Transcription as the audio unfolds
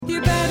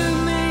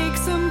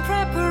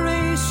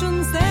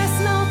emotions, there's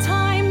no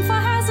time for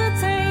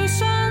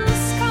hesitations.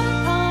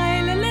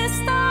 Compile a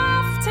list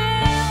of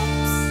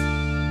tips.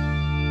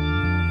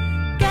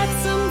 Get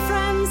some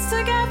friends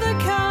together,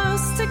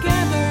 'cause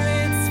together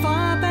it's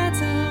far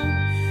better.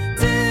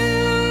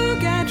 Do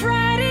get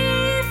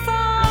ready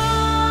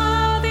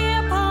for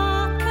the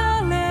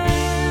apocalypse.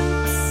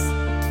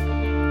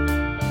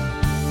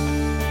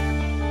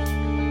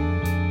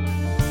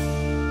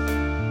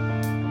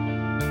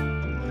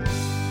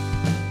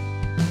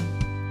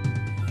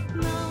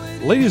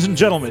 Ladies and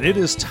gentlemen, it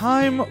is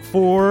time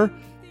for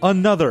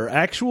another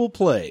actual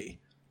play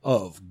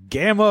of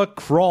Gamma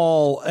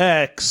Crawl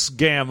X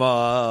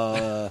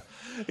Gamma.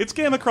 It's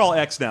Gamma Crawl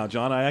X now,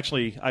 John.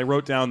 I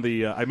wrote down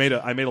the I made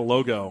a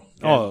logo.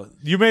 Oh,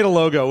 you made a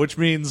logo, which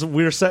means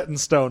we're set in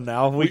stone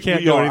now. We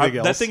can't do anything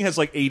else. That thing has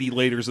like 80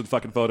 layers in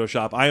fucking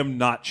Photoshop. I am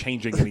not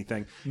changing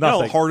anything. You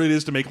know how hard it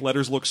is to make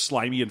letters look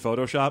slimy in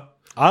Photoshop?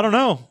 I don't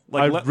know.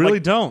 I really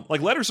don't.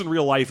 Like letters in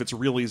real life, it's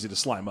real easy to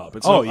slime up.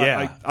 It's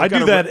I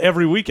do that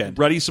every weekend.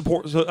 Ready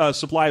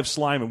supply of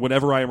slime, and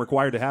whenever I am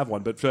required to have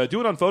one. But do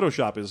it on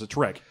Photoshop is a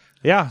trick.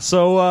 Yeah.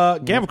 So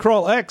Gamma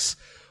Crawl X,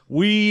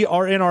 we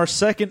are in our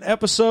second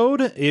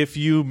episode. If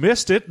you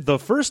missed it, the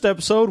first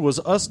episode was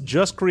us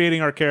just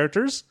creating our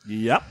characters.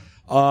 Yep.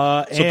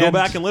 So go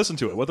back and listen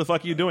to it. What the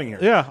fuck are you doing here?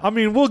 Yeah, I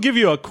mean, we'll give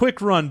you a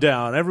quick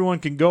rundown. Everyone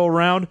can go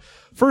around.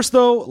 First,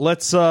 though,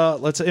 let's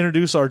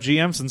introduce our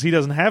GM since he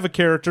doesn't have a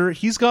character.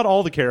 He's got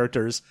all the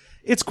characters.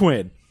 It's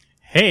Quinn.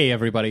 Hey,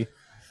 everybody.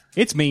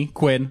 It's me,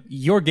 Quinn,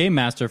 your game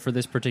master for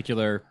this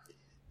particular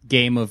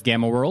game of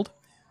Gamma World.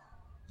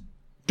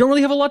 Don't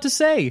really have a lot to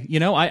say. You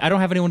know, I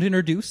don't have anyone to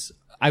introduce.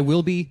 I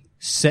will be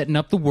setting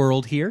up the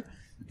world here.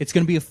 It's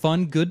going to be a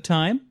fun, good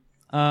time.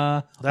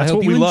 That's I hope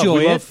what you we love. enjoy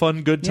We it. love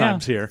fun, good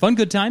times here. Fun,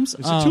 good times.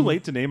 Is it too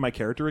late to name my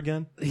character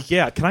again?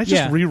 Yeah, can I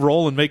just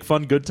re-roll and make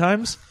fun, good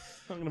times?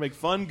 I'm going to make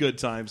fun, good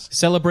times.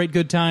 Celebrate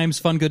good times,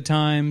 fun, good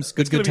times,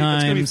 good times. It's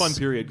going to be fun,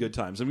 period, good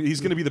times. I mean,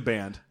 he's going to be the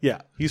band.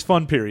 Yeah, he's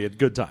fun, period,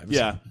 good times.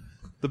 Yeah.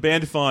 The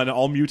band fun,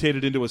 all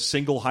mutated into a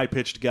single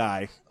high-pitched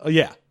guy.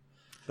 Yeah.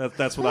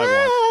 That's what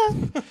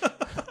I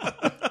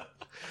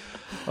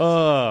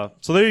want.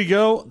 So there you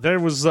go. There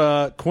was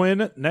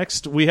Quinn.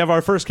 Next, we have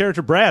our first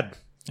character, Brad.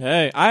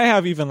 Hey, I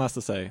have even less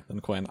to say than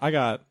Quinn. I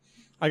got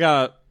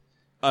a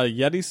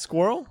Yeti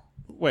squirrel.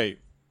 Wait,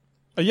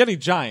 a Yeti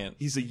giant.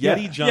 He's a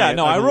Yeti giant. Yeah,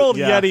 no, I rolled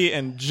Yeti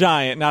and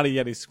giant, not a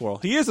Yeti squirrel.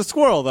 He is a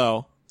squirrel,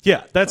 though.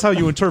 Yeah, that's how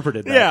you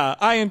interpreted that. Yeah,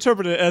 I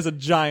interpreted it as a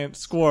giant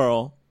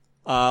squirrel.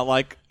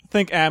 Like,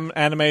 think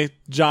anime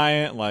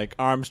giant, like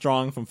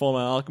Armstrong from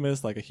Fullmetal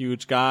Alchemist, like a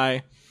huge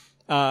guy.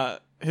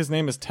 His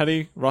name is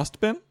Teddy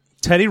Rustbin.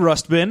 Teddy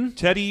Rustbin.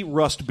 Teddy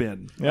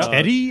Rustbin. Yeah.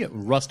 Teddy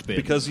Rustbin.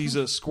 Because he's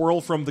a squirrel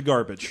from the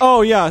garbage.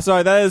 Oh, yeah,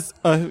 sorry, that is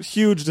a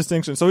huge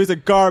distinction. So he's a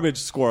garbage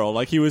squirrel.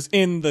 Like, he was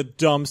in the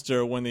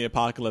dumpster when the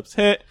apocalypse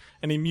hit,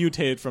 and he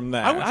mutated from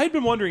there. I had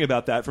been wondering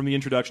about that from the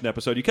introduction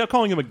episode. You kept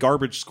calling him a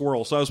garbage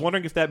squirrel, so I was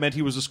wondering if that meant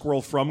he was a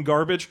squirrel from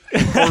garbage,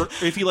 or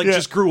if he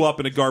just grew up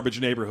in a garbage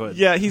neighborhood.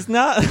 Yeah, he's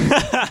not...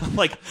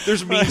 Like,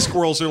 there's mean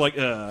squirrels who are like,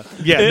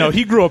 no,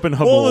 he grew up in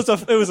Habul. Well,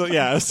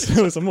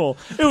 it was a mole.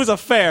 It was a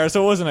fair,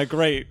 so it wasn't a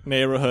great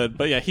neighborhood.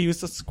 But yeah, he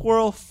was a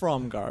squirrel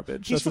from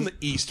garbage. He's from the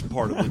east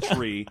part of the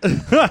tree.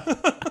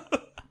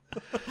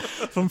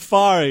 From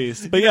Far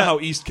East. But You know how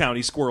East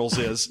County squirrels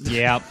is.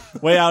 Yeah.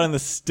 way out in the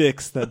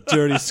sticks, that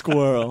dirty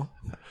squirrel.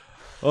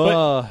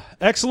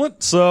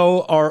 Excellent.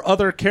 So our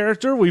other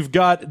character, we've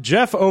got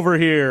Jeff over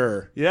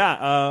here.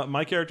 Yeah,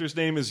 my character's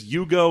name is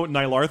Yugo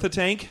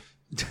Nylarthatank.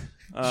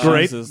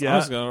 Great. Jesus, yeah. I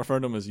was going to refer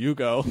to him as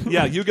Yugo.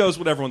 Yeah, Yugo's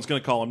what everyone's going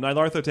to call him.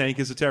 Nylarthatank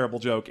is a terrible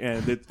joke,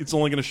 and it's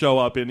only going to show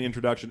up in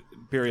introduction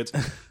periods.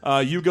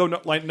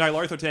 Yugo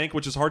Nylarthatank,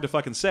 which is hard to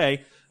fucking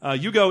say.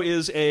 Yugo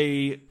is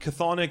a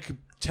chthonic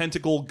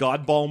tentacle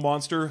godball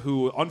monster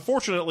who,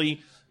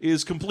 unfortunately,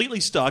 is completely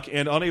stuck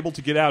and unable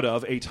to get out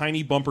of a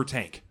tiny bumper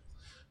tank.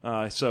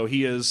 So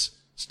he is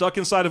stuck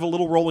inside of a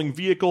little rolling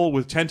vehicle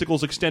with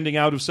tentacles extending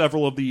out of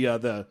several of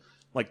the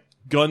like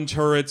gun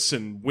turrets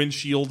and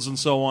windshields and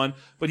so on,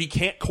 but he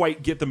can't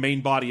quite get the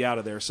main body out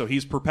of there, so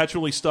he's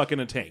perpetually stuck in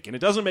a tank, and it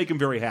doesn't make him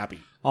very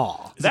happy.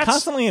 Aw. Is he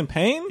constantly in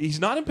pain?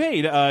 He's not in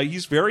pain.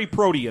 He's very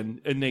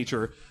protean in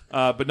nature,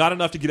 but not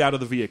enough to get out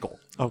of the vehicle.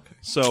 Okay.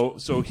 So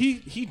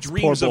he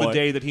dreams of boy. a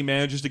day that he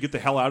manages to get the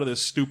hell out of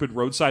this stupid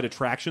roadside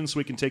attraction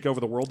so he can take over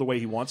the world the way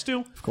he wants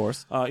to. Of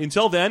course.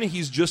 Until then,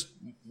 he's just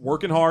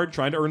working hard,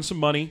 trying to earn some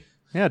money.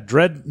 Yeah,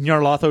 Dread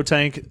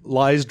Nyarlathothank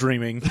lies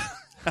dreaming.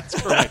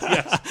 That's correct,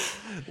 yes.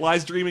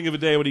 Lies dreaming of a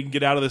day when he can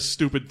get out of this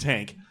stupid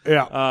tank.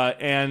 Yeah.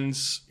 And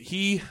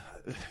he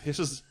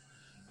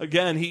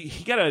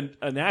got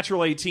a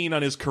natural 18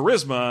 on his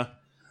charisma,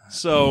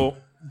 so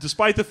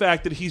despite the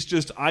fact that he's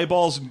just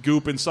eyeballs and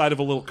goop inside of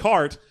a little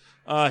cart,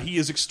 he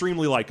is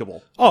extremely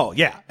likable. Oh,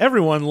 yeah.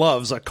 Everyone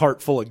loves a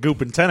cart full of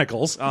goop and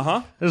tentacles.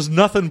 Uh-huh. There's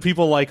nothing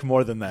people like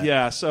more than that.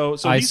 Yeah, so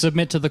I he's,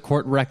 submit to the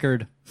court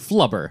record,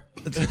 flubber.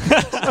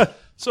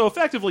 so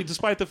effectively,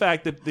 despite the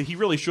fact that he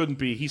really shouldn't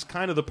be, he's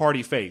kind of the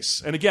party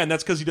face. And again,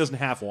 that's because he doesn't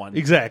have one.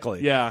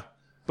 Exactly. Yeah.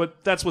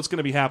 But that's what's going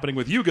to be happening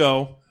with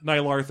Yugo,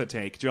 Nylartha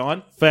Tank.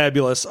 John?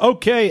 Fabulous.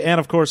 Okay, and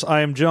of course,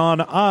 I am John.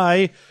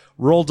 I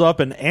rolled up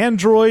an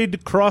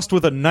android crossed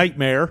with a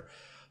nightmare.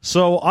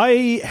 So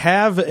I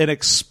have an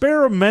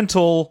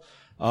experimental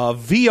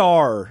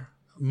VR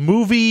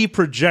movie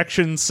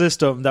projection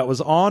system that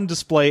was on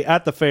display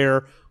at the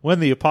fair when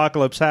the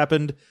apocalypse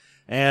happened.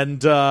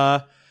 And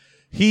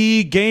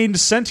he gained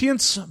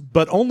sentience,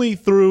 but only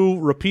through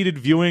repeated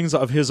viewings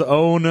of his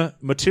own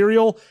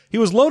material. He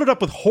was loaded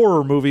up with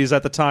horror movies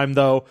at the time,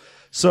 though,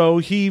 so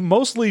he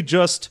mostly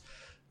just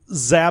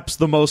zaps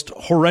the most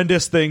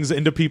horrendous things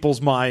into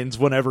people's minds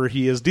whenever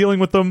he is dealing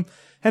with them.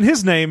 And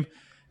his name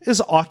is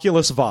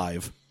Oculus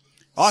Vive.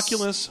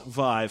 Oculus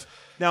Vive.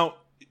 Now,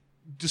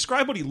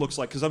 describe what he looks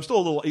like, because I'm still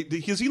a little...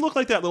 Does he look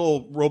like that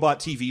little robot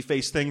TV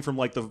face thing from,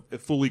 like, the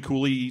Fooly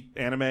Cooley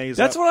anime? Is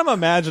That's that... what I'm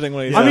imagining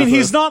when he I mean, says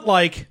he's this. not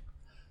like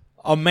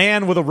a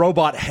man with a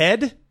robot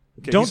head.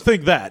 Don't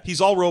think that. He's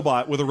all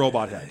robot with a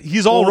robot head.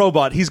 He's all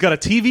robot. He's got a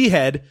TV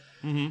head,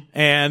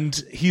 and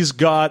he's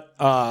got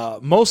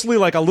mostly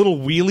like a little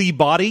wheelie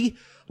body.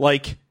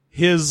 Like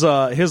his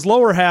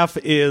lower half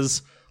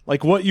is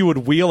like what you would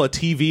wheel a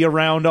TV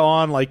around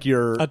on, like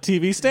your A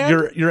TV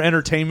stand? your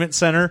entertainment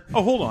center.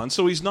 Oh, hold on.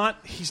 So he's not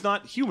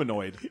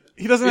humanoid.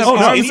 He doesn't have Is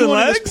arms and anyone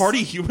in legs? this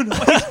party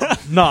humanoid?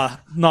 Nah,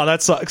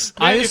 that sucks.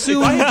 I If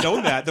assume. I had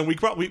known that, then we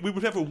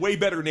would have a way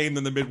better name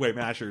than the Midway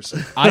Mashers.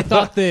 I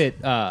thought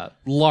that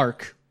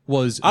Lark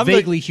was I'm the-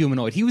 vaguely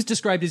humanoid. He was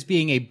described as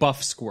being a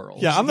buff squirrel.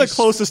 Yeah, I'm the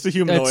closest to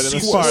humanoid in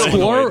this party.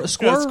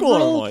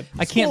 Squirrel.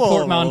 I can't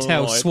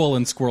portmanteau Squirrel.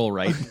 swollen squirrel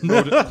right.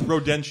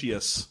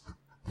 Rodentius.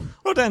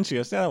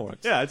 Rodentius, yeah, that works.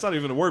 Yeah, it's not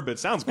even a word, but it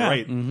sounds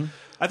great.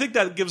 I think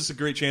that gives us a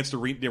great chance to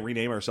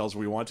rename ourselves if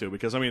we want to,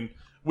 because I mean,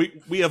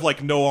 we have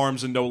like no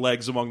arms and no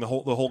legs among the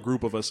whole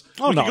group of us.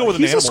 Oh we no, could go with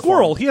an he's a animal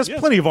squirrel. form. He has Yes,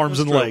 plenty of arms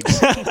and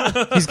that's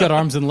legs. He's got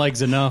arms and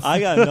legs enough. I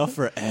got enough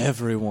for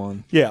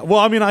everyone. Yeah, well,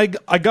 I mean, I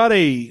got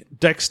a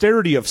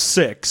dexterity of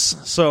 6,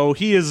 so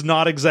he is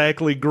not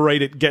exactly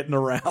great at getting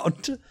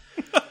around.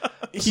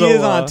 He So,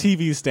 is on a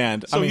TV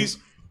stand. So I mean, is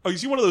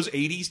he one of those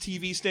 80s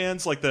TV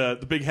stands, like the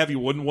big heavy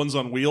wooden ones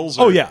on wheels?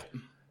 Oh or- yeah.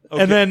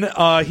 And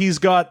then he's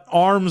got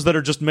arms that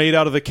are just made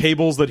out of the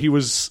cables that he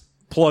was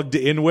plugged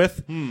in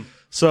with.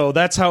 So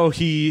that's how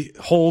he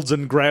holds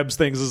and grabs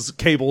things as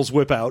cables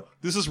whip out.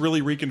 This is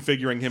really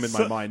reconfiguring him in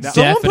my mind. Now,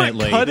 Someone someone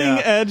Definitely. put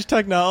cutting edge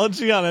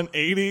technology on an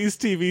 80s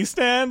TV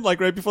stand,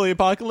 like right before the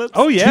apocalypse.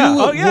 Oh yeah.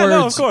 Two- Oh yeah, no,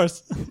 of words.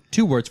 course.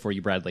 2 words for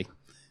you, Bradley.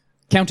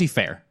 County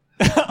Fair.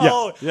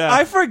 Oh, Yeah.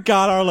 I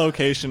forgot our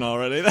location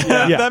already.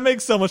 Yeah. That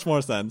makes so much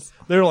more sense.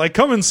 They're like,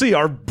 come and see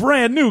our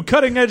brand new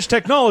cutting edge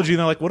technology. And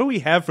they're like, what do we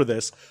have for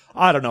this?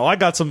 I don't know. I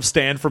got some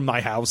stand from my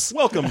house.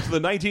 welcome to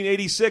the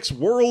 1986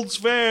 World's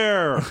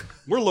Fair.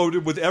 We're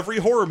loaded with every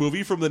horror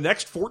movie from the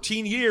next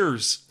 14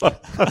 years.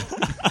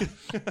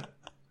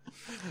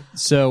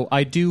 So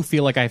I do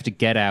feel like I have to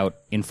get out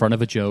in front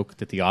of a joke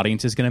that the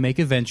audience is going to make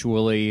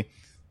eventually.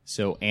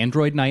 So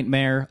Android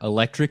Nightmare,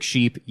 Electric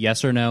Sheep,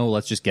 yes or no?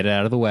 Let's just get it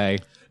out of the way.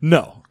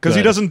 No, because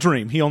he Good. doesn't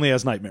dream. He only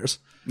has nightmares.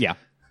 Yeah.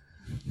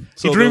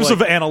 So He dreams they're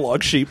of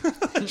analog sheep.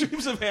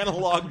 dreams of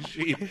analog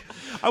sheep.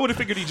 I would have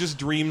figured he just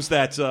dreams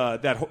that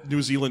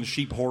New Zealand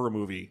sheep horror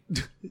movie.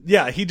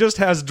 Yeah, he just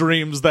has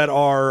dreams that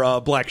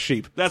are black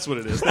sheep. That's what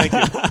it is. Thank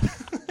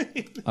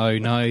you. Oh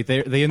no,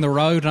 they're in the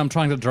road and I'm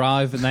trying to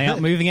drive and they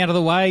aren't moving out of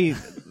the way.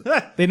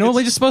 They're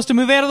normally just supposed to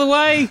move out of the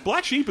way.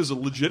 Black Sheep is a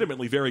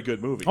legitimately very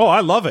good movie. Oh,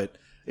 I love it.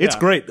 It's Yeah.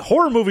 great.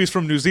 Horror movies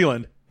from New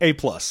Zealand, A+.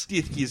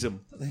 Diethism.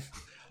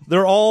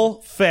 They're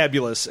all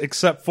fabulous,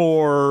 except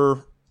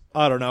for,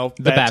 I don't know,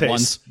 The bad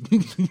taste.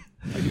 ones.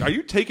 Are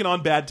you taking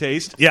on bad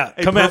taste? Yeah,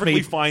 a come at perfectly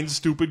me. fine,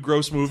 stupid,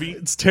 gross movie.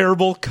 It's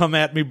terrible. Come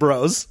at me,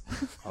 bros.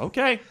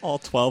 Okay. All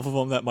 12 of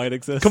them that might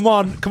exist. Come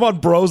on,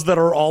 bros that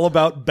are all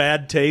about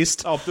bad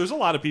taste. Oh, there's a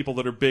lot of people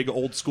that are big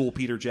old school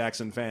Peter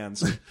Jackson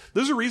fans.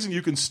 There's a reason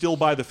you can still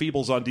buy The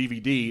Feebles on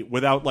DVD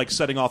without like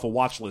setting off a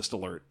watch list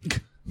alert.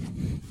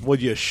 Well,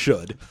 you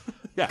should.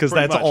 Yeah, Because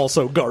pretty that's much.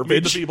 also I mean,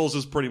 garbage. The Feebles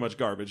is pretty much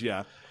garbage,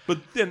 yeah. But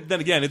then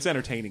again, it's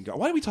entertaining.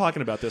 Why are we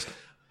talking about this?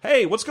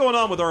 Hey, what's going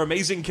on with our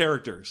amazing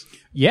characters?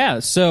 Yeah,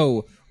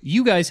 so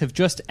you guys have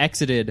just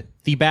exited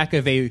the back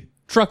of a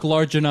truck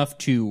large enough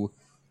to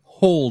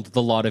hold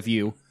the lot of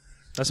you.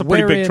 That's a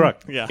pretty big Wherein-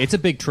 truck. Yeah. It's a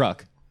big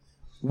truck.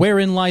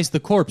 Wherein lies the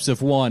corpse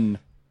of one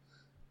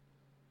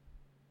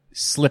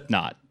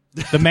Slipknot.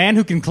 The man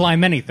who can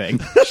climb anything.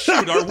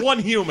 Shoot, our one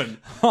human.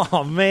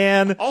 Oh,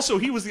 man. Also,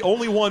 he was the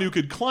only one who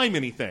could climb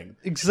anything.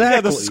 Exactly.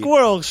 Yeah, the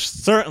squirrel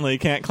certainly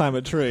can't climb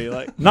a tree.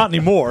 Like Not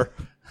anymore.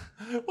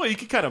 Well, you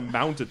could kind of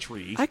mount a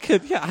tree. I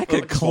could like a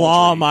small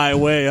claw tree. my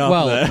way up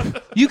Well, there.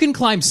 you can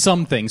climb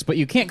some things, but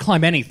you can't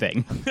climb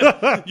anything.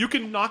 You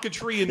can knock a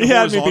tree into He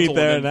had me horizontal beat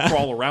there and then now.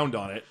 crawl around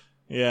on it.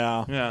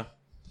 Yeah. Yeah.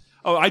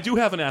 Oh, I do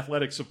have an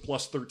athletics of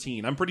plus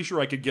 13. I'm pretty sure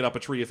I could get up a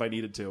tree if I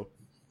needed to.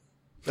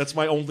 That's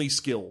my only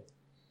skill.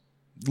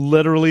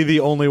 literally the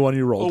only one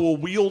you Oh, rolled. well,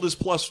 Wield is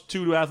 +2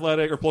 to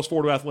athletic, or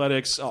 +4 to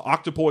athletics.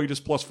 Octopoid is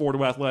 +4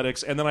 to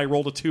athletics, and then I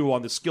rolled a 2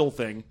 on the skill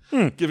thing,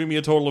 giving me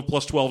a total of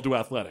 +12 to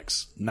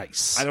athletics.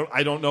 Nice.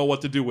 I don't know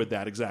what to do with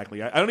that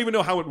exactly. I don't even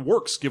know how it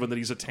works, given that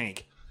he's a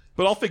tank.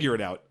 But I'll figure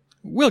it out.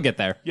 We'll get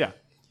there. Yeah.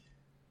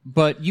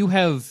 But you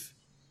have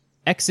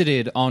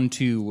exited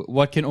onto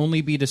what can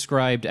only be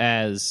described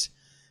as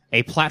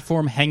a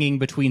platform hanging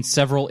between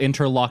several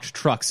interlocked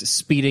trucks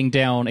speeding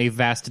down a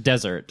vast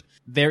desert.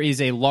 There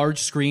is a large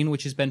screen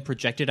which has been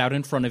projected out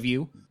in front of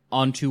you,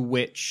 onto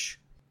which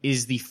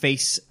is the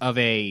face of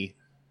a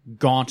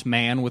gaunt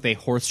man with a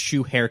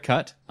horseshoe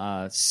haircut.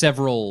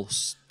 Several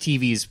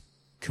TVs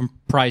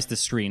comprise the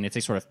screen. It's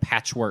a sort of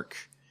patchwork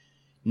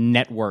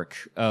network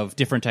of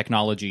different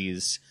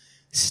technologies.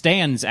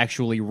 Stands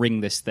actually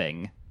ring this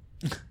thing,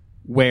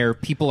 where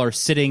people are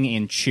sitting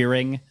and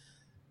cheering.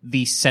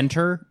 The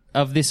center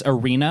of this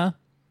arena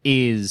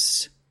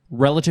is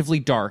relatively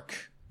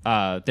dark.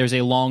 There's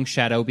a long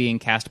shadow being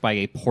cast by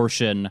a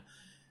portion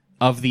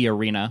of the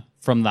arena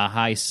from the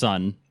high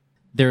sun.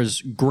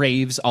 There's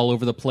graves all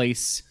over the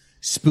place,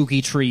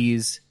 spooky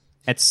trees,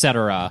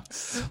 etc.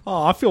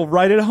 Oh, I feel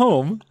right at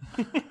home.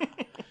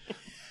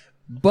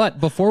 But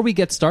before we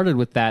get started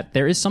with that,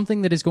 there is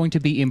something that is going to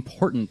be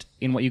important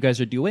in what you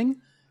guys are doing,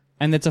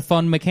 and that's a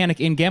fun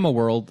mechanic in Gamma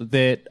World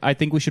that I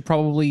think we should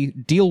probably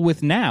deal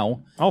with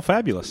now, Oh,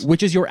 fabulous.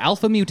 which is your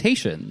alpha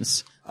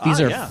mutations. These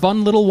are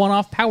fun little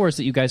one-off powers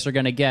that you guys are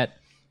going to get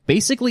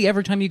basically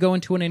every time you go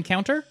into an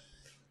encounter.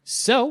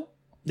 So,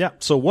 Yeah,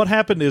 so what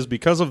happened is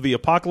because of the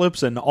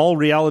apocalypse and all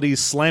realities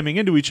slamming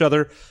into each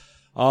other,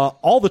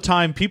 all the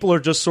time people are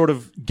just sort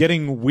of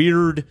getting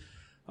weird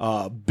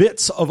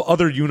bits of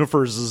other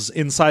universes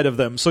inside of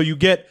them. So you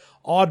get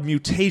odd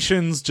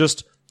mutations,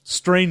 just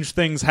strange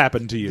things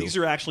happen to you. These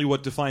are actually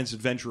what defines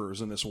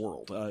adventurers in this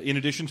world. In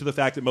addition to the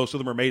fact that most of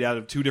them are made out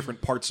of 2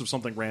 different parts of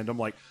something random,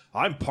 like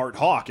I'm part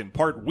hawk and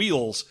part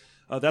wheels.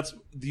 That's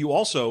you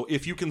also,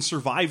 if you can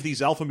survive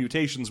these alpha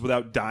mutations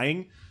without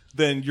dying,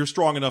 then you're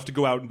strong enough to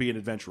go out and be an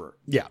adventurer.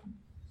 Yeah.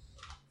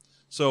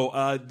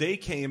 So they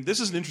came. This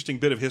is an interesting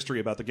bit of history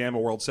about the Gamma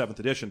World 7th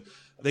edition.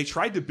 They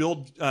tried to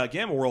build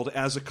Gamma World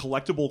as a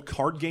collectible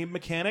card game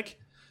mechanic.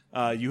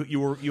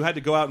 You had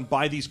to go out and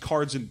buy these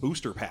cards in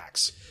booster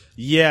packs.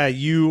 Yeah,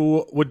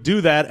 you would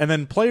do that, and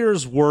then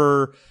players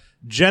were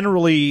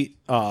generally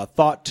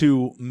thought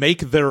to make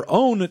their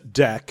own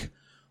deck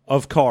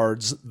of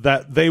cards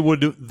that they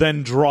would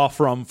then draw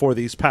from for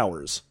these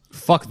powers.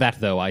 fuck that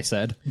though, I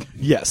said.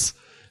 Yes.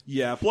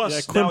 Yeah.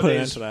 Plus, Quinn put an end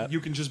nowadays to that. you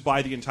can just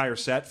buy the entire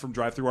set from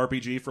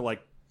DriveThruRPG for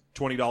like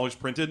 $20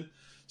 printed.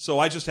 So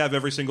I just have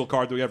every single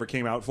card that we ever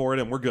came out for it,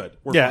 and we're good.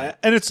 We're Yeah, fine.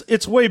 and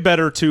it's way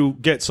better to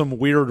get some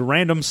weird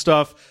random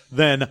stuff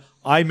than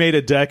I made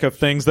a deck of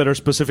things that are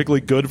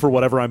specifically good for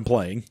whatever I'm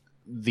playing.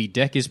 The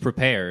deck is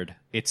prepared.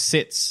 It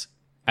sits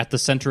at the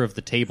center of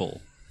the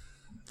table.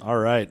 All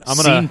right.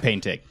 Scene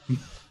painting.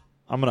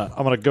 I'm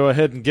gonna go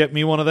ahead and get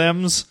me one of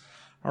thems.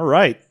 All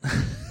right.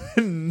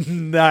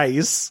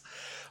 Nice.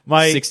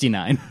 My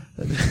 69.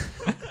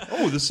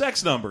 Oh, the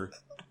sex number.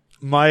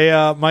 my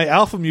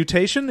alpha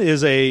mutation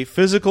is a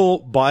physical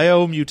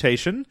bio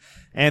mutation,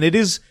 and it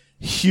is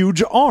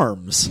huge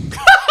arms.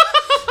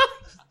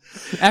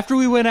 After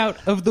we went out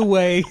of the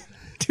way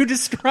to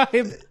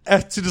describe...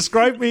 To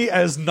describe me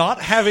as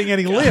not having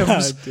any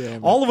limbs, damn it.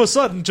 all of a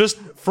sudden, just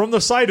from the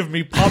side of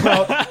me, pop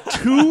out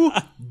 2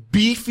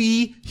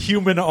 beefy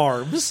human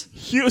arms.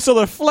 So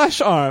they're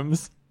flesh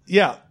arms.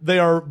 Yeah, they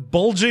are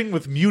bulging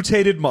with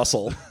mutated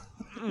muscle.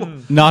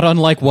 Not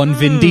unlike one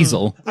Vin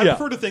Diesel. I Yeah.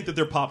 prefer to think that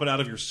they're popping out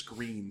of your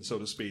screen, so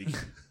to speak.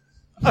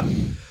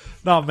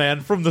 Nah, man,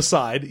 from the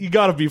side. You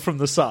gotta be from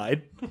the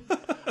side.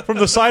 From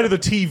the side of the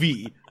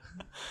TV.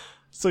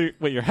 So,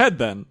 your head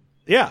then?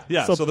 Yeah.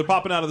 Yeah, so they're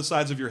popping out of the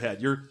sides of your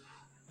head. You're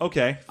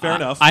okay. Fair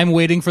enough. I'm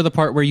waiting for the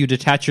part where you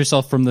detach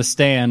yourself from the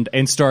stand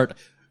and start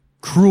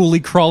cruelly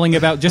crawling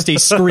about just a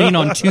screen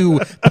on 2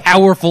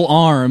 powerful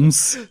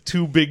arms.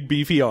 2 big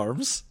beefy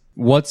arms.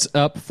 What's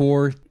up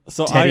for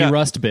So Teddy I got-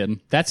 Rustbin?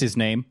 That's his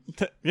name.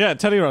 Yeah,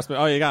 Teddy Rustbin.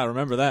 Oh, you gotta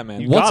remember that,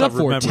 man. What's gotta up for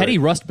remember Teddy it.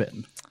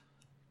 Rustbin?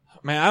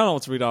 Man, I don't know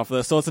what to read off of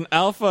this. So it's an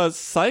alpha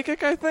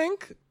psychic, I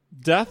think?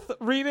 Death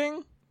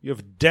reading? You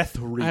have death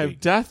reading. I have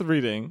death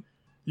reading.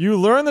 You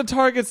learn the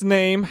target's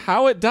name,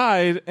 how it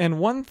died, and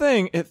one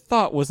thing it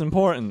thought was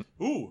important.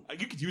 Ooh,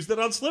 you could use that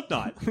on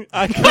Slipknot.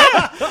 I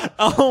can't.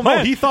 Oh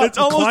man, he thought it's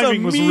almost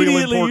climbing was real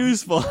immediately important.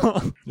 useful.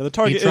 Now, the He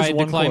target tried is to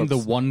one climb corpse. the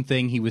one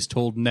thing he was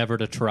told never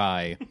to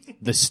try,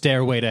 the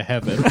stairway to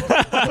heaven.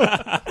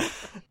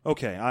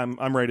 Okay,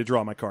 I'm ready to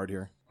draw my card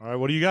here. All right,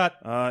 what do you got?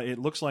 It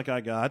looks like I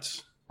got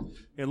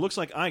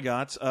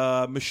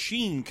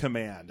Machine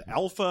Command,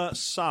 Alpha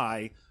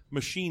Psi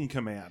Machine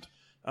Command.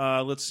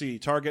 Let's see,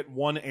 target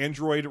 1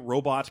 android,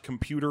 robot,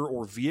 computer,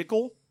 or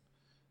vehicle,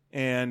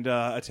 and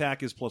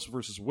attack is plus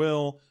versus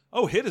will.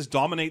 Oh, hit is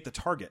dominate the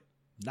target.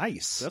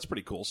 Nice. That's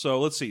pretty cool. So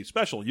let's see.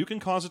 Special. You can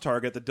cause a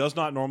target that does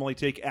not normally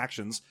take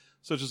actions,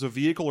 such as a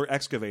vehicle or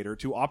excavator,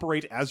 to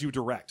operate as you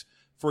direct.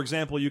 For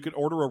example, you could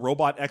order a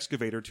robot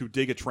excavator to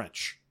dig a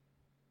trench.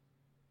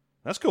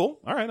 That's cool.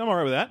 All right, I'm all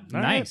right with that.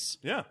 Nice.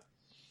 Yeah.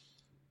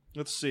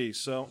 Let's see.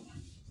 So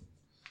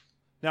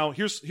now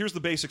here's the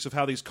basics of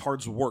how these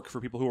cards work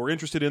for people who are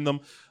interested in them.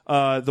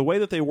 The way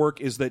that they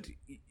work is that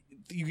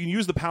you can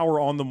use the power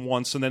on them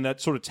once, and then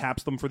that sort of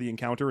taps them for the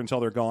encounter until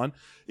they're gone.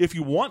 If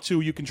you want to,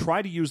 you can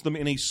try to use them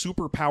in a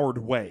super-powered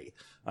way.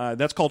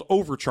 That's called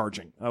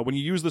overcharging. When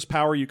you use this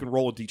power, you can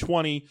roll a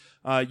d20.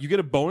 You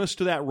get a bonus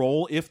to that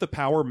roll if the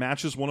power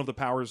matches one of the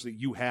powers that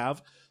you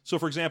have. So,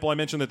 for example, I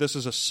mentioned that this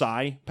is a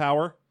psi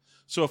power.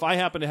 So if I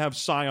happen to have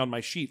psi on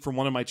my sheet from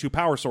one of my 2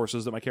 power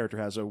sources that my character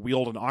has, a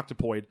wield and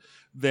octopoid,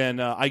 then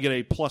I get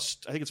a plus,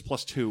 I think it's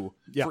 +2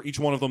 for each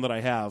one of them that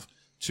I have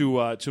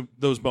to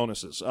those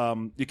bonuses.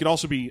 It can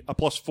also be a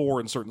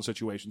 +4 in certain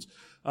situations.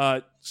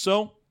 And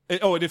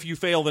if you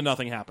fail, then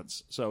nothing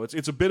happens. So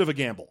it's a bit of a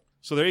gamble.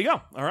 So there you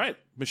go. All right.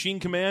 Machine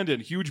command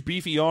and huge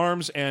beefy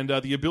arms and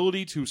the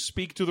ability to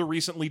speak to the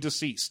recently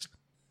deceased.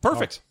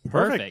 Perfect.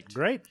 Perfect.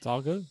 Great. It's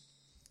all good.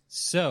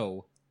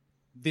 So,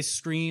 this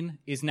screen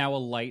is now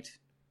alight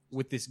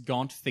with this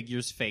gaunt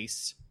figure's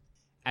face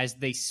as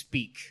they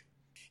speak.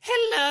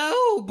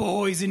 Hello,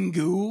 boys and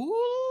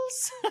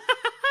ghouls!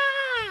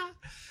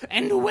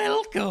 And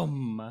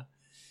welcome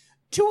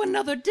to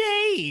another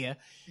day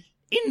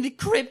in the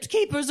Crypt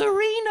Keeper's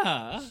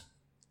Arena.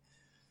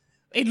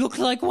 It looked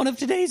like one of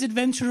today's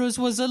adventurers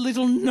was a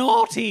little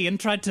naughty and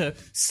tried to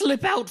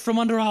slip out from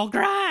under our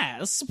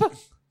grasp.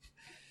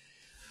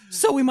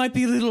 So we might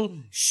be a little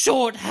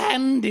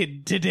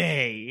short-handed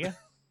today.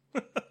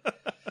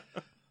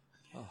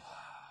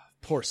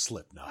 Poor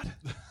Slipknot.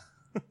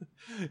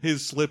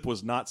 His slip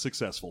was not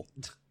successful.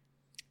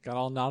 Got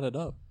all knotted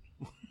up.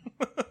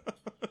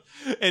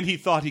 And he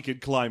thought he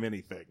could climb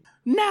anything.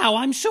 Now,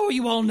 I'm sure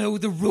you all know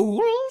the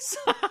rules.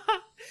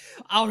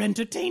 Our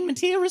entertainment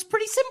here is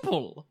pretty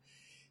simple.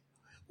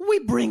 We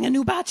bring a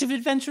new batch of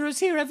adventurers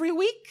here every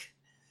week,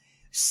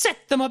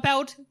 set them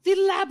about the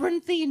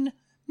labyrinthine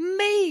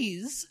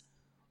maze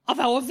of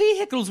our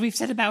vehicles we've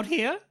set about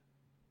here,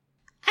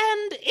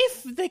 and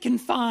if they can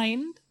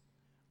find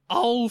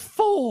all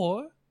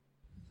 4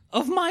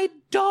 of my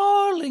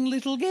darling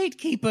little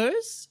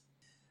gatekeepers,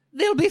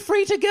 they'll be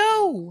free to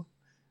go.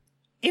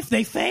 If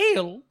they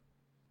fail,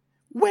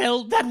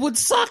 well, that would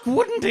suck,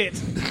 wouldn't it?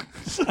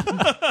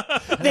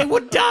 They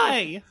would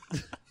die.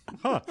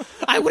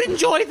 I would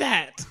enjoy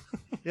that.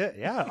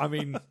 Yeah. I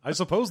mean, I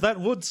suppose that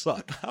would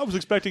suck. I was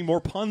expecting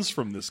more puns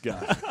from this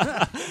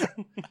guy.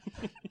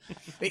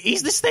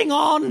 Is this thing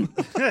on?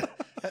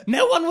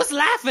 No one was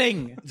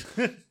laughing.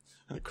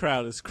 The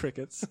crowd is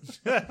crickets.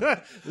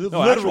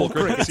 Literal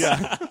crickets.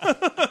 Yeah.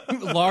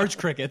 Large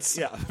crickets.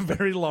 Yeah,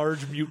 very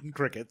large mutant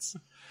crickets.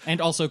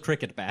 And also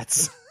cricket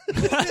bats.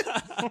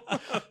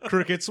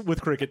 Crickets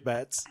with cricket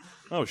bats.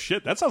 Oh,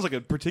 shit. That sounds like a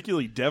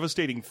particularly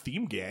devastating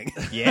theme gang.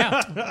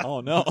 Yeah.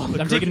 Oh, no.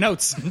 I'm taking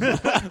notes.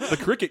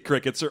 The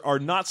crickets are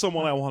not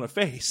someone I want to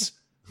face.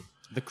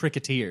 The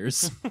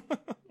cricketeers.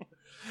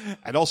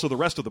 And also the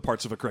rest of the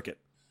parts of a cricket.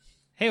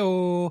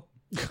 Hey-oh.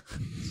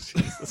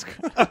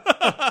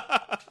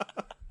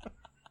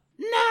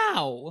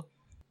 Now,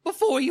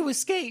 before you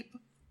escape,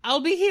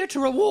 I'll be here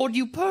to reward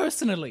you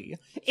personally,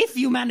 if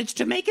you manage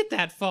to make it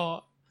that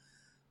far.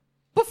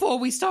 Before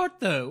we start,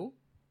 though,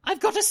 I've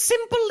got a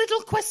simple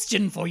little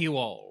question for you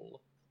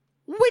all.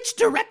 Which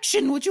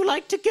direction would you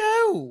like to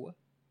go?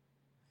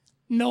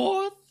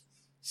 North,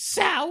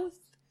 south,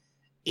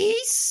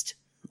 east,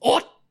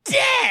 or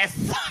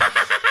death?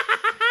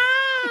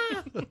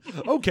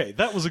 Okay,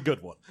 that was a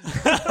good one.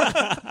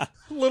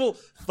 Little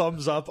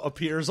thumbs up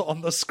appears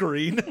on the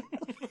screen.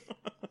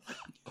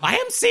 I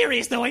am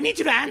serious, though. I need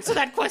you to answer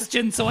that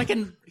question so I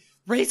can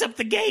raise up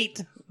the gate.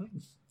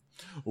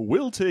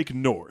 We'll take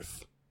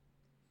north.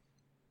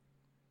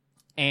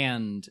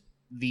 And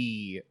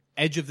the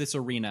edge of this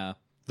arena,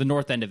 the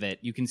north end of it,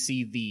 you can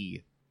see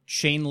the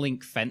chain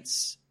link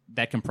fence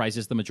that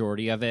comprises the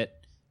majority of it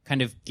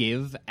kind of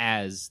give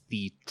as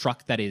the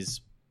truck that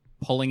is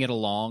pulling it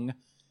along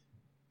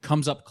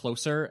comes up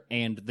closer,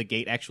 and the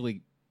gate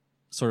actually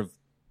sort of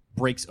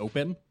breaks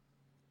open,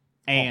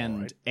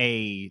 and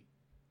a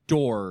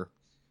door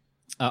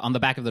on the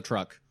back of the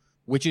truck,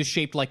 which is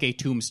shaped like a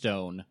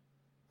tombstone,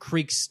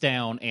 creaks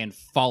down and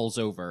falls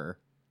over,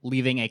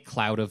 leaving a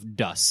cloud of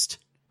dust,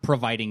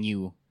 providing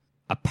you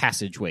a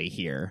passageway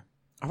here.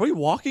 Are we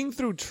walking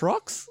through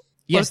trucks?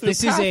 Yes, Or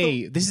this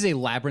through is a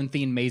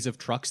labyrinthine maze of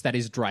trucks that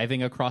is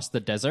driving across the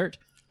desert.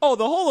 Oh,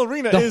 the whole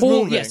arena is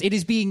moving. Yes, it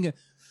is being.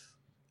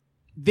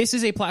 This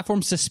is a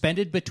platform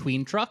suspended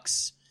between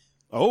trucks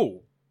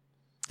Oh.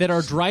 that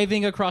are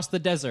driving across the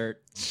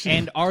desert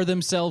and are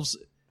themselves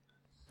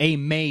a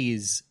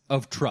maze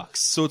of trucks.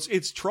 So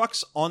it's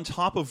trucks on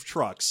top of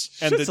trucks.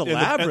 Shit's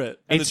elaborate.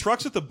 And the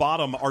trucks at the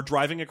bottom are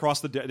driving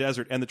across the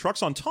desert, and the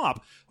trucks on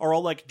top are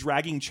all like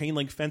dragging chain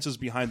link fences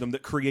behind them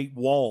that create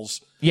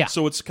walls. Yeah.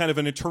 So it's kind of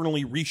an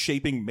eternally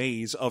reshaping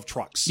maze of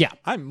trucks. Yeah.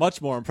 I'm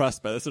much more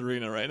impressed by this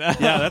arena right now.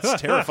 Yeah,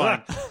 that's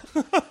terrifying.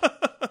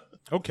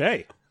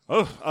 Okay.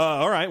 Oh,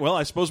 all right. Well,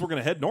 I suppose we're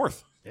going to head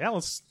north. Yeah,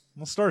 let's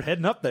start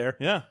heading up there.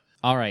 Yeah.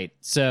 All right.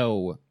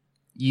 So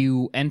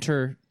you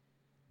enter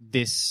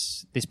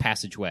this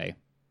passageway,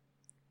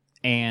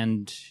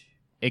 and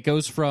it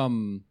goes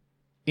from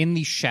in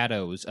the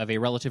shadows of a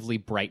relatively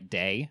bright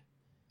day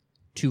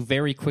to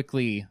very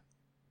quickly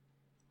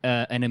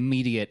an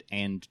immediate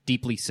and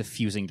deeply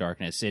suffusing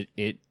darkness.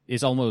 It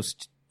is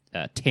almost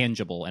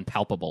tangible and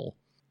palpable,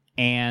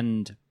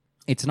 and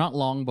it's not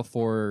long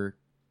before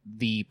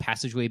the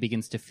passageway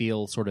begins to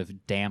feel sort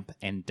of damp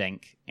and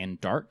dank and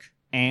dark.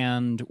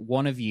 And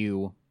one of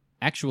you,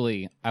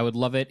 actually, I would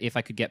love it if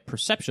I could get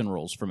perception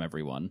rolls from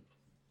everyone.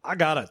 I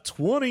got a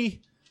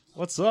 20.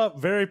 What's up?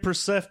 Very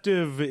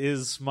perceptive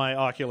is my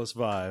Oculus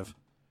Vive.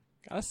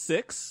 Got a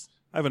 6.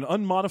 I have an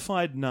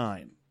unmodified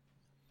 9,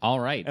 All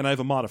right. and I have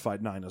a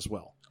modified 9 as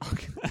well.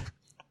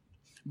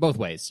 Both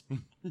ways.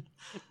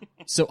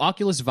 So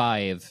Oculus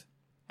Vive,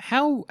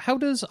 how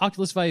does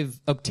Oculus Vive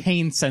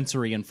obtain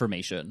sensory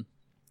information?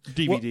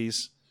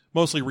 DVDs,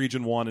 mostly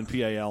Region 1 and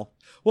PAL.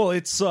 Well,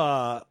 it's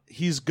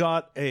he's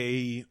got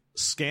a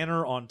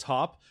scanner on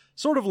top,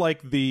 sort of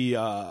like the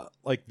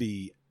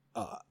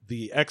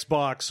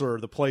Xbox or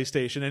the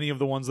PlayStation, any of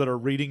the ones that are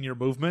reading your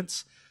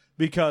movements,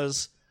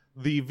 because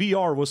the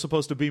VR was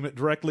supposed to beam it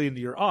directly into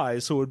your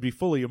eyes, so it would be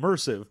fully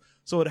immersive.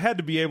 So it had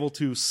to be able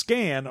to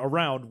scan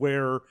around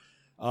where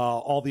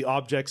all the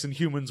objects and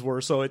humans were.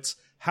 So it's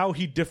how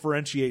he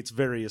differentiates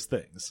various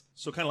things.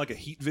 So kind of like a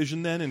heat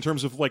vision then, in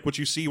terms of like what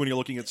you see when you're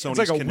looking at Sony's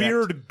It's like a Kinect.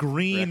 weird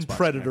green Xbox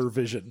predator Kinect.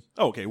 vision.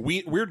 Oh, okay,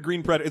 weird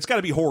green predator. It's got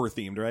to be horror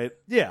themed, right?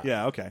 Yeah.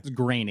 Yeah, okay. It's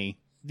grainy.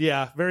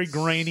 Yeah, very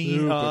grainy.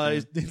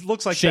 It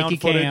looks like Shaky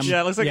found footage. cam. Yeah,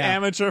 it looks like Yeah.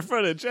 amateur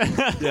footage.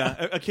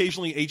 Yeah,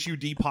 occasionally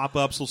HUD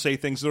pop-ups will say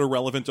things that are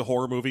relevant to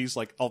horror movies,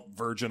 like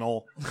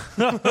virginal,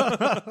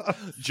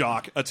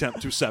 jock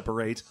attempt to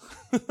separate.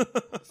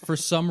 For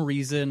some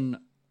reason,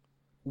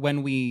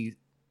 when we,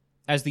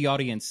 as the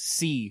audience,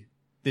 see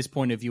this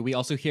point of view, we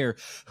also hear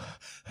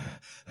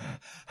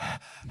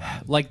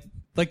like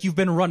you've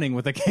been running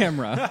with a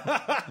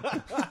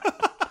camera.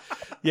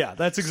 Yeah,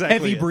 that's exactly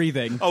Heavy it.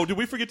 breathing. Oh, did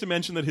we forget to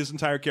mention that his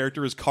entire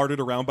character is carted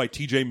around by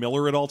TJ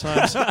Miller at all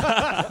times?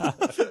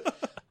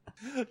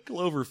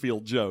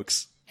 Cloverfield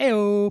jokes.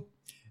 Heyo.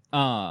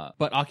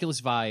 But Oculus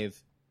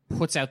Vive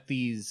puts out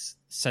these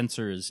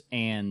sensors,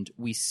 and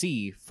we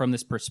see from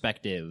this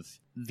perspective,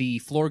 the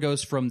floor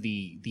goes from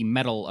the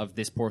metal of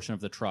this portion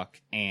of the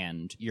truck,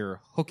 and you're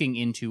hooking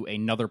into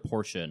another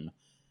portion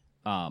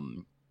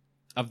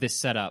of this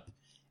setup,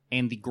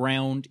 and the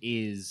ground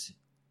is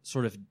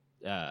sort of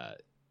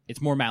it's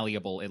more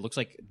malleable. It looks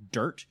like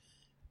dirt,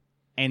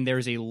 and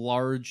there's a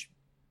large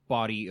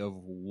body of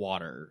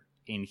water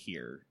in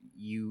here.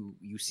 You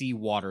see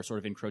water sort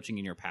of encroaching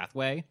in your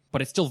pathway,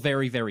 but it's still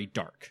very, very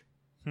dark.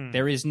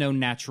 There is no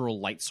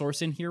natural light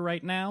source in here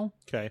right now.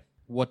 Okay.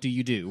 What do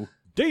you do?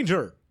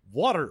 Danger!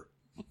 Water!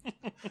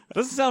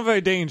 Doesn't sound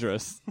very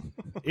dangerous.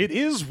 It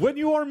is when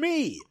you are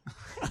me!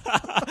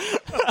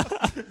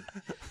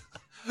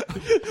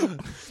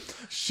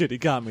 Shit, he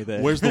got me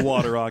there. Where's the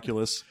water,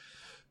 Oculus?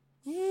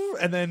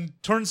 And then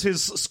turns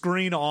his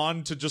screen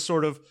on to just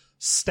sort of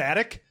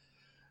static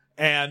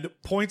and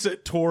points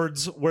it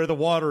towards where the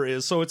water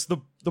is. So it's the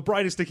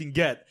brightest it can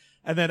get.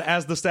 And then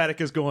as the static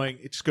is going,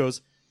 it just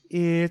goes,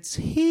 "It's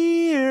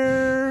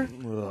here."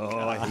 Oh,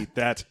 I hate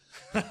that.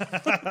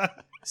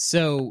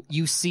 So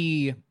you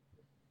see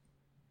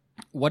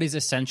what is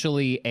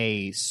essentially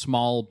a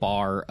small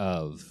bar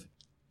of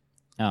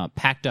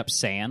packed up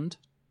sand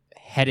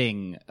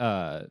heading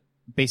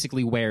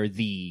basically where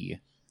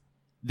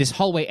this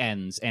hallway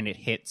ends, and it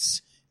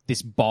hits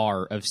this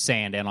bar of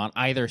sand, and on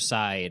either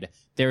side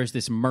there is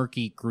this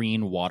murky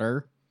green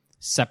water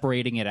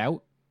separating it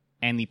out,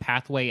 and the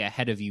pathway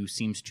ahead of you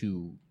seems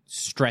to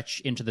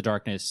stretch into the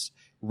darkness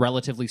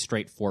relatively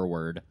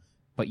straightforward,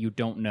 but you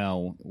don't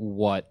know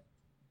what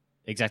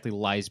exactly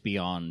lies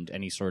beyond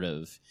any sort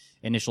of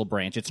initial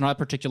branch. It's not a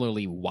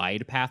particularly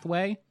wide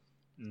pathway.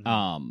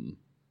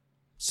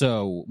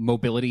 So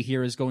mobility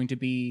here is going to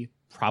be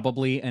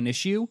probably an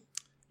issue.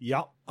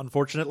 Yeah,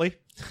 unfortunately.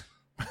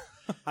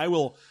 I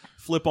will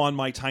flip on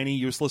my tiny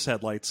useless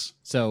headlights.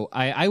 So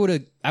I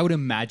would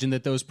imagine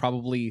that those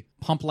probably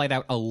pump light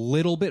out a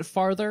little bit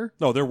farther.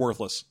 No, they're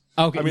worthless.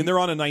 Okay. I mean, they're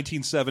on a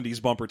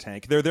 1970s bumper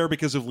tank. They're there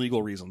because of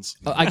legal reasons.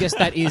 I guess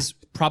that is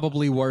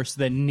probably worse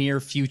than near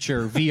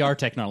future VR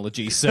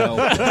technology. So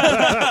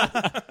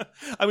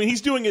I mean, he's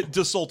doing it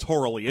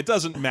desultorily. It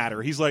doesn't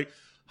matter. He's like,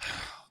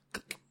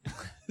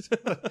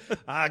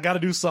 I gotta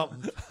do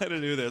something. I gotta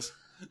do this.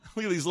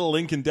 Look at these little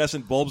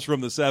incandescent bulbs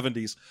from the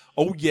 70s.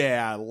 Oh,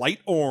 yeah,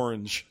 light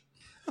orange.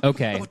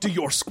 okay. What do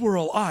your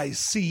squirrel eyes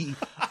see?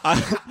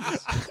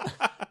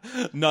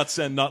 Nuts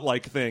and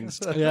nut-like things.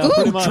 Yeah, Ooh,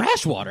 pretty much.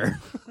 trash water.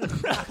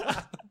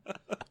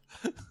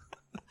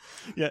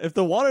 Yeah, if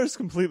the water is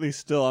completely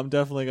still, I'm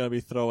definitely going to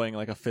be throwing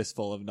like a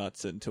fistful of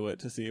nuts into it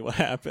to see what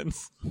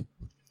happens.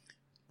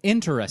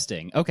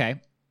 Interesting.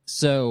 Okay.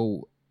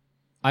 So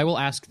I will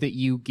ask that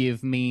you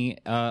give me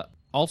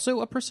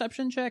also a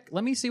perception check.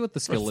 Let me see what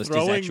the skill list is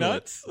throwing actually.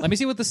 nuts? Let me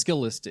see what the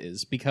skill list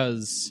is,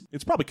 because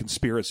It's probably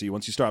conspiracy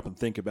once you stop and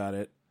think about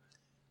it.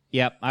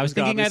 yep, I was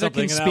There's thinking gotta either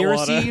be something in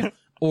that conspiracy water.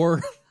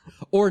 or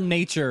or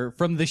nature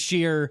from the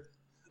sheer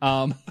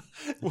How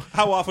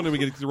often do we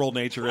get to roll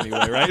nature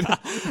anyway, right?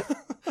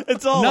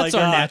 It's all nuts I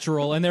are got.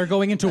 natural, and they're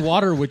going into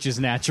water, which is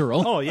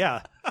natural. Oh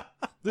yeah,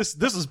 this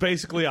is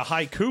basically a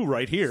haiku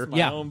right here. My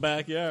Yeah. own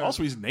backyard.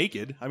 Also, he's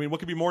naked. I mean, what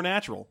could be more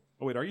natural?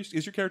 Oh wait,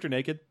 is your character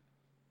naked?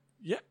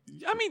 Yeah,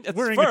 I mean, it's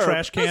Wearing a fur.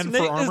 trash can As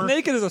for armor? As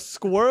naked as a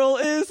squirrel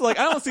is, like,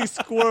 I don't see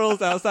squirrels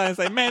outside and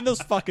say, man,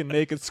 those fucking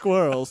naked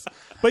squirrels.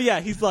 But yeah,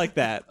 he's like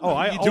that. Oh,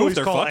 I You do if always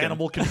they're call fucking.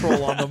 animal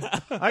control on them.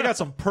 I got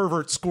some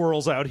pervert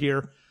squirrels out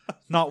here,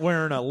 not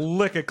wearing a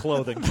lick of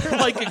clothing. They're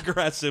like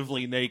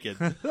aggressively naked.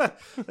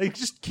 They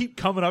just keep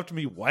coming up to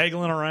me,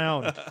 waggling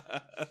around.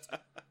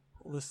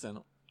 Listen,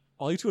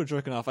 while you two are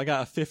jerking off, I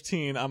got a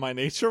 15 on my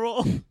nature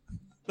roll.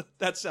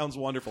 That sounds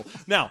wonderful.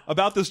 Now,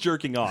 about this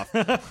jerking off.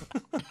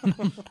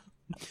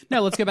 Now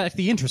let's get back to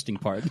the interesting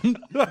part.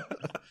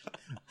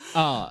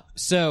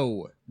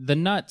 So the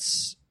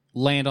nuts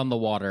land on the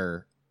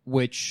water,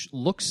 which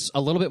looks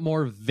a little bit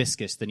more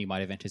viscous than you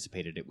might have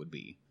anticipated it would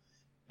be.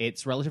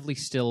 It's relatively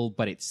still,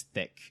 but it's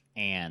thick,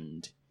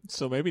 and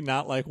So maybe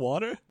not like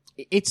water?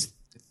 it's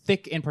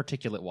thick and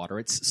particulate water.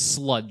 It's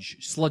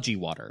sludgy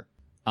water.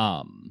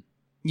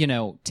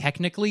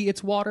 Technically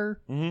it's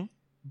water,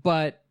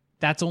 but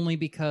that's only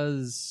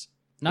because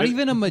not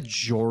even a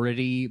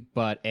majority,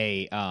 but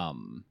a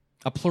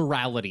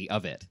plurality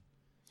of it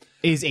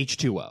is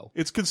H2O.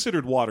 It's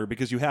considered water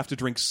because you have to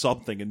drink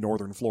something in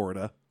northern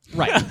Florida.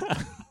 Right.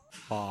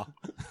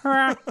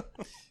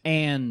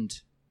 And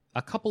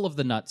a couple of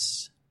the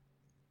nuts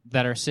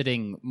that are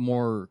sitting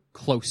more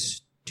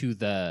close to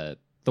the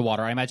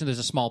water. I imagine there's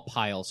a small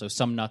pile, so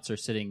some nuts are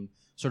sitting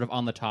sort of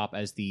on the top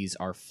as these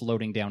are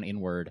floating down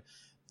inward.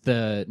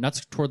 The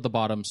nuts toward the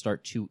bottom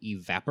start to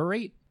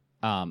evaporate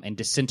and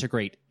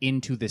disintegrate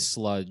into this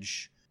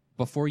sludge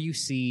before you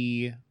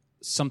see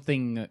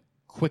something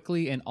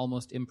quickly and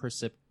almost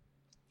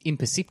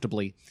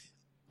imperceptibly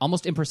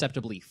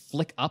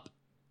flick up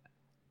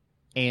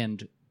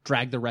and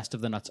drag the rest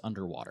of the nuts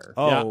underwater.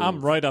 Oh, Yeah,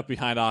 I'm right up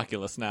behind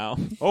Oculus now.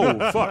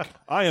 oh fuck.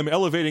 I am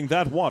elevating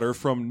that water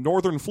from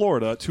northern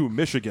Florida to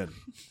Michigan.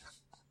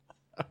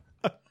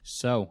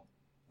 So,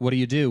 what do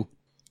you do?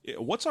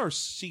 What's our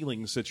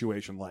ceiling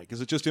situation like? Is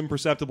it just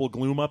imperceptible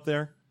gloom up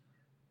there?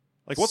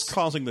 Like, what's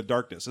causing the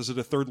darkness? Is it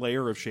a third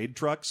layer of shade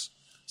trucks?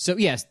 So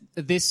yes,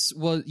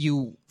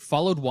 you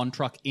followed one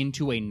truck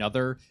into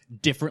another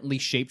differently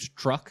shaped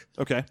truck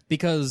Okay.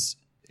 because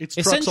It's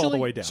trucks all the essentially-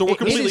 way down. So we're It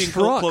completely is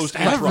enclosed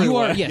in a truck. you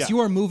are Yeah. you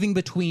are moving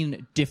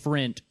between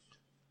different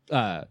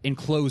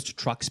enclosed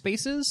truck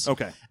spaces.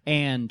 Okay.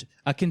 And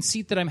a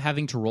conceit that I'm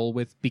having to roll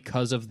with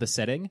because of the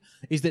setting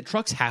is that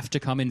trucks have to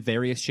come in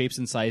various shapes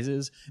and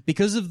sizes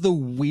because of the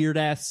weird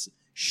ass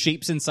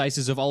shapes and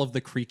sizes of all of the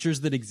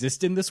creatures that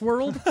exist in this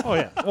world. Oh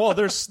yeah. Well,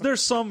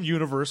 there's some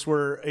universe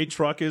where a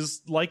truck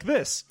is like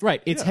this.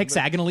 Right. It's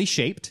hexagonally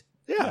shaped.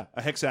 Yeah.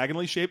 A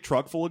hexagonally shaped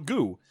truck full of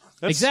goo.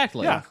 That's,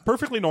 Exactly. Yeah,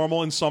 perfectly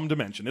normal in some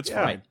dimension. It's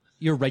fine. Right.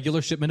 Your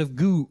regular shipment of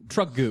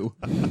truck goo,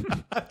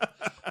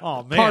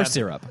 Oh man. car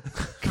syrup.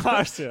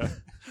 Gosh, yeah.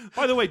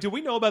 By the way, do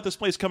we know about this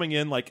place coming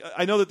in? Like,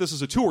 I know that this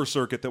is a tour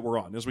circuit that we're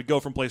on as we go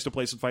from place to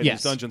place and fight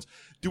Yes. these dungeons.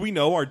 Do we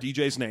know our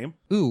DJ's name?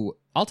 Ooh,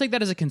 I'll take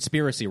that as a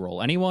conspiracy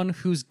roll. Anyone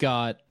who's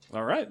got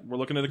All right, we're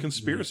looking at a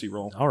conspiracy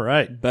roll. All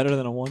right. Better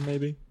than a 1,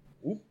 maybe?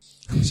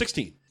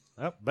 16.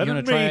 Well, better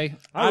You than wanna me. try-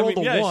 I rolled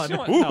mean, a yeah, 1. you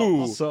want Ooh.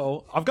 help.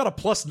 So I've got a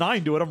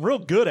 +9 to it. I'm real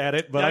good at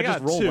it, but Yeah, I I just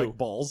got roll 2. like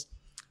balls.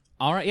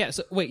 all right. Yeah.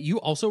 So wait, you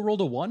also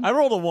rolled a 1. I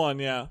rolled a 1,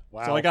 yeah.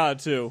 Wow. So I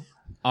got a 2.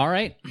 All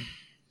right.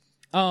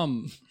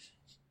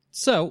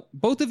 So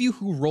both of you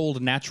who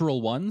rolled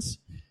natural 1s,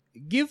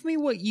 give me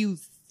what you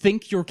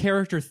think your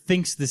character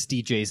thinks this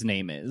DJ's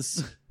name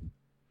is.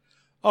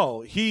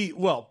 Oh,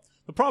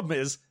 the problem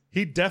is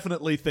he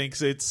definitely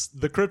thinks it's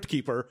the Crypt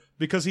Keeper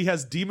because he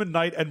has Demon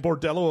Knight and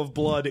Bordello of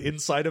Blood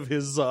inside of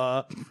his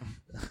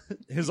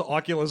his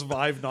Oculus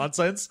Vive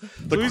nonsense.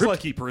 The So he's Crypt like,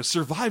 Keeper has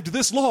survived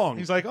this long.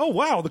 he's like, oh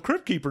wow, the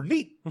Crypt Keeper,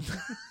 neat.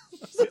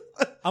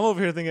 I'm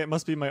over here thinking it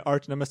must be my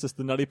arch nemesis,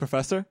 the Nutty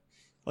Professor.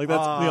 Like,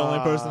 that's the only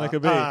person it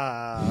could be.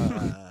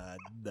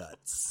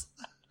 Nuts.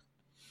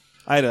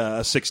 I had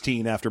a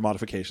 16 after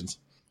modifications.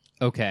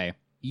 Okay.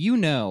 You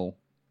know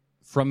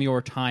from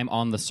your time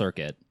on the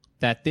circuit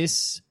that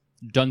this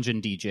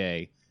dungeon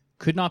DJ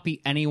could not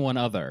be anyone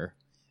other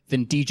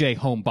than DJ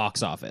Home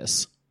Box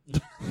Office.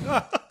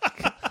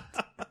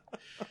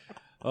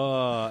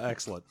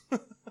 Excellent.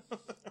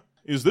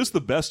 Is this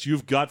the best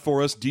you've got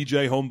for us,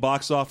 DJ Home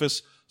Box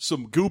Office?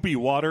 Some goopy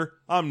water?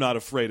 I'm not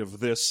afraid of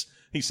this,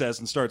 he says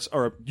and starts,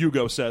 or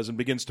Hugo says and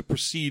begins to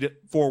proceed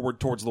forward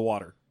towards the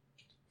water.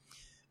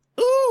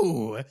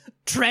 Ooh,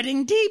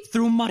 treading deep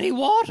through muddy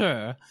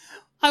water.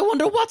 I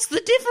wonder what's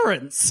the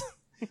difference.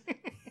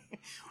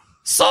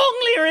 Song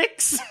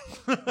lyrics.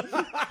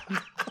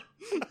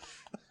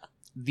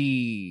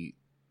 The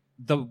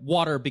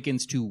water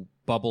begins to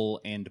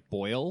bubble and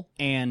boil,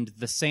 and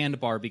the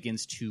sandbar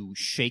begins to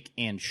shake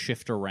and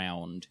shift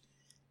around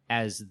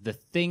as the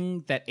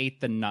thing that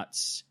ate the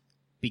nuts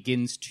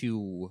begins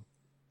to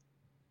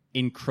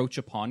encroach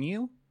upon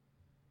you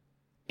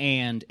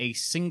and a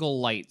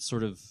single light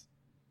sort of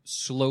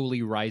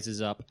slowly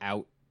rises up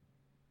out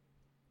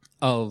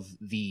of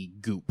the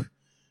goop,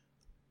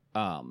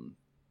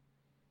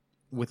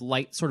 with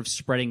light sort of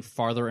spreading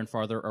farther and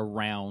farther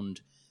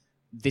around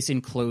this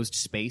enclosed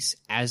space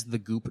as the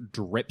goop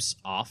drips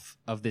off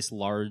of this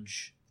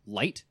large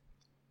light.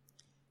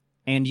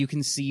 And you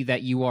can see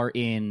that you are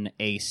in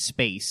a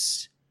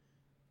space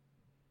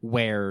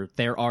where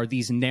there are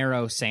these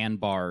narrow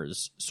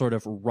sandbars sort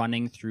of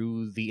running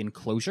through the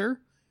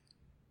enclosure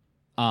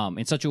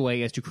in such a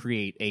way as to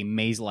create a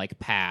maze-like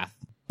path,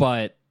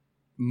 but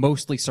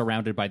mostly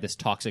surrounded by this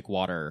toxic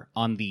water.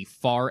 On the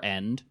far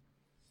end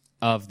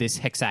of this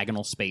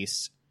hexagonal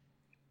space,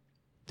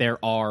 there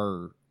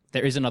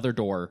is another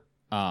door.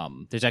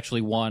 There's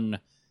actually one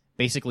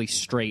basically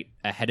straight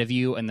ahead of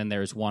you, and then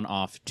there's one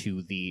off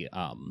to the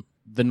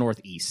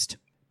northeast.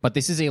 But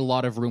this is a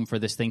lot of room for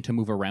this thing to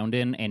move around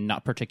in, and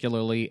not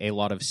particularly a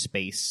lot of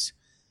space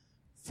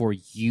for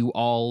you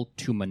all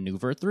to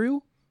maneuver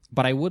through.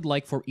 But I would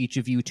like for each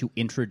of you to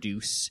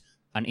introduce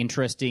an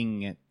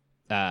interesting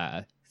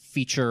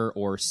feature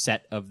or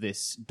set of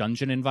this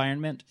dungeon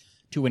environment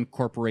to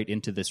incorporate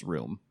into this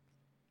room.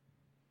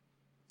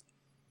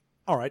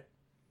 All right.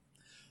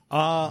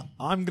 I'm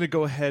going to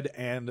go ahead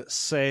and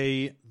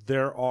say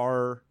there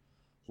are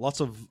lots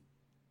of,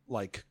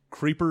 like,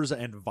 creepers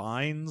and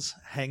vines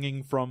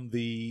hanging from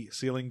the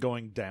ceiling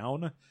going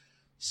down.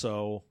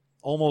 So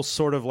almost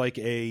sort of like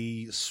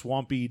a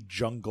swampy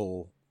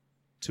jungle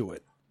to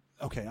it.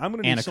 Okay, I'm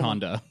going to need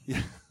Anaconda.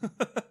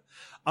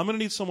 I'm going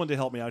to need someone to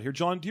help me out here.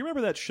 John, do you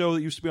remember that show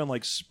that used to be on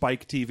like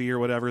Spike TV or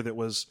whatever that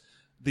was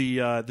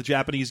the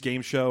Japanese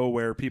game show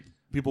where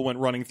people went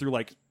running through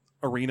like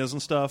arenas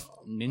and stuff?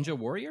 Ninja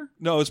Warrior?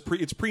 No, it's pre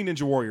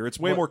Ninja Warrior. It's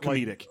way more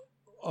comedic.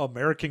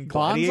 American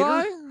Gladiator?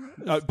 Bonsai?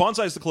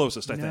 Bonsai's the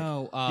closest, I think.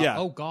 No. Yeah.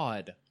 Oh,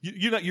 God.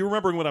 You're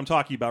remembering what I'm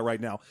talking about right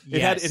now.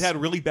 Yes. It had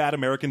really bad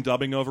American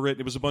dubbing over it.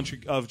 It was a bunch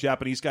of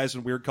Japanese guys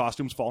in weird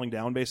costumes falling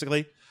down,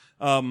 basically.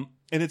 And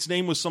its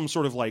name was some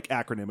sort of like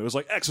acronym. It was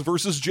like X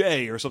versus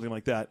J or something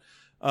like that.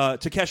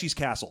 Takeshi's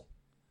Castle.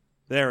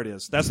 There it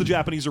is. That's the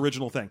Japanese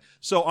original thing.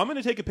 So I'm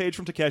going to take a page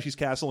from Takeshi's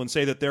Castle and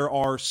say that there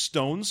are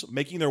stones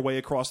making their way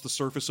across the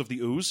surface of the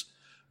ooze,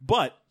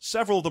 but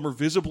several of them are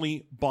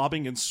visibly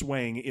bobbing and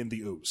swaying in the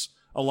ooze.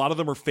 A lot of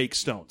them are fake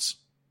stones.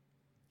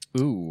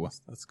 Ooh.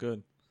 That's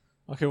good.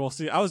 Okay, well,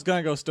 see, I was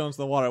going to go stones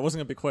in the water. It wasn't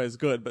going to be quite as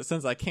good, but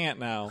since I can't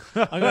now,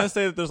 I'm going to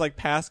say that there's, like,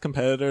 past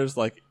competitors,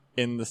 like,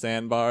 in the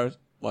sandbar.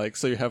 Like,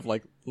 so you have,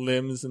 like,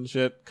 limbs and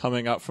shit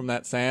coming up from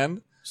that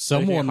sand.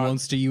 Someone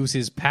wants to use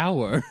his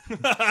power.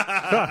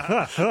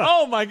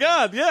 Oh, my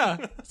God,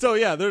 yeah. So,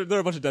 yeah, there are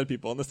a bunch of dead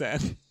people in the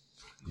sand.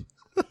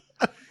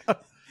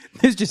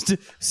 There's just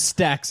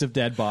stacks of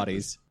dead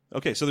bodies.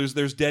 Okay, so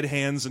there's dead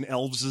hands and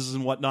elves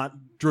and whatnot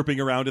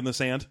dripping around in the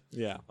sand.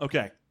 Yeah.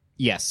 Okay.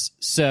 Yes.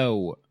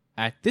 So,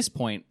 at this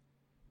point,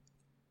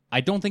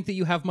 I don't think that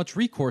you have much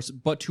recourse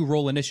but to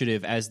roll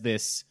initiative, as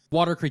this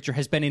water creature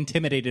has been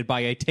intimidated by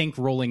a tank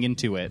rolling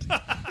into it.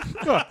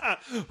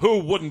 Who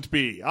wouldn't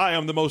be? I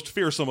am the most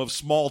fearsome of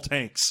small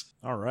tanks.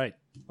 All right.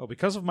 Well,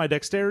 because of my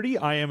dexterity,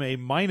 I am a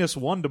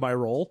 -1 to my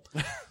roll.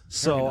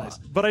 So,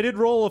 but I did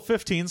roll a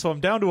 15, so I'm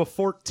down to a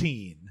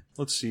 14.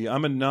 Let's see.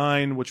 I'm a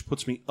 9, which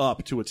puts me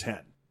up to a 10.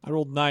 I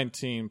rolled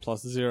 19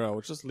 plus 0,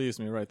 which just leaves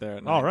me right there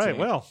at 19. All right,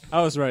 well.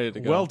 I was ready to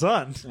go. Well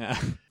done.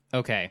 Yeah.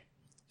 Okay.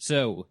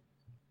 So,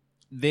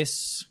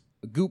 this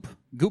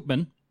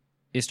Goopman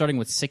is starting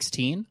with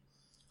 16.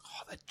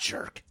 Oh, the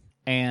jerk.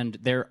 And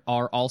there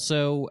are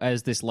also,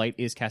 as this light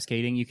is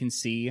cascading, you can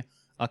see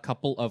a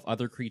couple of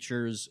other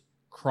creatures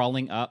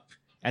crawling up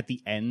at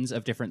the ends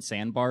of different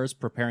sandbars,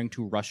 preparing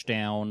to rush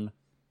down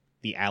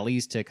the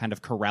alleys to kind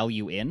of corral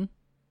you in.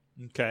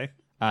 Okay.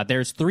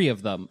 There's 3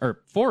 of them,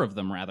 or 4 of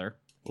them, rather.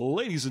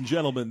 Ladies and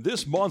gentlemen,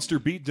 this monster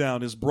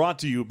beatdown is brought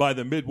to you by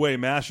the Midway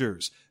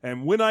Mashers.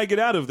 And when I get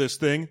out of this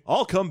thing,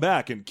 I'll come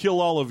back and kill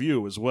all of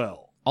you as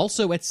well.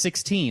 Also at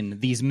 16,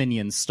 these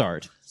minions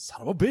start.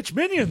 Son of a bitch,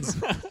 minions.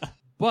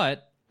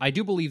 But I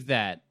do believe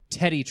that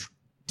Teddy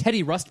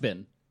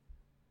Rustbin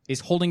is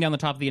holding down the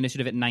top of the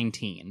initiative at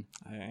 19.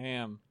 I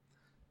am.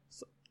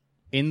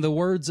 In the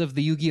words of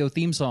the Yu-Gi-Oh!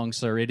 Theme song,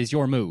 sir, it is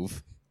your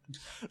move.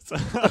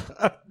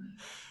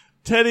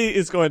 Teddy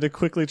is going to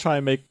quickly try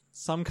and make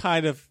some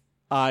kind of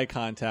eye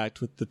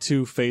contact with the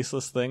 2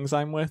 faceless things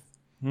I'm with.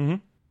 Mm-hmm.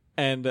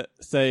 And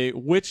say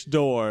which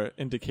door,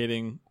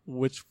 indicating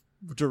which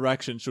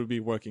direction should we be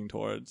working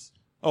towards.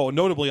 Oh,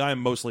 notably, I am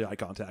mostly eye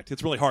contact.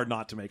 It's really hard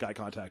not to make eye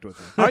contact with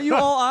them. Are you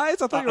all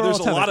eyes? I thought you were all There's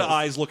a lot of tentacles.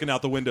 eyes looking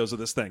out the windows of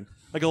this thing.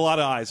 Like a lot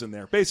of eyes in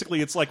there.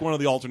 Basically, it's like one of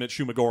the alternate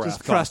Shumagorath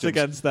Just pressed costumes.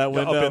 against that Yeah,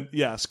 up window. in-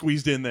 yeah,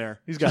 squeezed in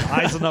there. He's got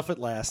eyes enough at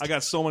last. I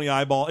got so many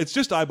eyeballs. It's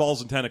just eyeballs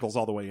and tentacles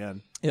all the way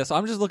in. Yeah, so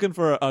I'm just looking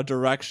for a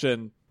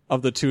direction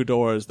of the 2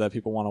 doors that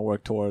people want to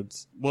work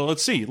towards. Well,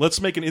 let's see. Let's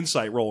make an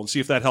insight roll and see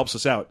if that helps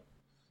us out.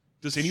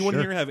 Does anyone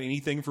Sure. here have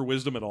anything for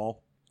wisdom at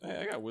all?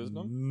 Hey, I got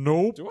wisdom.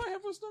 Nope. Do I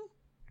have wisdom?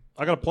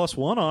 I got a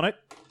 +1 on it.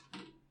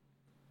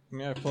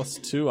 Yeah,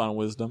 +2 on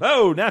wisdom.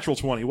 Oh, natural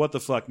 20. What the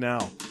fuck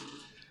now?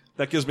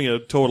 That gives me a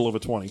total of a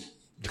 20.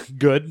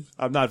 Good.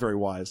 I'm not very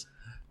wise.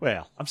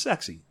 Well, I'm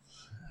sexy.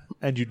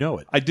 and you know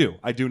it. I do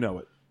know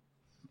it.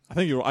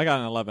 I got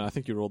an 11. I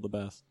think you rolled the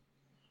best.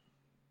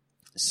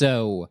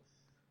 So,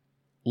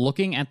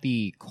 looking at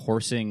the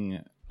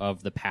coursing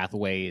of the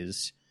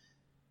pathways,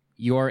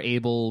 you are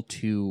able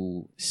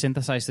to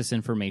synthesize this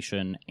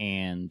information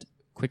and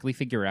quickly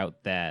figure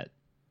out that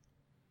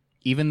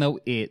even though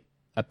it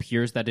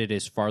appears that it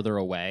is farther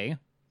away,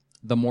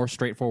 the more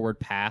straightforward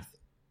path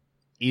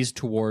is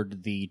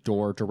toward the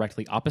door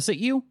directly opposite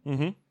you.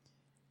 Mm-hmm.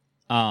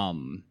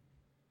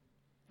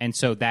 And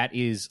so that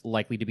is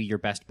likely to be your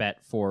best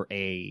bet for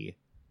an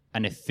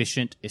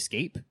efficient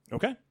escape.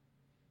 Okay.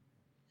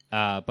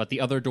 But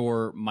the other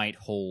door might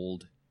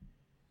hold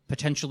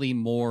potentially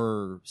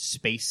more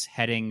space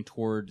heading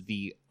toward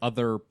the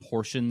other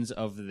portions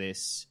of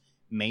this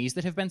maze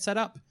that have been set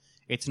up.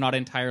 It's not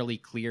entirely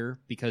clear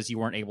because you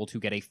weren't able to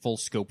get a full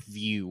scope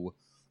view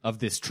of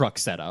this truck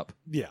setup.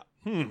 Yeah.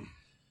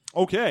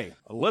 Okay.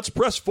 Let's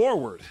press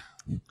forward.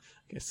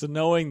 Okay, so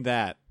knowing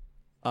that,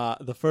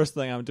 the first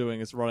thing I'm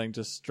doing is running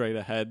just straight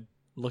ahead,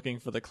 looking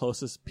for the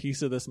closest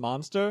piece of this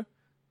monster,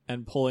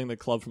 and pulling the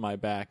club from my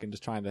back and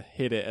just trying to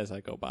hit it as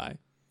I go by.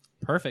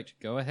 Perfect.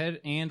 Go ahead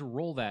and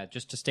roll that.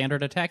 Just a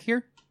standard attack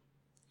here.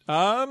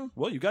 Well,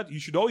 you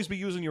should always be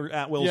using your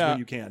at-wills Yeah. when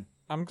you can.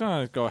 I'm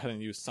gonna go ahead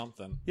and use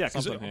something. Yeah,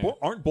 because something here.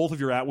 aren't both of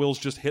your at-wills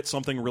just hit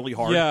something really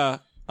hard? Yeah.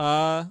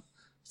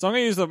 So I'm gonna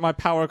use my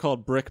power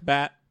called Brick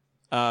Bat,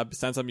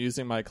 since I'm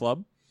using my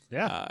club.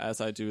 Yeah. As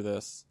I do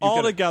this. You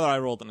gotta- Altogether, I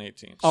rolled an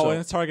 18. So- and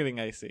it's targeting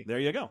AC. There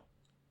you go.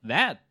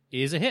 That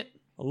is a hit.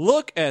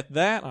 Look at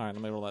that. All right,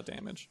 let me roll that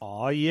damage.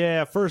 Oh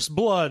yeah, first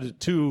blood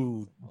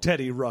to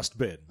Teddy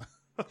Rustbin.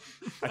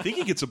 I think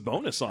he gets a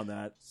bonus on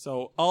that.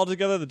 So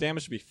altogether, the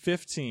damage should be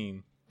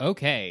 15.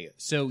 Okay,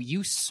 so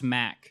you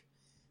smack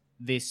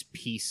this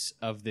piece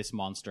of this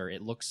monster.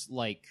 It looks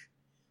like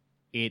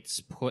it's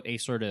put a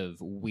sort of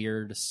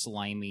weird,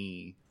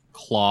 slimy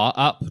claw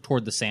up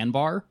toward the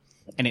sandbar,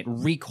 and it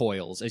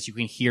recoils as you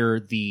can hear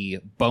the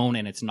bone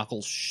in its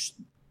knuckles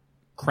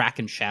crack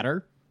and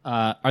shatter.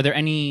 Are there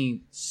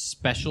any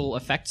special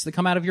effects that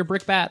come out of your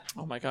brick bat?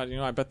 Oh my god,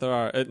 I bet there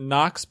are. It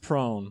knocks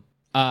prone.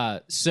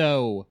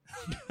 So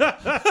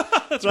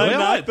That's I really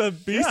knocked good. the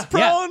beast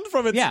prone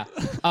from its... yeah.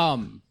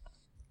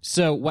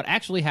 So what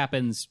actually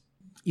happens,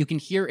 you can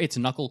hear its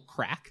knuckle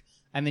crack,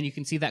 and then you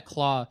can see that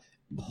claw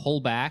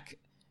pull back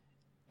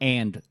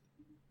and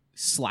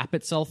slap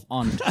itself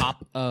on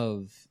top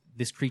of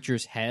this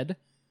creature's head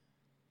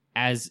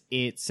as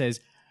it says,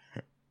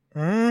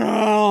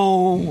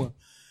 "Ow!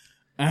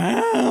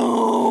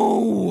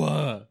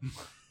 Ow!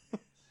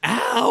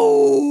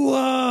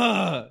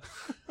 Ow!"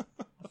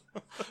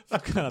 I'm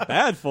kind of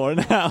bad for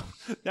it now.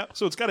 Yeah,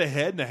 so it's got a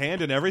head and a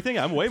hand and everything.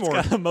 I'm way more.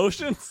 Got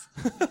emotions.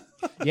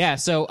 Yeah,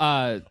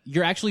 so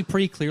you're actually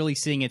pretty clearly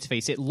seeing its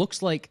face. It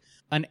looks like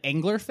an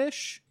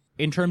anglerfish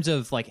in terms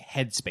of like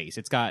head space.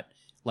 It's got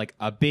like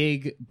a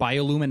big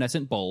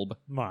bioluminescent bulb,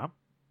 Mom.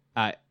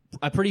 a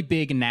pretty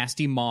big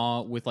nasty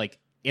maw with like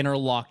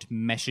interlocked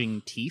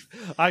meshing teeth.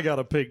 I got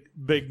a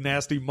big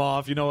nasty maw,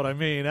 if you know what I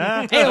mean.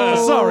 Huh?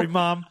 Hey-o. Sorry,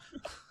 Mom.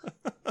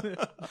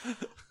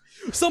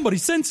 Somebody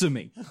censor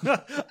me.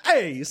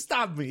 Hey,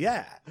 stop me,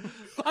 yeah.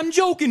 I'm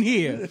joking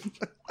here.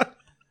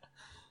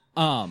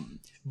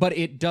 But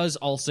it does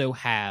also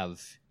have,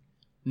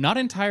 not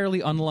entirely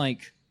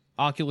unlike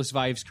Oculus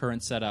Vive's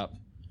current setup,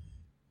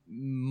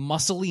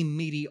 muscly,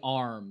 meaty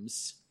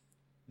arms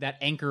that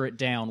anchor it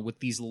down with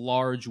these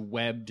large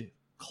webbed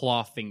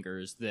claw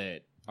fingers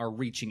that are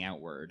reaching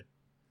outward.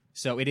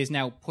 So it is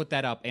now put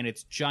that up, and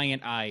its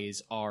giant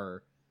eyes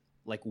are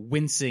like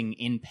wincing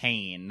in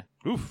pain.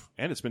 Oof.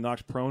 And it's been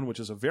knocked prone, which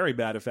is a very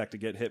bad effect to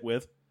get hit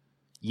with.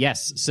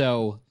 Yes,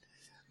 so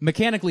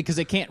mechanically, because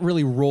it can't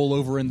really roll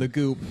over in the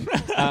goop,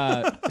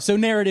 so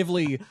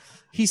narratively,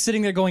 he's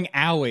sitting there going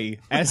owie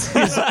as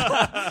his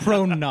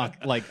prone knock,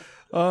 like,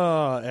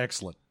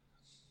 Excellent.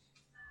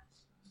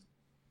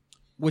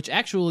 which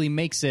actually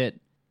makes it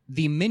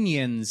the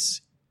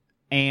minions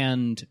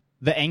and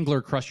the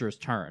Angler Crusher's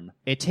turn.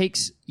 It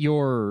takes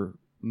your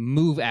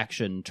move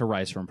action to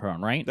rise from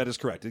prone, right? That is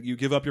correct. You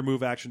give up your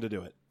move action to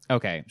do it.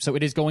 Okay, so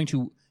it is going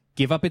to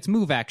give up its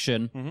move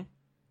action.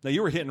 Now,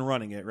 you were hit and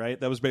running it, right?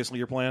 That was basically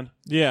your plan?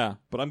 Yeah.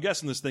 But I'm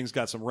guessing this thing's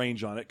got some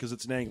range on it because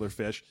it's an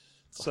anglerfish.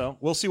 So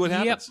we'll see what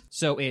happens. Yep.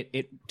 So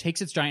it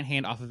takes its giant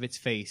hand off of its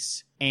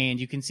face, and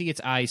you can see its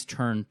eyes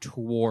turn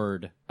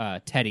toward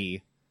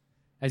Teddy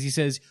as he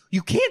says,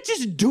 "You can't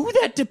just do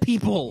that to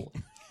people.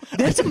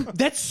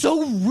 That's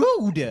so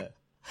rude."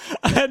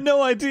 I had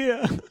no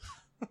idea.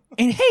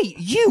 And hey,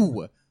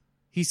 you,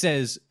 he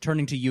says,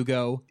 turning to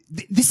Yugo,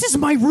 "This is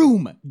my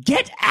room.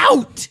 Get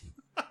out."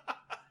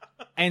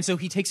 And so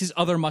he takes his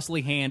other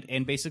muscly hand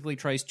and basically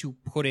tries to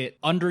put it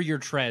under your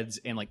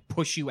treads and like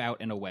push you out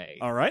and away.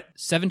 All right.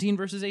 17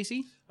 versus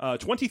AC?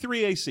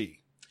 23 AC.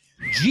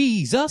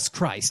 Jesus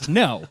Christ,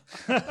 no.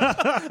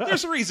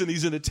 There's a reason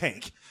he's in a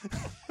tank.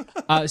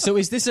 So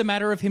is this a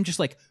matter of him just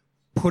like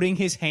putting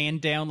his hand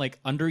down like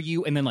under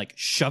you and then like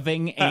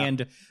shoving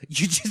and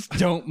you just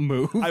don't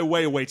move? I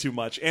weigh way too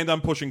much, and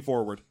I'm pushing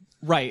forward.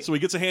 Right. So he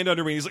gets a hand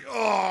under me, and he's like,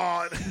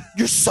 oh.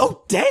 You're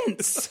so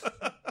dense.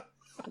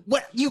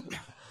 What you?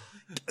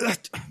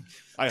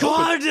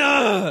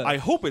 I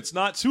hope it's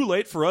not too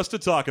late for us to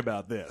talk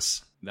about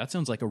this. That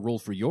sounds like a roll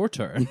for your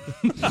turn.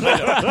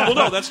 Well,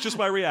 no, that's just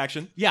my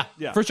reaction. Yeah,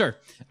 Yeah. for sure.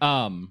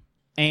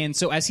 And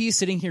so as he's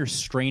sitting here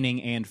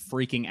straining and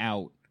freaking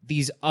out,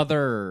 these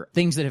other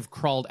things that have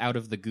crawled out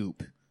of the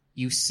goop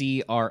you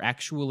see are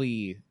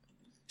actually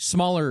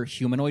smaller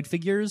humanoid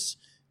figures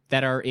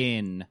that are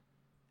in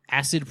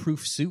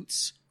acid-proof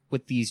suits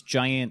with these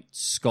giant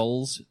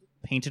skulls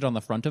painted on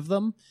the front of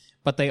them,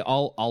 but they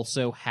all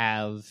also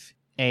have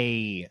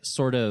a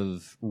sort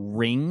of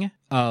ring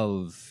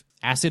of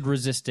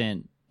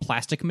acid-resistant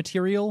plastic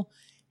material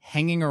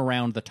hanging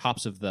around the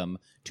tops of them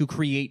to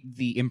create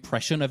the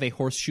impression of a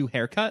horseshoe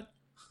haircut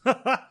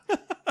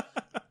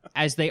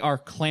as they are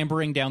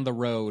clambering down the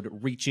road,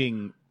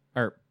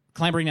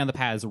 clambering down the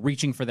paths,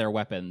 reaching for their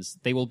weapons.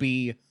 They will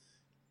be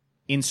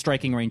in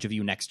striking range of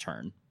you next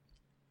turn.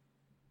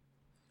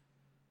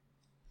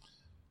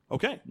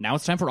 Okay. Now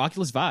it's time for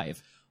Oculus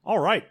Vive. All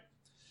right.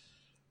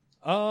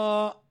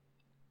 I'm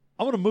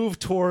going to move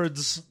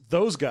towards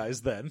those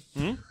guys then.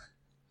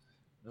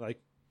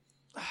 Like,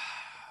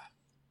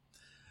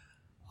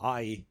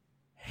 I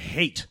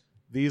hate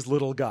these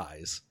little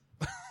guys.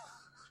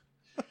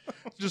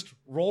 Just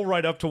roll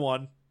right up to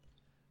one.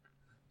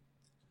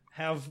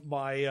 Have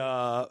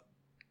my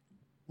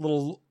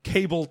little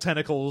cable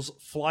tentacles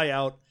fly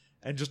out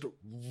and just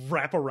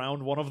wrap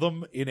around one of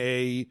them in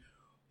a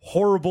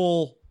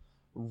horrible,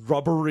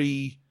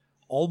 rubbery,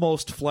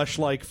 almost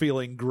flesh-like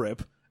feeling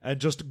grip and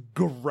just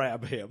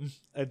grab him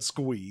and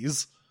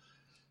squeeze.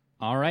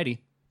 Alrighty.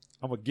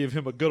 I'm going to give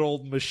him a good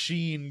old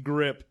machine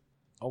grip.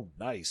 Oh,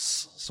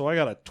 nice. So I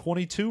got a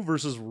 22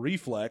 versus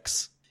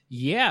reflex.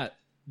 Yeah,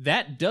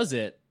 that does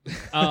it.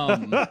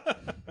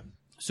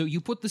 So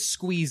you put the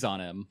squeeze on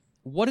him.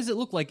 What does it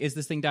look like as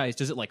this thing dies?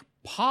 Does it like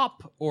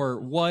pop or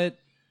what?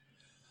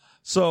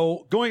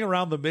 So going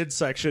around the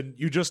midsection,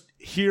 you just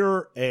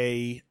hear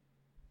a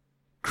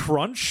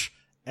crunch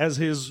as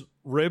his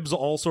ribs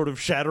all sort of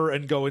shatter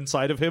and go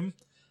inside of him.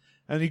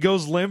 And he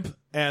goes limp,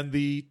 and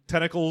the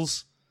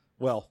tentacles,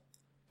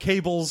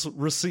 cables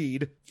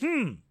recede.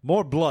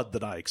 More blood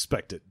than I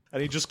expected.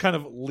 And he just kind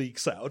of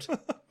leaks out.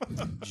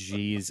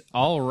 Jeez.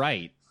 All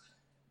right.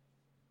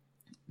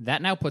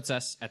 That now puts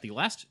us at the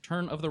last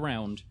turn of the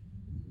round,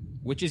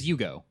 which is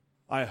Yugo.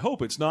 I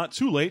hope it's not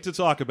too late to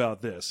talk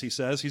about this, he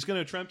says. He's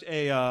going to attempt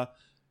a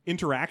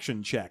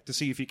interaction check to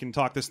see if he can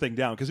talk this thing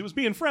down, because it was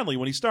being friendly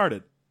when he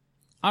started.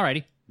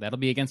 Alrighty. That'll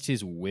be against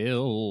his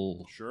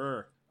will.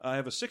 Sure. I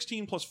have a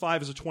 16 plus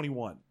 5 is a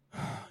 21.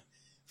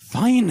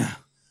 Fine.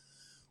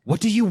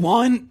 What do you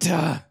want?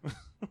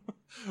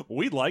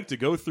 We'd like to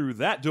go through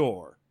that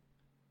door.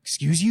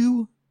 Excuse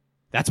you?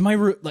 That's my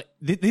room. Like,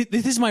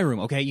 this is my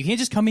room, okay? You can't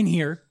just come in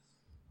here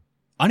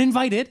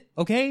uninvited,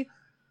 okay?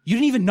 You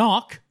didn't even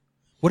knock.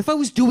 What if I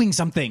was doing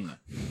something?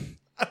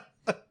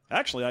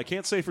 Actually, I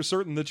can't say for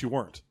certain that you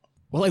weren't.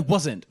 Well, I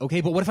wasn't,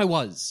 okay? But what if I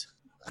was?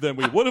 Then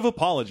we would have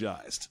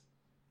apologized.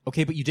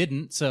 Okay, but you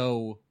didn't,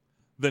 so...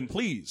 Then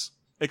please,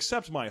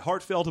 accept my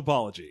heartfelt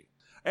apology.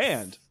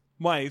 And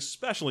my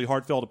especially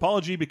heartfelt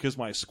apology because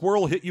my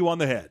squirrel hit you on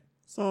the head.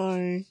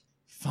 Sorry.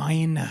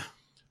 Fine.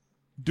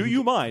 Do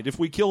you mind if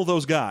we kill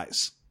those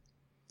guys?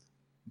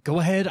 Go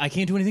ahead. I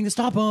can't do anything to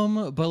stop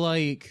them, but,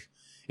 like,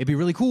 it'd be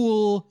really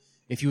cool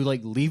if you would,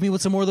 like, leave me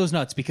with some more of those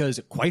nuts, because,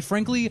 quite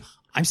frankly,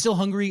 I'm still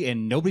hungry,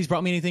 and nobody's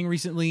brought me anything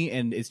recently,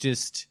 and it's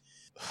just...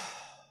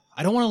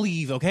 I don't want to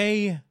leave,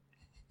 okay?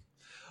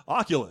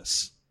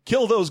 Oculus,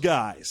 kill those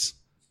guys.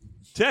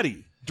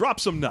 Teddy, drop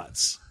some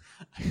nuts.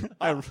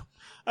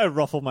 I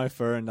ruffle my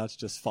fur and nuts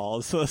just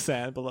falls to the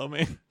sand below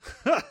me.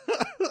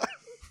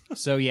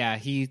 So, yeah,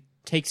 he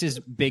takes his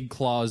big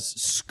claws,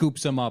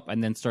 scoops them up,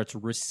 and then starts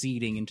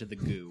receding into the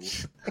goo.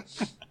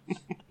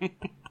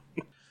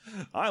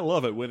 I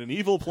love it when an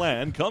evil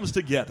plan comes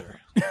together.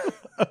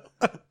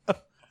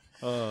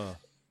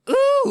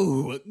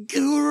 Ooh,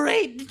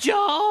 great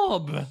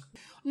job!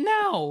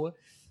 Now,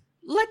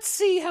 let's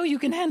see how you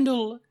can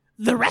handle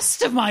the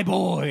rest of my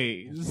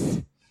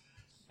boys.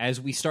 As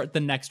we start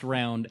the next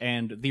round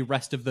and the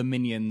rest of the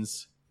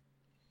minions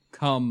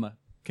come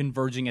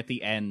converging at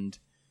the end,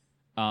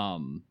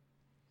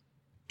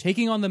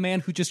 taking on the man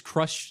who just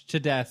crushed to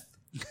death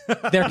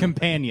their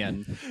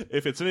companion.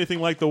 If it's anything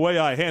like the way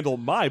I handle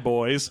my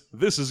boys,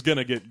 this is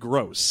gonna get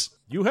gross.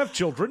 You have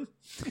children.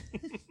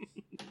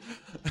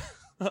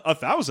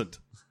 1,000.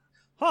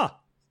 Huh.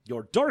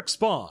 Your dark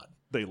spawn.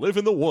 They live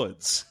in the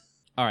woods.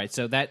 All right,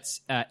 so that's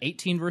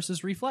 18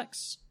 versus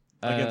reflex.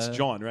 Against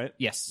John, right?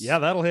 Yes. Yeah,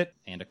 that'll hit.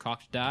 And a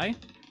cocked die.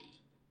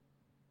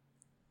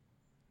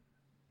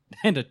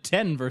 And a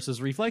 10 versus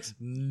reflex.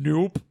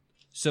 Nope.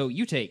 So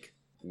you take,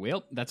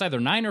 well, that's either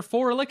 9 or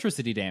 4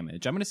 electricity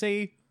damage. I'm going to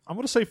say I'm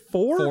going to say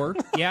 4. 4.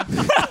 Yeah.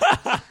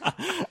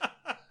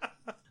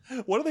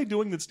 What are they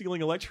doing that's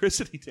stealing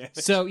electricity damage?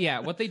 So, yeah,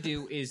 what they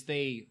do is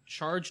they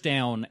charge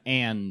down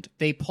and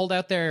they pulled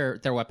out their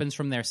weapons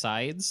from their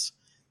sides,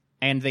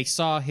 and they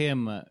saw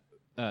him,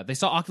 they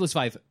saw Oculus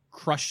 5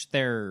 crush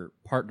their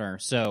partner.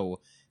 So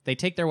they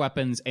take their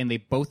weapons and they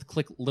both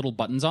click little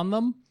buttons on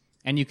them,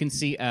 and you can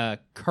see a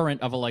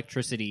current of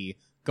electricity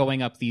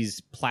going up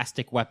these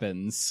plastic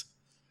weapons.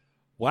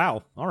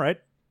 Wow. All right.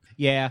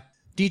 Yeah.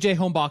 DJ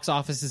Home Box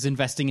Office is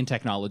investing in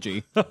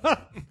technology.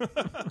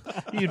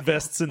 He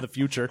invests in the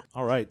future.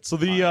 All right. So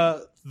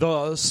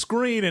the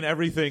screen and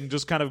everything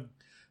just kind of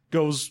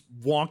goes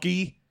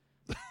wonky,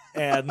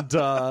 and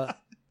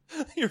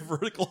Your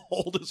vertical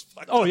hold is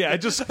fucked oh up. yeah, it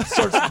just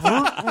starts,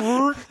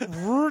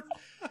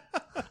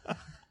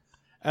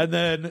 and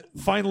then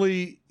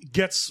finally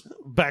gets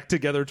back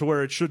together to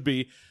where it should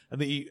be, and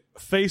the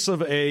face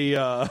of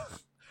a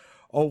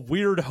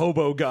weird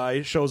hobo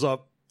guy shows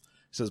up.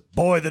 He says,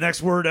 "Boy, the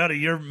next word out of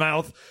your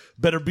mouth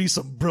better be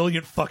some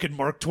brilliant fucking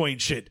Mark Twain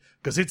shit,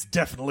 because it's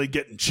definitely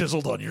getting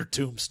chiseled on your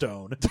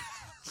tombstone."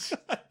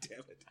 God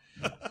damn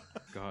it.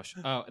 Gosh.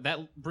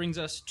 That brings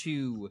us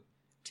to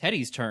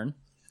Teddy's turn,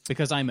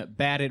 because I'm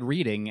bad at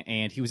reading,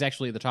 and he was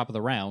actually at the top of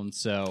the round,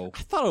 so...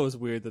 I thought it was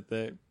weird that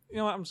they. You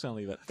know what? I'm just gonna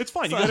leave it. It's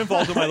fine. You got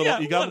involved in my little. Yeah,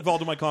 you got what-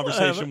 involved in my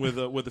conversation with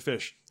the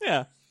fish.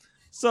 Yeah.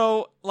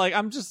 So, like,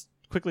 I'm just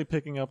quickly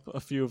picking up a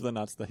few of the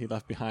nuts that he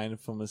left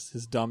behind from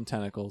his dumb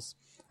tentacles.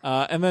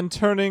 And then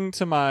turning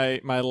to my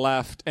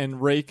left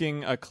and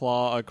raking a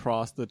claw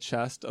across the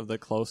chest of the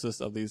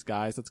closest of these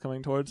guys that's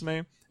coming towards me,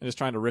 and just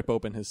trying to rip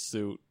open his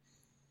suit.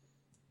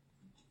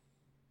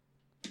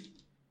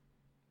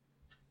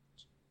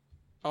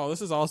 Oh,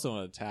 this is also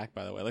an attack,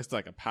 by the way. It looks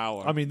like a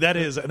power. I mean, that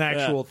is an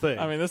actual Yeah. thing.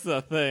 I mean, this is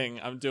a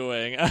thing I'm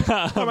doing.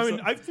 I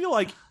mean, I feel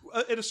like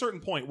at a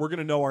certain point we're going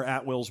to know our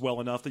at-wills well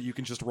enough that you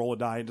can just roll a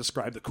die and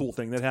describe the cool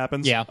thing that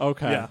happens. Yeah.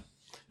 Okay. Yeah.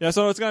 Yeah,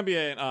 so it's going to be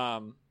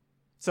a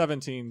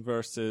 17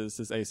 versus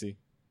his AC.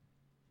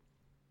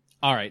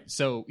 All right,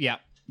 so, yeah,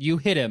 you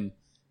hit him.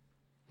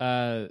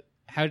 What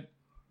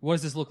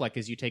does this look like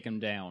as you take him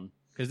down?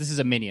 Because this is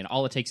a minion.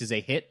 All it takes is a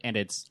hit, and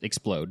it's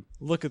explode.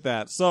 Look at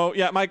that. So,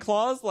 yeah, my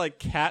claws, like,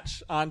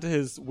 catch onto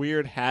his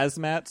weird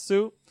hazmat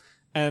suit,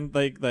 and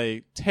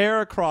they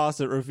tear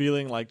across it,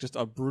 revealing, like, just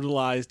a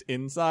brutalized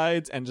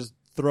insides, and just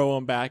throw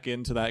him back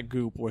into that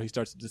goop where he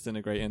starts to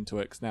disintegrate into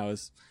it, because now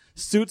his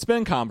suit's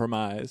been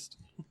compromised.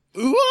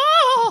 The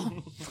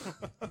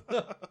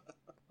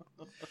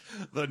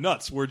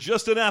nuts were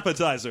just an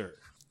appetizer.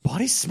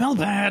 Bodies smell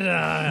bad.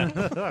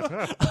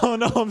 Oh,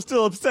 no, I'm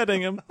still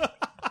upsetting him.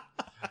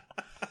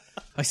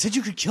 I said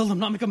you could kill them,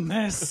 not make a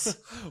mess.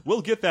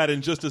 We'll get that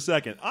in just a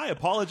second. I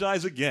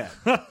apologize again.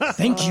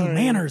 Thank you,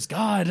 manners,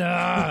 God.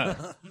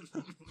 That's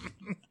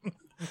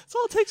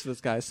all it takes for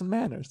this guy, some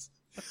manners.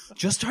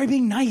 Just try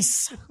being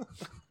nice.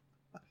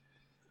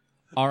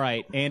 All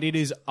right, and it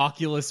is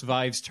Oculus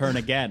Vive's turn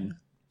again.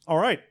 All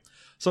right.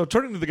 So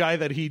turning to the guy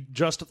that he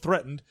just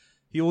threatened,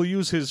 he will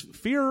use his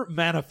Fear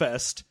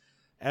Manifest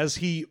as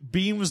he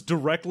beams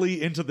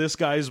directly into this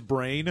guy's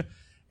brain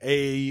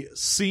a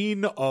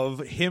scene of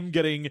him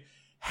getting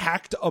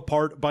hacked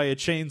apart by a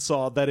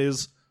chainsaw that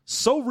is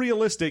so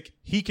realistic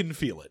he can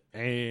feel it.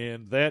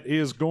 And that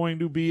is going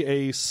to be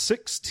a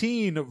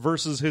 16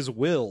 versus his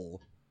will.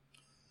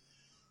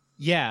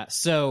 Yeah,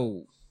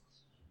 so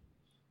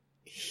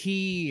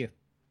he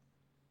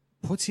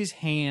puts his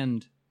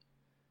hand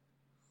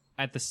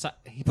at the side.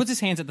 He puts his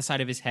hands at the side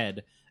of his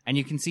head, and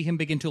you can see him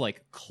begin to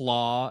like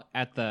claw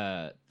at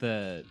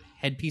the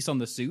headpiece on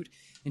the suit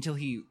until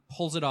he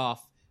pulls it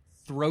off,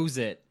 throws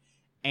it,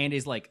 and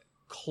is like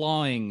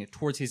clawing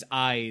towards his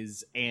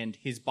eyes and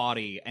his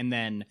body, and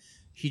then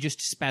he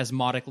just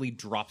spasmodically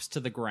drops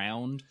to the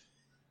ground,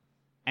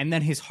 and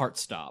then his heart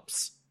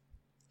stops.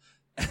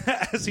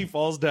 As he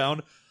falls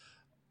down,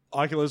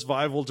 Oculus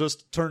Vive will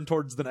just turn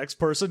towards the next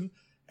person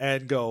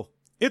and go,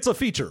 "It's a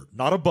feature,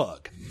 not a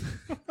bug."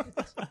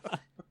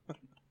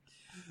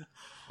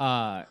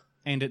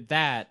 And at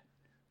that,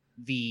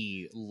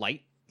 the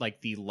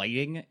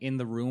lighting in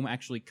the room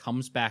actually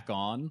comes back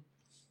on,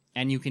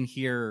 and you can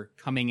hear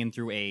coming in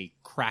through a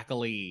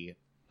crackly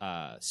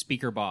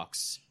speaker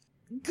box.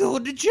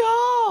 Good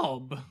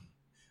job!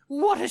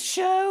 What a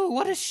show!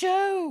 What a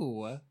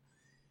show!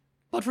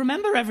 But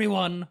remember,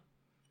 everyone,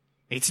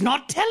 it's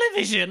not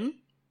television.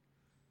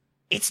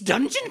 It's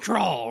Dungeon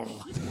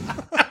Crawl.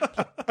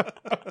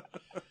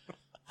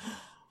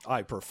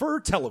 I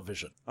prefer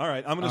television. All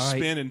right, I'm going to All right.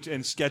 spin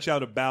and sketch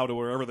out a bow to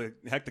wherever the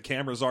heck the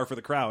cameras are for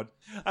the crowd.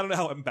 I don't know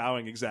how I'm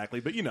bowing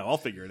exactly, but I'll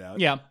figure it out.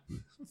 Yeah.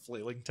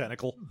 Flailing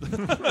tentacle.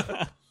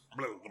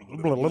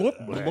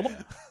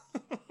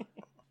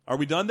 Are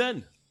we done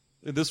then?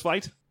 In this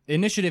fight?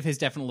 Initiative has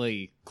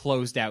definitely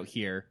closed out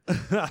here.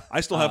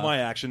 I still have my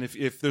action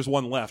if there's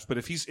one left, but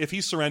if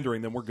he's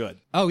surrendering, then we're good.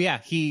 Oh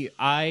yeah,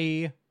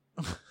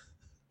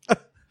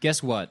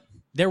 guess what?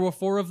 There were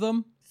 4 of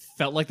them.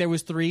 Felt like there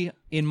was 3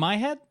 in my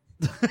head.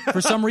 For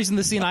some reason,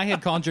 the scene I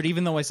had conjured,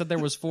 even though I said there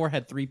was 4,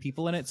 had 3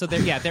 people in it. So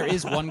there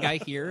is one guy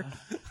here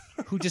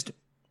who just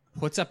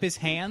puts up his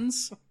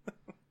hands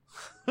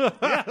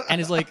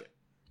and is like,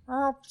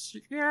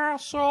 yeah,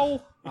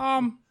 so,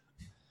 I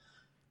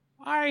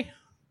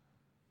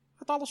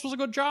thought this was a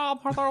good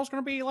job. I thought it was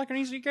going to be like an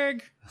easy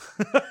gig.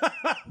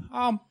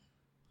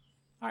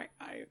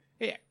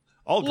 Yeah.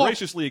 I'll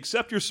graciously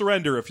accept your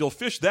surrender if you'll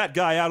fish that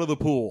guy out of the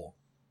pool.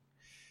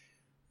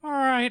 All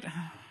right.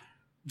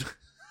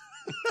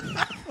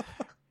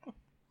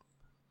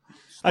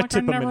 I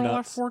tip him in never nuts.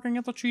 left working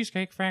at the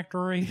Cheesecake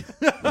Factory.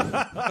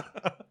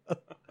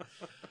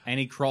 And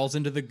he crawls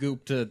into the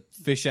goop to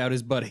fish out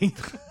his buddy.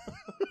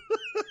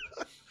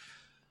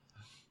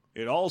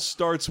 It all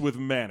starts with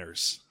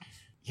manners.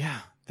 Yeah,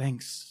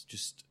 thanks.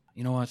 Just,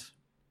 you know what?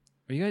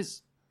 Are you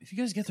guys, if you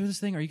guys get through this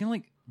thing, are you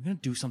gonna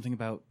do something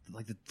about,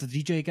 like, the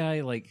DJ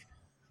guy? Like,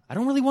 I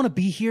don't really want to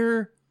be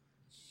here,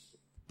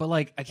 but,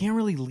 like, I can't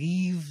really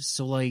leave,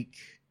 so, like...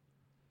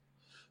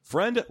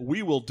 Friend,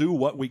 we will do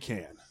what we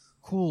can.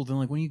 Cool, then,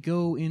 like, when you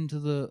go into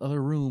the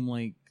other room,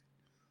 like,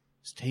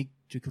 just take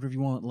whatever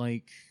you want,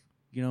 like,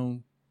 you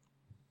know,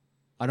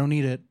 I don't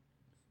need it.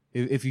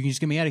 If you can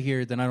just get me out of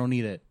here, then I don't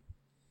need it.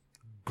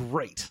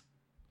 Great.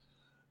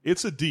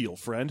 It's a deal,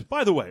 friend.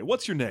 By the way,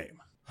 what's your name?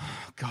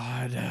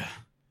 God,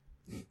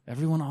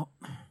 everyone,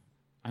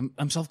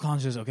 I'm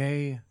self-conscious,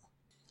 okay?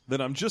 Then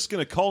I'm just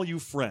going to call you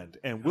friend,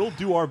 and we'll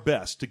do our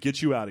best to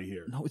get you out of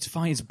here. No, it's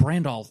fine, it's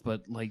Brandolph,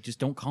 but, like, just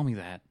don't call me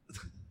that.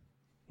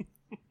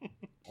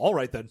 All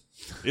right, then.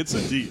 It's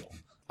a deal.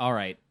 All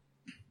right.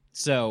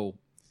 So,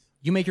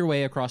 you make your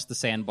way across the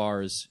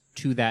sandbars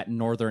to that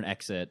northern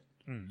exit,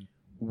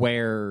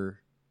 where,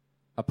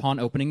 upon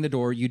opening the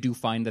door, you do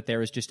find that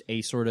there is just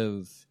a sort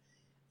of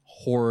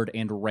hoard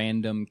and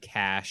random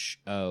cache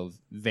of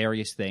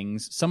various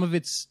things. Some of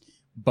it's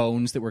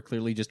bones that were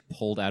clearly just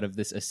pulled out of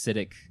this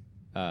acidic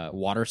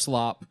water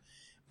slop,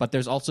 but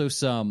there's also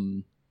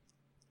some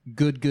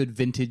good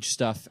vintage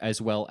stuff,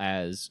 as well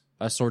as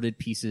assorted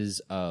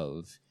pieces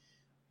of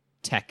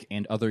tech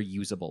and other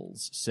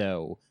usables.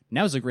 So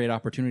now's a great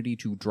opportunity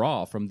to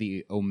draw from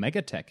the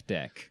Omega Tech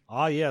deck.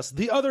 Ah, yes.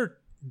 The other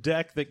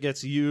deck that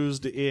gets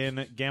used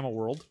in Gamma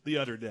World. The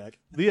other deck.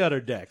 The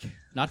other deck.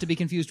 Not to be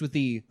confused with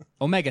the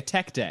Omega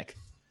Tech deck.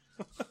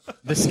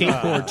 The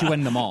skateboard to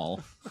end them all.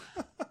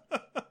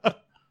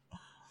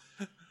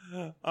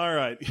 All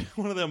right.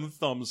 One of them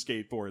thumb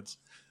skateboards.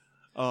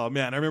 Oh,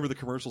 man. I remember the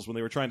commercials when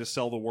they were trying to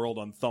sell the world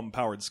on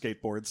thumb-powered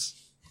skateboards.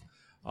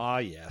 Ah,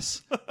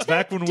 yes.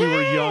 Back when we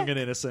were young and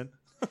innocent.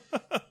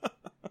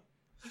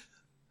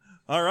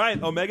 All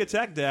right. Omega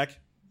Tech deck.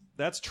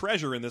 That's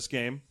treasure in this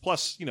game.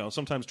 Plus, you know,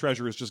 sometimes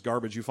treasure is just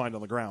garbage you find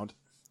on the ground.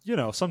 You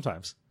know,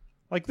 sometimes.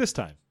 Like this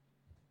time.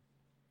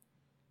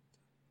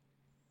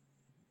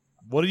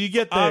 What do you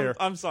get there?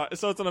 I'm sorry.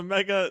 So it's an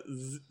Omega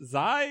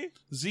Zai?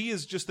 Z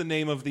is just the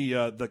name of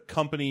the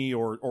company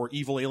or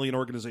evil alien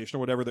organization or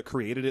whatever that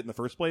created it in the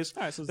first place.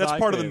 All right, so That's Zai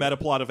part of the created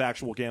meta plot of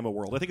actual Gamma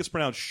World. I think it's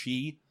pronounced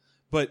she,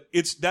 but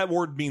it's that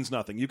word means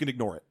nothing. You can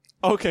ignore it.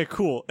 Okay,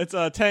 cool. It's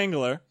a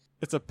Tangler.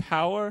 It's a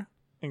power,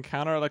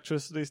 encounter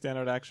electricity,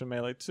 standard action,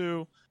 melee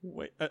 2.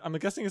 Wait, I'm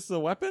guessing it's a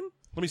weapon?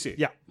 Let me see.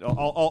 Yeah.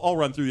 I'll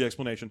run through the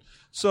explanation.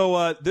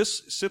 So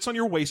this sits on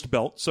your waist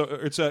belt. So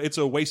it's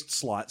a waist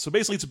slot. So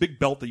basically, it's a big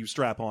belt that you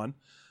strap on.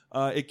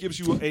 It gives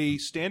you a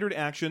standard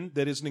action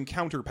that is an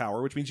encounter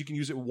power, which means you can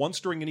use it once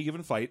during any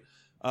given fight.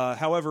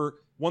 However,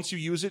 once you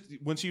use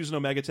an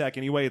Omega attack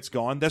anyway, it's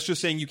gone. That's just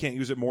saying you can't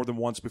use it more than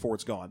once before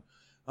it's gone.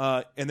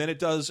 And then it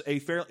does a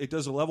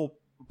level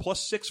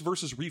 +6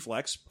 versus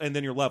reflex, and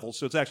then your level.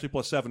 So it's actually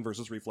 +7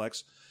 versus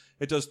reflex.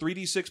 It does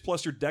 3d6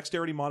 plus your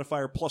dexterity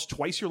modifier plus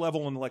twice your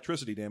level on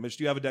electricity damage.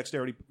 Do you have a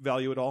dexterity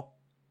value at all?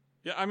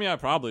 Yeah, I mean, I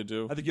probably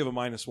do. I think you have a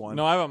 -1.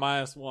 No, I have a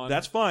 -1.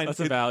 That's fine.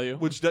 That's a value.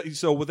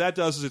 So what that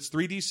does is it's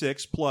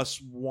 3d6 plus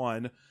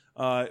 1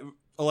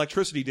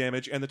 electricity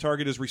damage, and the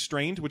target is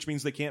restrained, which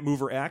means they can't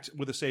move or act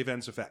with a save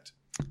ends effect.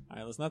 All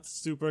right, that's not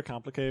super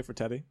complicated for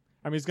Teddy.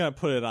 I mean, he's going to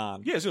put it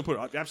on. Yeah, he's going to put it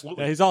on.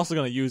 Absolutely. Yeah, he's also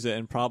going to use it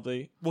and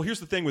probably... Well, here's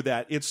the thing with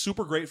that. It's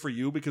super great for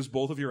you because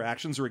both of your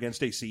actions are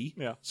against AC.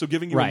 Yeah. So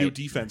giving you a new Right.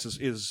 defense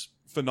is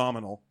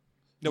phenomenal.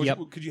 Now,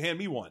 Yep. could you hand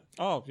me one?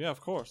 Oh, yeah, of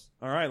course.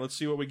 All right, let's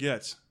see what we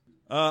get.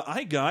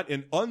 I got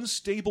an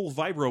unstable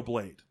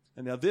vibroblade.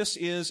 And now this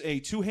is a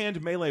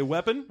two-hand melee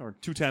weapon, or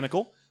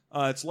two-tentacle.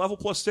 It's level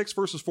 +6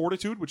 versus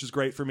fortitude, which is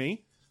great for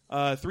me.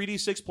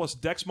 3d6 plus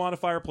dex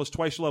modifier plus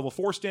twice your level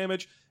force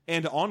damage,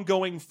 and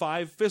ongoing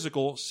 5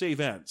 physical save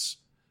ends.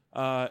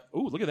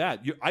 Ooh, look at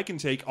that. I can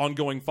take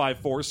ongoing 5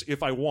 force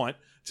if I want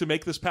to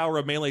make this power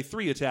a melee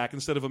 3 attack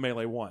instead of a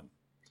melee 1.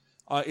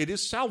 It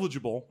is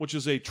salvageable, which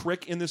is a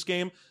trick in this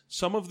game.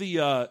 Some of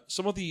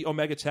the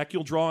Omega Tech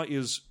you'll draw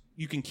is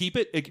you can keep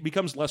it. It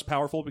becomes less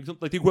powerful, it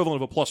becomes like the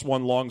equivalent of a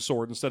 +1 long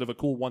sword instead of a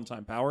cool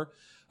one-time power.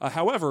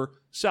 However,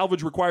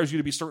 salvage requires you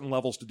to be certain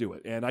levels to do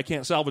it, and I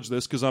can't salvage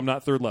this because I'm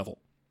not 3rd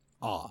level.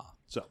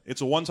 So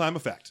it's a one-time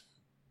effect.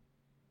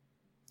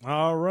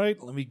 All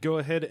right, let me go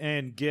ahead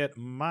and get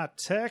my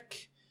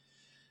tech.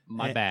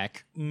 My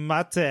back.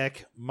 My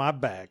tech, my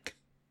back.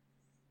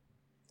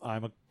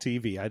 I'm a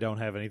TV. I don't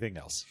have anything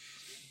else.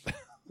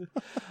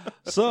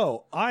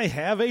 So, I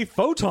have a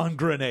photon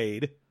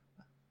grenade.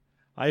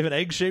 I have an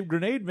egg-shaped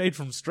grenade made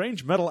from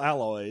strange metal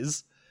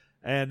alloys.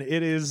 And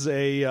it is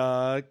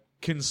a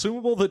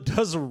consumable that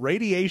does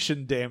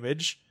radiation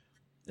damage.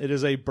 It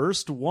is a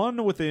burst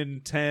 1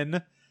 within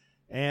 10.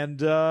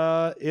 And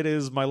it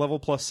is my level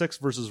 +6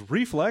 versus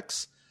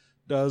reflex.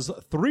 Does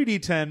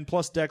 3d10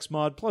 plus dex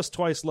mod plus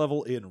twice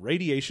level in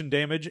radiation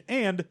damage.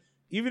 And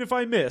even if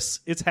I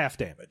miss, it's half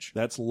damage.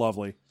 That's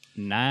lovely.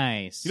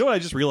 Nice. You know what I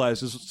just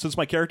realized is since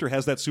my character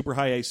has that super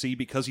high AC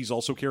because he's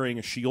also carrying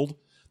a shield,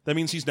 that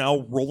means he's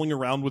now rolling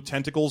around with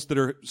tentacles that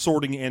are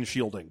swording and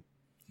shielding.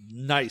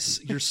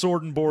 Nice. You're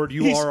sword and board.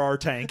 You He's- are our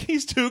tank.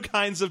 He's two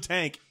kinds of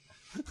tank.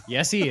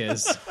 Yes, he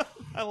is.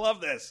 I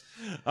love this.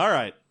 All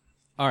right.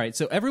 All right,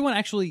 so everyone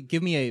actually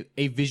give me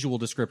a visual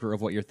descriptor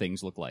of what your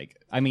things look like.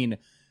 I mean,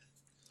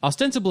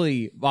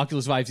 ostensibly,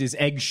 Oculus Vibes is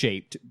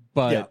egg-shaped,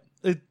 but... Yeah.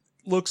 It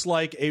looks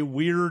like a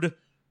weird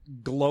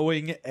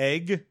glowing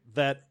egg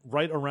that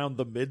right around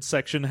the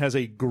midsection has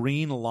a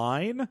green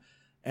line.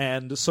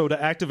 And so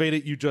to activate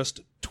it, you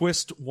just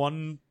twist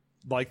one,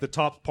 like the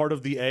top part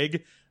of the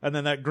egg, and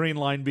then that green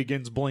line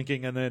begins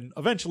blinking and then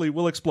eventually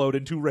will explode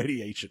into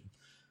radiation.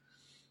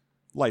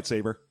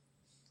 Lightsaber.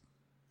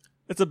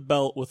 It's a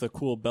belt with a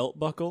cool belt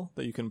buckle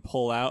that you can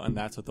pull out, and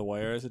that's what the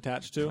wire is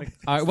attached to. All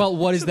right, well,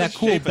 what is that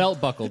cool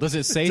belt buckle? Does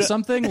it say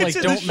something? Like,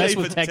 in the don't mess shape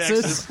with of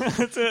Texas?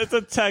 It's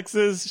a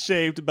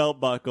Texas-shaped belt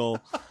buckle.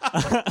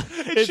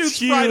 It shoots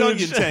fried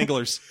onion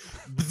tanglers.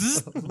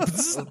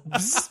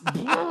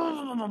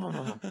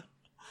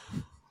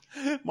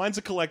 Mine's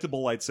a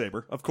collectible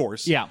lightsaber, of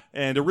course. Yeah.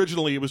 And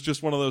originally it was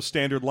just one of those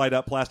standard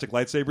light-up plastic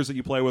lightsabers that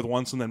you play with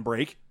once and then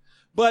break.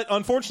 But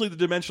unfortunately, the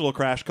dimensional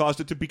crash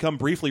caused it to become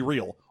briefly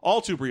real. All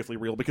too briefly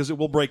real, because it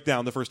will break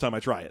down the first time I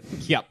try it.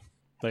 Yep.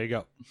 There you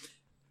go.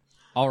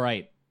 All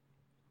right.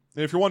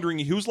 And if you're wondering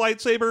whose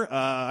lightsaber,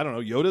 I don't know,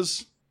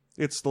 Yoda's?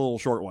 It's the little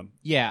short one.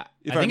 Yeah.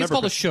 If I think it's remember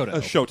called a Shoto. A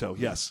Shoto,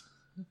 yes.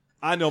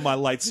 I know my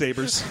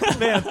lightsabers.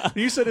 Man,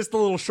 you said it's the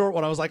little short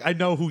one. I was like, I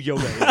know who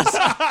Yoda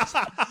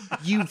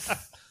is. You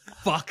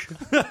fuck.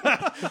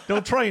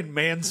 Don't try and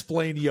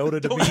mansplain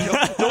Yoda to me.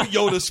 Don't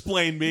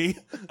Yoda-splain me.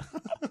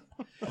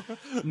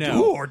 No.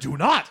 Do or do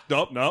not.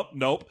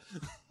 Nope.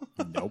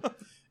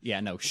 Yeah,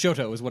 no.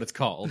 Shoto is what it's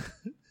called.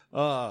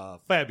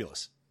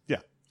 Fabulous. Yeah.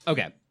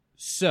 Okay.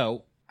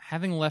 So,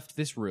 having left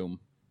this room,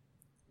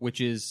 which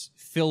is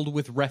filled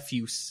with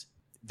refuse,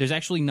 there's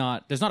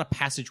not a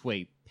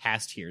passageway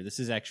past here. This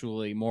is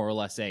actually more or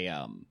less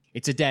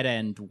it's a dead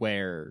end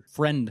where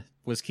Friend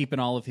was keeping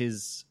all of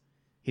his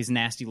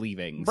nasty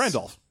leavings.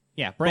 Brandolph.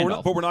 Yeah, But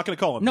Brandolph. we're not going to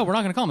call him. No, we're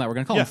not going to call him that. We're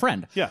going to call him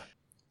Friend. Yeah.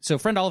 So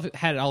Friend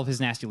had all of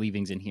his nasty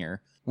leavings in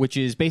here, which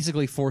is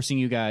basically forcing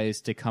you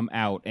guys to come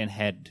out and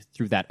head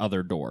through that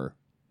other door.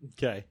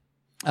 Okay.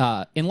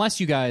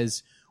 Unless you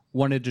guys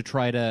wanted to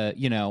try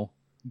to,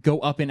 go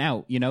up and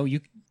out.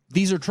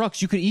 These are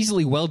trucks. You could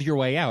easily weld your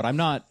way out. I'm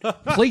not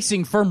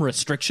placing firm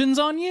restrictions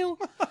on you.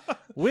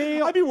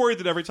 I'd be worried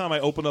that every time I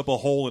open up a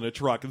hole in a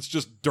truck, it's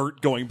just dirt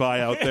going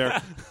by out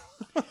there.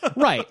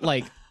 Right.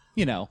 Like,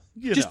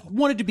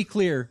 wanted to be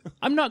clear.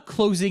 I'm not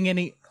closing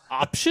any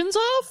options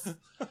off.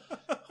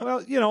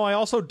 Well, I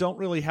also don't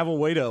really have a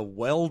way to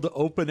weld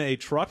open a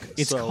truck.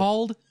 It's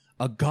called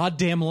a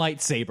goddamn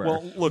lightsaber.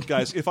 Well, look,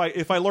 guys, if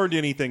I learned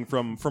anything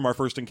from our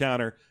first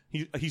encounter,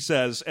 he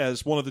says,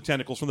 as one of the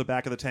tentacles from the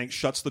back of the tank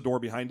shuts the door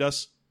behind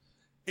us,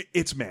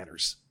 it's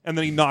manners. And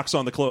then he knocks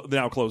on the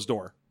now closed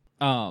door.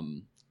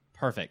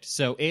 Perfect.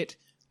 So it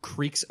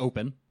creaks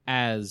open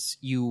as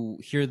you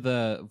hear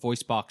the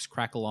voice box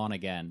crackle on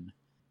again,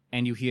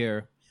 and you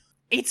hear,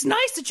 "It's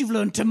nice that you've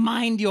learned to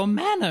mind your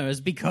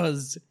manners,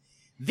 because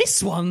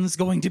this one's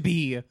going to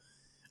be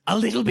a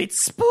little bit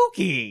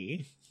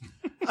spooky."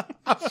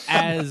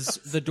 As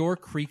the door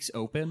creaks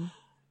open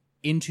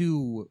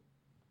into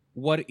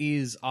what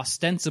is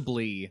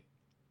ostensibly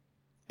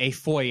a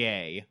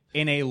foyer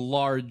in a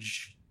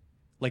large,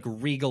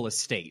 regal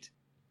estate.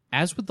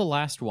 As with the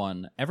last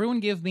one, everyone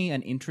give me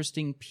an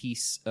interesting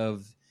piece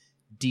of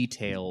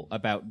detail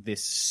about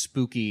this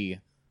spooky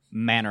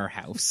manor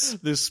house.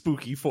 This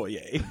spooky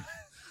foyer.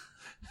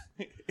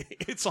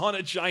 It's on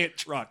a giant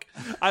truck.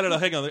 I don't know.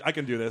 Hang on. I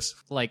can do this.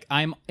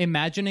 I'm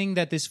imagining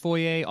that this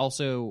foyer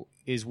also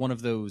is one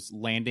of those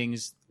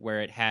landings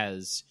where it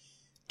has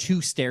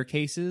two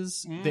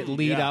staircases that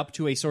lead up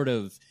to a sort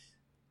of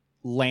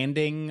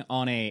landing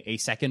on a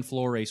second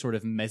floor, a sort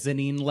of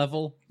mezzanine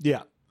level.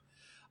 Yeah.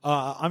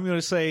 I'm going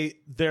to say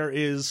there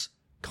is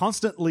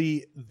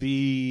constantly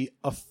the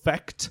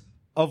effect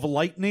of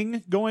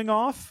lightning going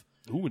off.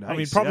 Ooh, nice. I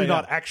mean, probably Yeah,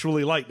 not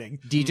actually lightning.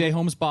 DJ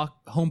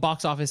Home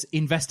Box Office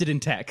invested in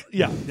tech.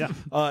 Yeah.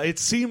 It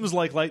seems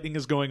like lightning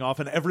is going off,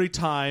 and every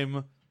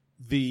time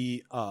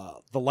the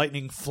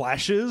lightning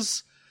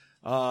flashes,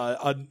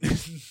 a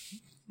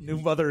new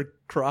mother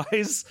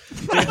cries.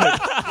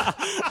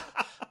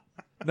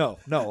 No,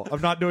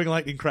 I'm not doing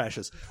lightning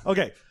crashes.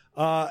 Okay.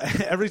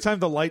 Every time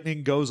the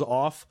lightning goes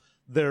off,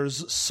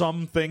 there's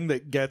something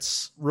that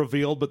gets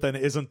revealed, but then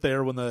isn't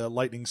there when the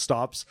lightning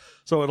stops.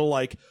 So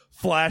it'll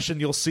flash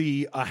and you'll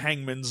see a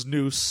hangman's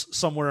noose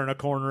somewhere in a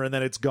corner, and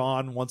then it's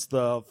gone once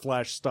the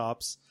flash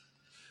stops.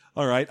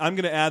 All right. I'm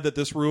going to add that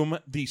this room,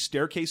 the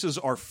staircases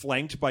are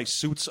flanked by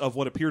suits of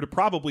what appear to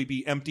probably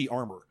be empty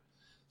armor.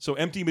 So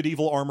empty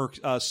medieval armor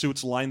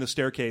suits line the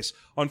staircase.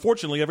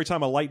 Unfortunately, every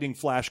time a lightning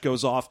flash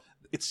goes off,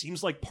 it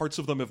seems like parts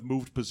of them have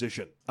moved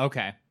position.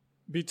 Okay.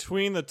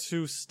 Between the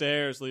two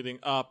stairs leading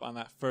up on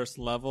that first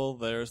level,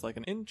 there's like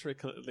an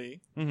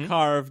intricately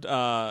carved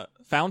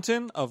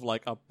fountain of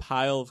like a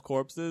pile of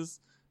corpses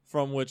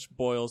from which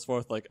boils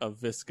forth like a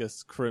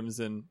viscous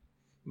crimson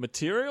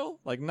material,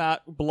 like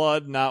not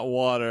blood, not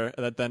water,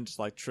 that then just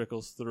like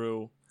trickles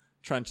through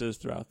trenches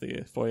throughout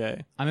the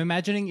foyer. I'm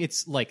imagining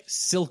it's like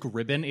silk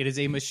ribbon. It is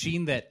a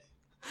machine that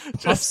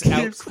puffs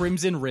out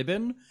crimson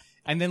ribbon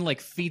and then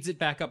like feeds it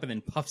back up and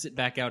then puffs it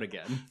back out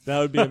again. That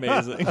would be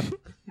amazing.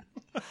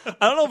 I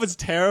don't know if it's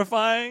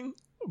terrifying,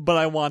 but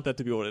I want that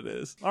to be what it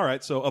is. All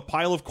right, so a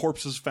pile of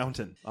corpses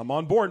fountain. I'm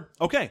on board.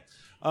 Okay.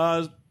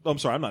 I'm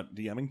sorry, I'm not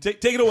DMing.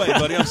 Take it away,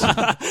 buddy.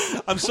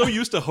 I'm so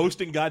used to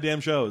hosting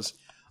goddamn shows.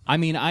 I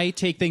mean, I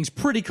take things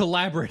pretty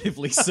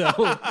collaboratively, so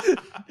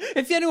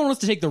if anyone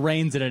wants to take the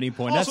reins at any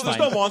point, Also, that's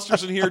there's fine. no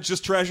monsters in here, it's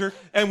just treasure.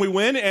 And we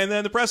win, and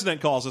then the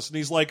president calls us, and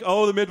he's like,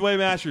 oh, the Midway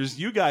Masters,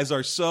 you guys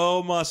are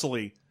so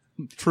muscly.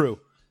 True.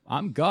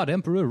 I'm God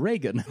Emperor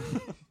Reagan.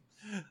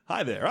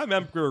 Hi there, I'm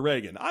Emperor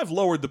Reagan. I've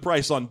lowered the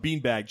price on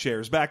beanbag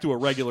chairs back to a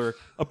regular,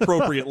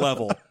 appropriate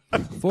level.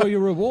 For your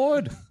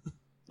reward,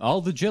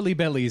 all the jelly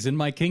bellies in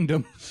my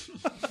kingdom.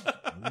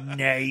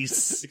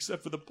 Nice.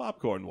 Except for the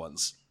popcorn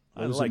ones.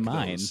 Those I like are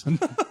mine. those.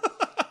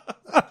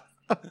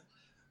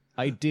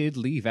 I did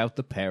leave out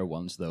the pear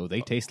ones, though.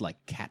 They taste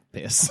like cat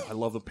piss. I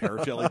love the pear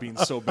jelly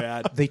beans so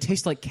bad. They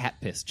taste like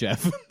cat piss,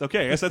 Jeff.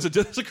 Okay, I guess that's a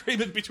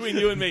disagreement between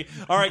you and me.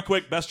 All right,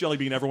 quick, best jelly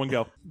bean, everyone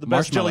go. The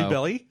best Marshmallow. Jelly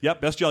Belly.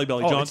 Yep, best jelly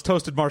belly, Oh, John. it's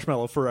toasted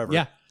marshmallow forever.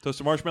 Yeah.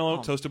 Toasted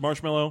marshmallow.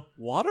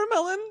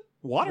 Watermelon?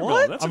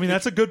 Watermelon. What?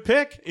 That's a good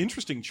pick.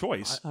 Interesting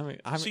choice.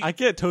 I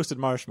get toasted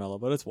marshmallow,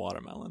 but it's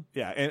watermelon.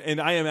 Yeah,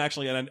 and I am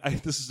actually,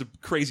 this is a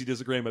crazy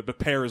disagreement, but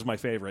pear is my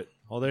favorite.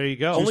 Well, there you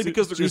go. Only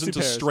because there juicy isn't a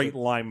pear is straight good.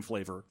 lime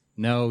flavor.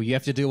 No, you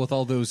have to deal with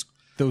all those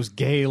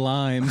gay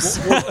limes.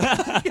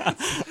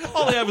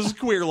 All they have is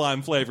queer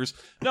lime flavors.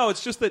 No,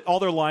 it's just that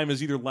all their lime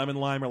is either lemon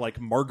lime or like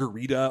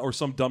margarita or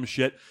some dumb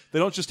shit. They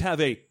don't just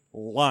have a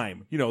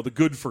lime, the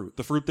good fruit,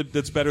 the fruit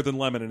that's better than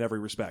lemon in every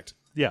respect.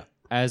 Yeah.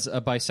 As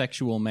a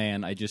bisexual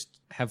man, I just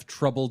have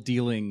trouble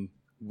dealing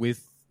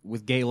with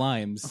gay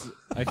limes.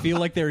 I feel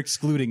like they're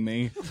excluding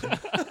me.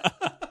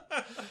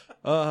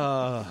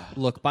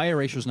 Look, bi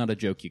erasure's not a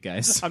joke, you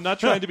guys. I'm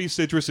not trying to be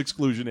citrus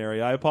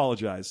exclusionary. I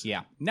apologize.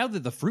 Yeah. Now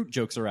that the fruit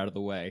jokes are out of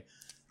the way,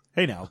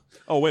 Hey, now.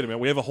 Oh, wait a minute.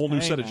 We have a whole new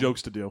Hey, set of now.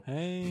 jokes to do.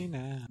 Hey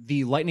now.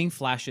 the lightning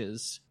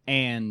flashes,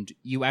 and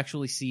you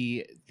actually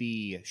see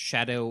the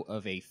shadow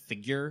of a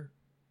figure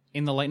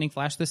in the lightning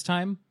flash this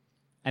time,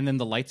 and then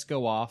the lights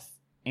go off,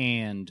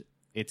 and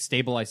it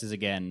stabilizes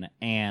again,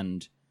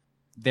 and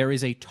there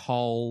is a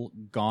tall,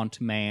 gaunt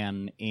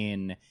man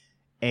in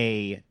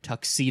a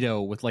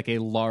tuxedo with like a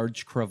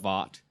large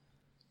cravat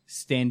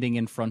standing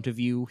in front of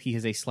you. He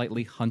has a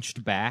slightly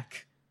hunched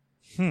back.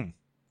 I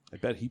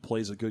bet he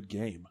plays a good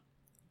game.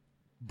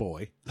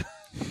 Boy.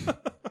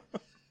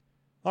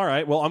 All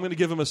right, well, I'm going to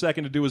give him a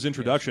second to do his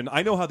introduction.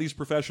 I know how these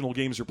professional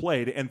games are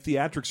played, and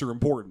theatrics are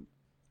important.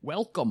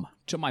 Welcome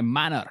to my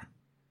manor.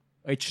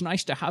 It's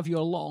nice to have you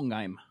along.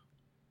 I'm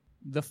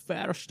the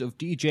first of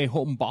DJ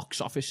Home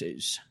box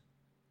offices.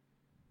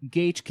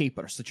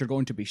 Gatekeepers that you're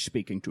going to be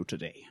speaking to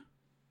today.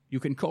 You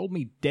can call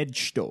me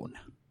Deadstone.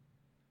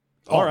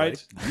 All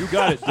right, you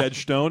got it,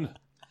 Deadstone.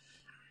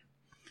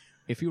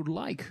 If you'd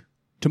like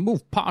to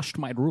move past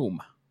my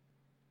room,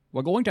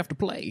 we're going to have to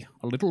play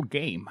a little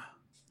game.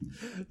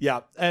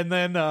 Yeah. And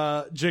then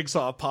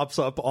Jigsaw pops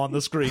up on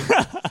the screen.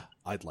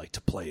 I'd like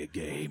to play a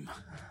game.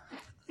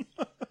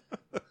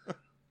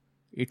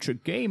 It's a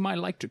game I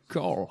like to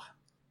call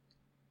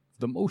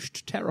the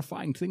most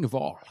terrifying thing of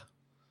all.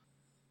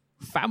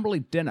 Family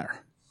dinner.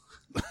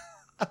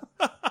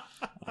 All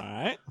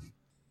right.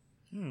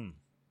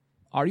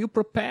 Are you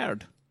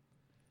prepared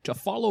to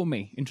follow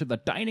me into the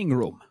dining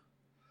room?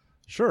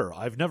 Sure,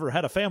 I've never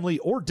had a family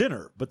or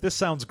dinner, but this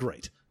sounds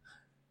great.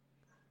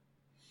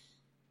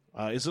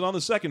 Is it on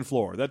the second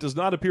floor? That does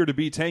not appear to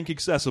be tank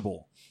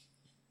accessible.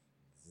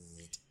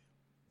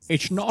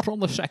 It's not on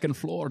the second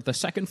floor. The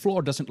second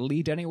floor doesn't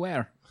lead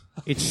anywhere.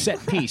 It's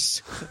set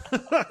piece.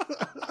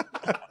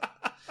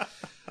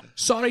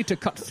 Sorry to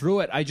cut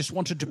through it. I just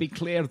wanted to be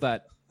clear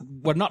that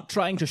we're not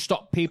trying to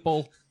stop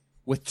people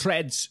with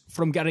treads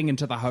from getting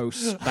into the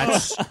house.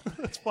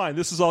 It's fine.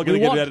 This is all going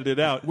to get edited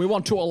out. We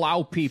want to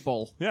allow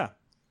people. Yeah.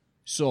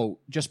 So,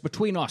 just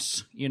between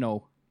us,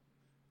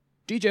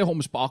 DJ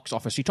Holmes' box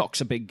office, he talks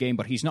a big game,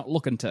 but he's not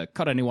looking to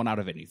cut anyone out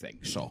of anything.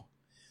 So,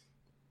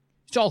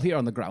 it's all here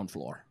on the ground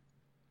floor.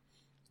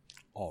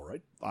 All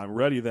right. I'm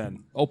ready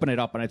then. Open it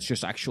up, and it's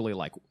just actually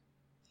like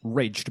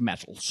ridged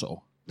metal.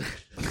 So,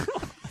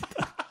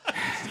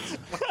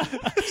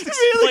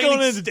 Really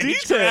going into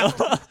detail.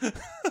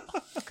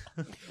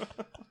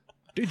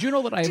 did you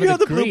know that I have you a have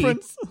the degree?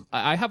 blueprints?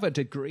 I have a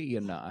degree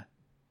in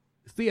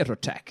theater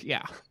tech.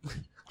 Yeah.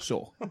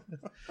 So,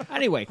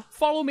 anyway,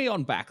 follow me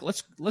on back.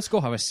 Let's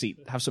go have a seat,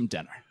 have some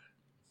dinner.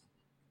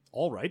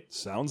 All right.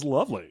 Sounds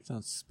lovely.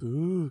 Sounds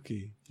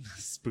spooky.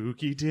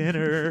 Spooky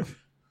dinner.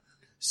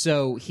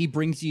 So he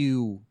brings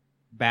you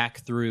back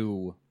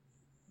through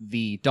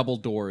the double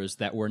doors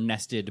that were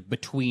nested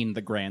between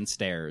the grand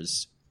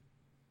stairs,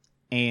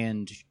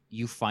 and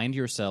you find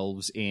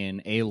yourselves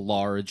in a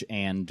large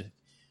and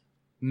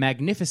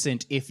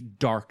magnificent, if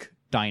dark,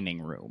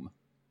 dining room.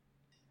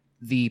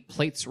 The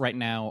plates right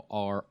now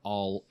are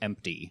all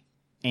empty,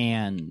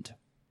 and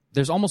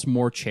there's almost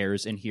more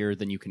chairs in here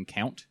than you can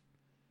count.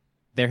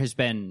 There has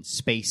been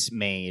space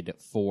made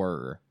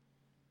for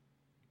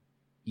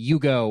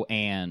Yugo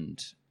and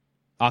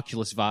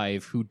Oculus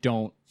Vive, who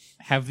don't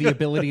have the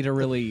ability to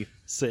really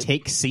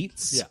take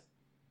seats. Yeah.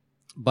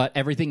 But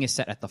everything is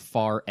set at the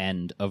far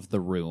end of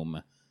the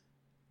room.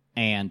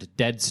 And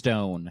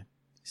Deadstone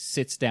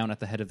sits down at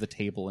the head of the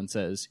table and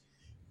says,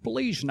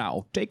 "Please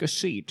now, take a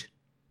seat."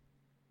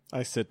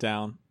 I sit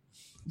down.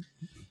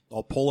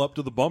 I'll pull up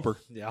to the bumper.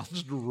 Yeah, I'll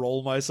just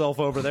roll myself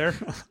over there.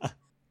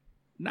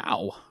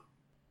 Now,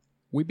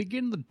 we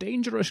begin the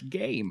dangerous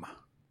game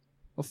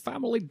of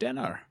family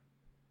dinner.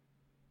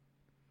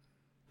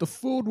 The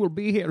food will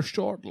be here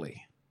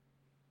shortly.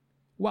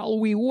 While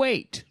we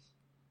wait,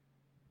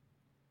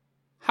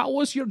 how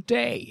was your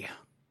day?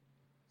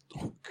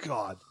 Oh,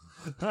 God.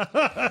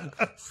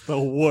 It's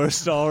the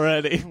worst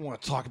already. I don't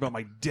want to talk about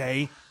my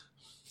day.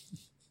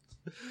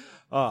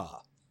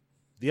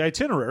 The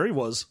itinerary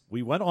was,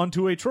 we went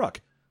onto a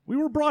truck. We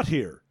were brought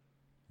here.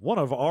 One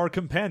of our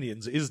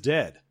companions is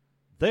dead.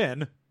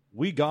 Then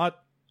we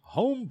got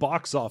home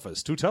box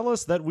office to tell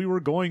us that we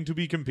were going to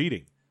be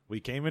competing. We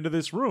came into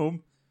this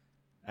room,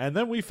 and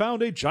then we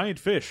found a giant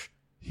fish.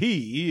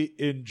 He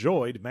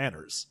enjoyed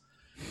manners.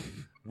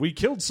 We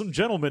killed some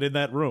gentlemen in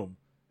that room,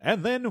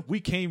 and then we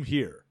came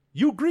here.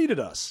 You greeted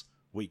us.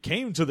 We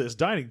came to this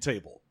dining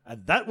table,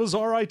 and that was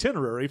our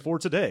itinerary for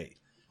today.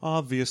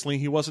 Obviously,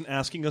 he wasn't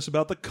asking us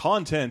about the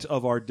content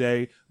of our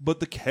day, but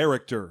the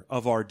character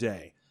of our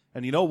day.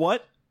 And you know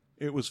what?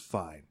 It was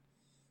fine.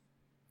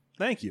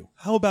 Thank you.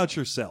 How about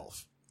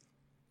yourself?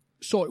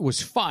 So it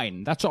was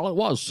fine. That's all it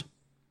was.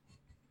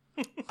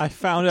 I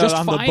found out Just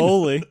I'm fine. the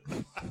bully.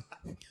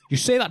 You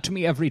say that to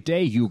me every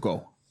day,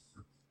 Yugo.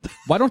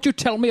 Why don't you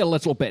tell me a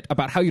little bit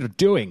about how you're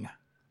doing?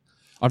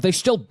 Are they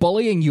still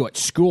bullying you at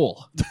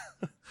school?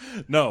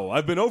 No,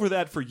 I've been over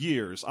that for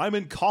years. I'm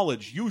in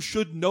college. You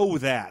should know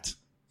that.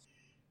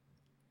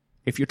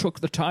 If you took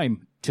the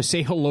time to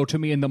say hello to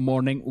me in the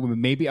morning,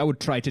 maybe I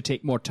would try to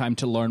take more time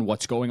to learn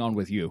what's going on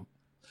with you.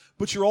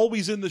 But you're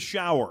always in the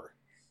shower.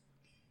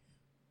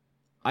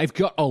 I've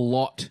got a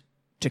lot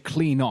to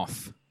clean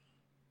off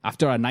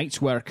after a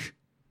night's work.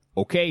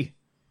 Okay?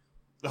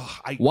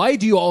 Ugh, Why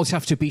do you always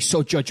have to be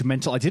so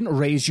judgmental? I didn't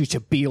raise you to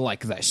be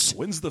like this.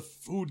 When's the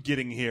food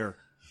getting here?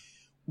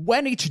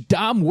 When it's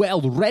damn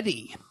well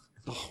ready.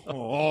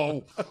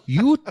 Oh,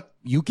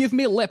 You give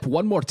me lip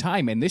one more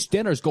time and this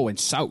dinner's going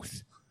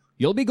south.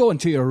 You'll be going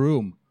to your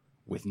room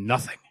with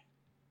nothing.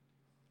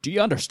 Do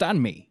you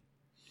understand me?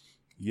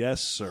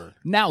 yes, sir.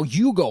 Now,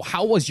 Yugo,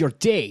 how was your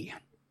day?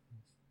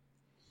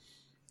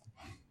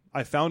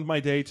 I found my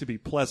day to be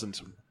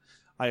pleasant.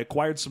 I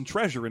acquired some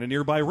treasure in a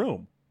nearby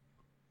room.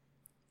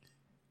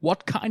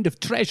 What kind of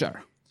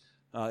treasure?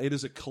 It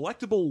is a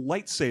collectible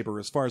lightsaber,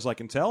 as far as I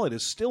can tell. It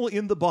is still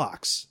in the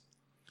box.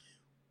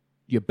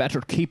 You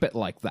better keep it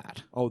like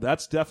that. Oh,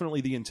 that's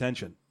definitely the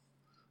intention.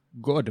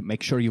 Good.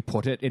 Make sure you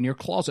put it in your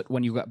closet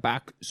when you get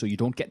back so you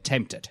don't get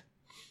tempted.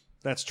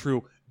 That's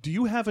true. Do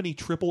you have any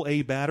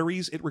AAA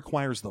batteries? It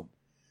requires them.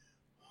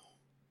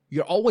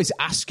 You're always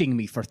asking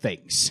me for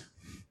things.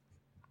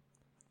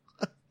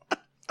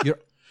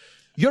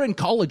 You're in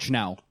college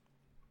now,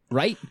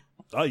 right?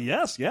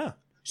 Yes, yeah.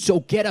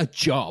 So get a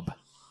job.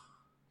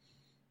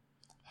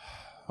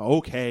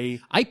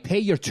 Okay. I pay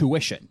your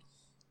tuition.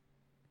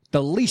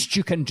 The least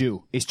you can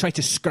do is try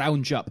to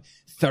scrounge up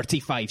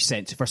 35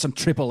 cents for some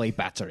AAA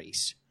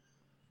batteries.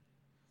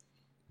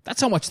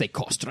 That's how much they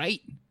cost,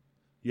 right?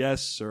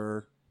 Yes,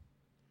 sir.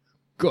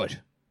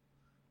 Good.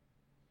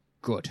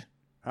 Good.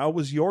 How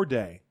was your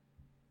day?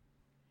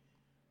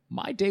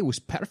 My day was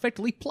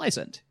perfectly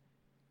pleasant.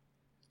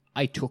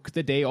 I took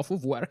the day off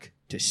of work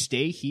to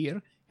stay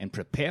here and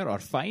prepare our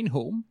fine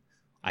home.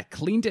 I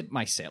cleaned it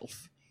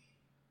myself.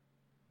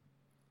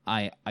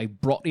 I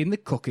brought in the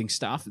cooking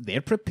staff. They're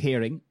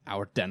preparing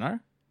our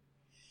dinner.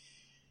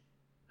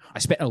 I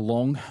spent a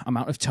long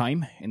amount of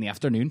time in the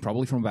afternoon,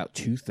 probably from about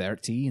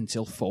 2:30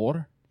 until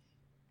 4,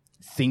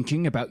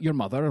 thinking about your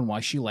mother and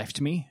why she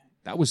left me.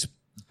 That was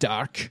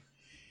dark.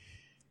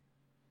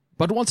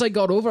 But once I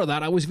got over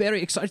that, I was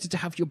very excited to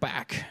have you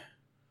back.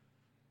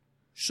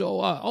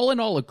 So, all in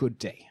all, a good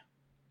day.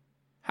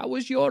 How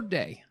was your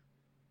day,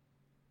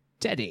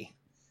 Teddy?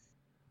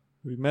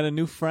 We met a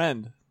new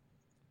friend.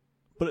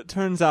 But it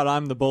turns out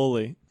I'm the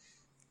bully.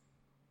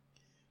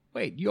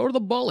 Wait, you're the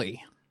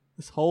bully.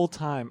 This whole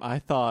time I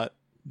thought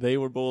they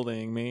were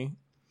bullying me.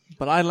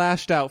 But I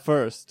lashed out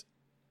first.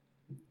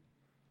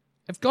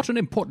 I've got an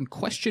important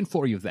question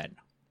for you then.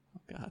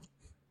 Oh, God.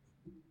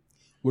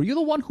 Were you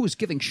the one who was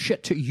giving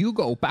shit to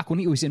Yugo back when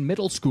he was in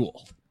middle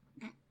school?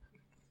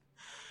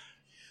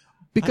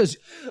 Because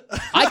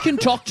I can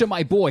talk to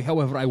my boy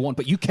however I want,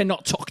 but you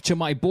cannot talk to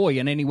my boy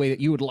in any way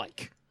that you would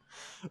like.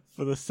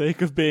 For the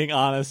sake of being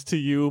honest to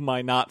you,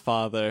 my not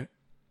father,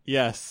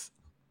 yes,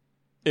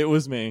 it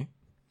was me.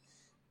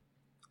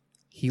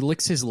 He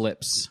licks his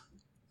lips.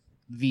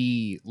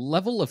 The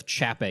level of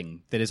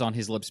chapping that is on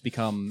his lips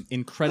become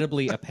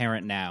incredibly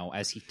apparent now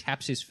as he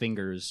taps his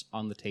fingers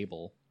on the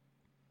table.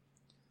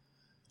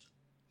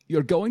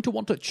 You're going to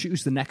want to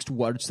choose the next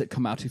words that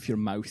come out of your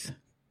mouth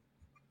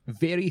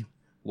very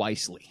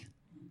wisely.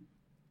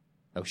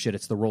 Oh shit,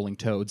 it's the Rolling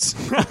Toads.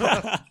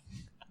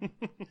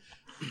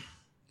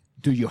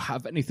 Do you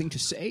have anything to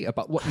say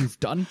about what you've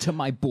done to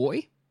my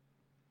boy?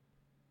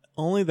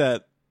 Only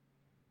that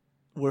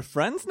we're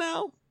friends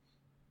now?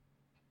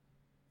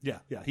 Yeah.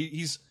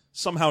 He's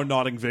somehow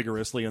nodding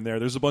vigorously in there.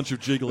 There's a bunch of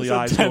jiggly There's a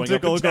eyes going up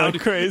tentacle and down going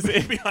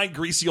crazy. behind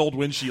greasy old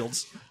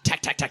windshields.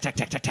 Tack, tack, tack, tack,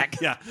 tack, tack, tack.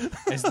 Yeah.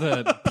 As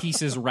the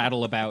pieces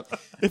rattle about.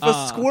 If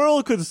a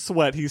squirrel could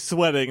sweat, he's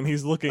sweating, and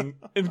he's looking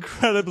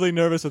incredibly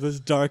nervous with his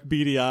dark,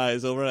 beady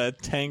eyes over at a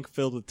tank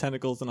filled with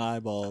tentacles and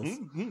eyeballs.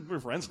 We're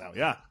friends now,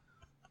 yeah.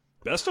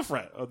 Best of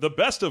friends. The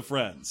best of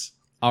friends.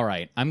 All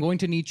right, I'm going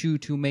to need you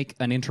to make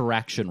an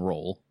interaction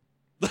roll.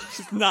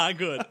 It's not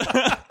good.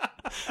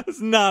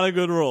 It's not a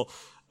good roll.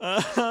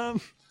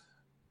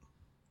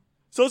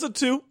 So it's a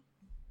 2.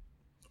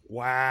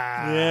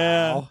 Wow.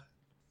 Yeah.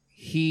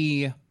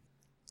 He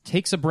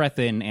takes a breath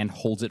in and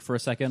holds it for a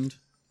second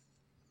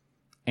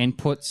and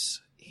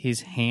puts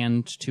his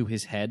hand to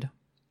his head.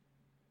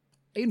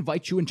 I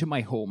invite you into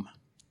my home.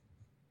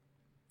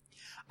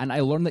 And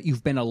I learn that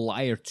you've been a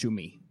liar to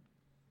me.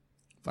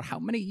 For how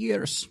many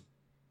years?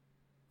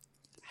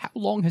 How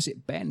long has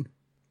it been?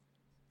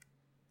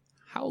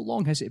 How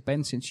long has it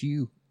been since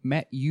you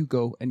met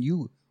Hugo and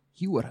you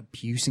were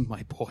abusing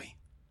my boy?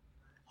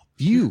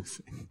 You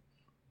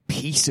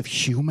piece of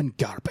human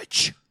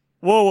garbage.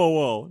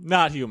 Whoa.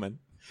 Not human.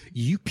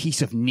 You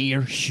piece of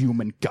near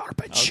human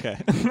garbage. Okay.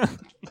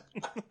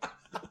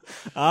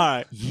 All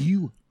right.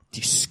 You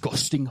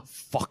disgusting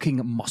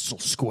fucking muscle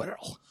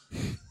squirrel.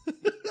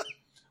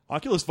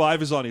 Oculus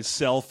 5 is on his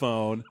cell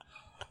phone.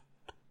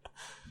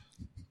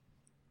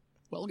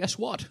 Well, guess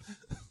what?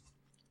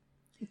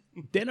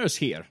 Dinner's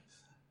here.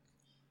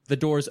 The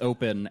doors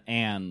open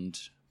and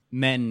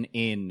men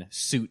in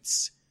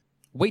suits,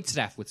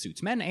 waitstaff with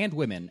suits, men and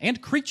women,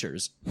 and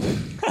creatures,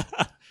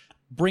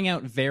 bring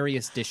out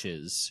various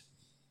dishes.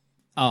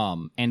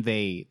 And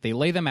they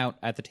lay them out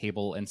at the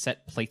table and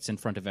set plates in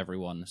front of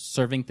everyone,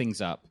 serving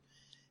things up.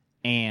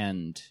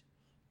 And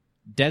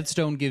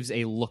Deadstone gives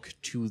a look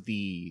to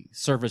the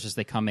servers as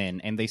they come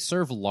in, and they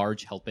serve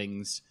large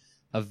helpings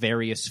of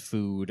various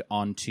food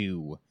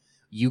onto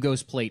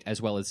Hugo's plate as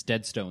well as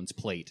Deadstone's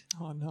plate.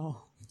 Oh,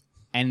 no.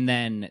 And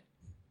then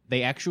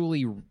they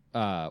actually,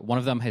 one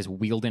of them has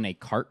wheeled in a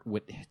cart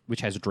which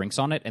has drinks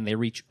on it, and they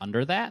reach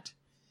under that,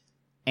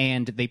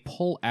 and they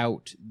pull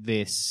out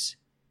this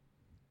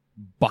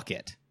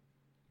bucket.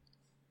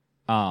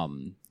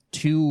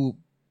 2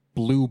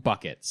 blue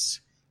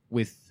buckets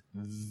with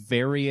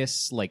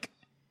various, like,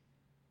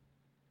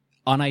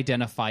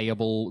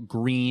 unidentifiable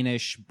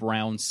greenish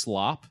brown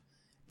slop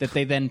that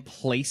they then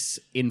place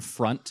in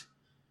front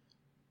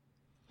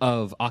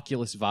of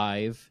Oculus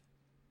Vive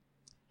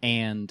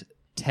and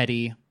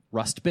Teddy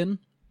Rustbin.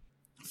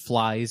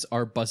 Flies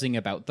are buzzing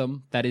about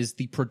them. That is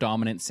the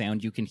predominant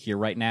sound you can hear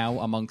right now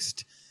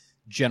amongst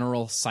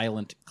general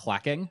silent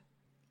clacking.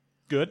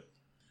 Good.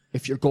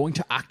 If you're going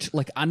to act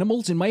like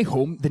animals in my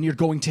home, then you're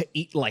going to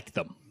eat like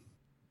them.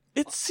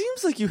 It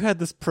seems like you had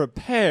this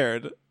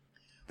prepared.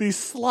 These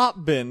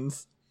slop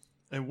bins.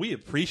 And we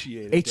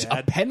appreciate it, It's a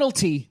Dad.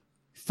 penalty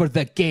for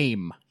the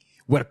game.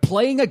 We're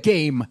playing a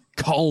game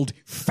called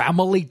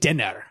Family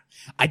Dinner.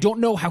 I don't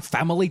know how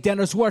family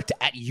dinners worked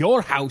at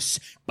your house,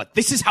 but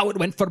this is how it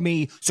went for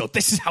me, so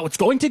this is how it's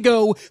going to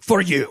go for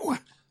you.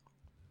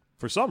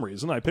 For some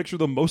reason, I picture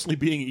them mostly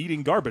being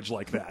eating garbage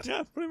like that.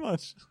 Yeah, pretty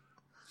much.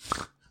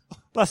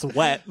 Less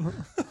wet.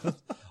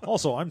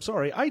 Also, I'm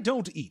sorry, I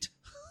don't eat.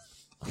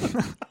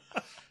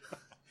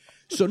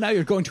 So now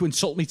you're going to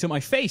insult me to my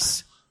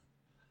face.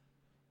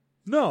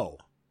 No.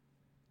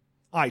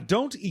 I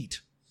don't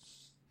eat.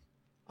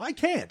 I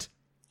can't.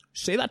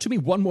 Say that to me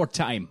one more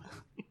time.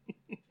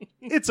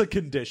 It's a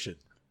condition.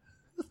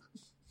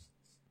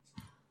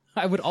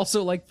 I would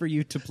also like for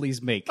you to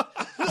please make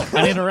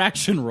an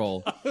interaction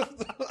roll.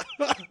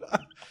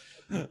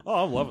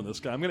 Oh, I'm loving this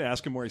guy. I'm going to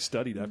ask him where he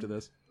studied after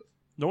this.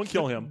 No one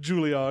kill him.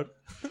 Juilliard.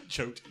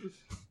 Choked.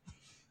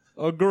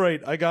 Oh,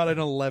 great. I got an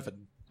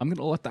 11. I'm going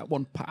to let that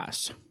one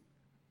pass.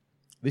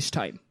 This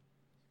time,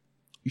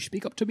 you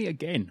speak up to me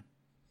again.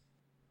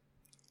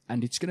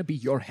 And it's going to be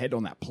your head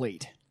on that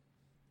plate.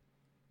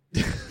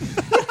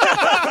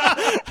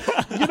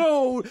 You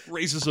know,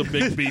 Raises a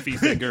big beefy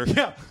finger.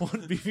 yeah,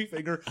 one beefy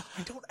finger.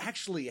 I don't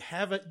actually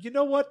have it. You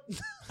know what?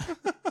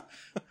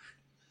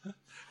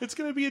 It's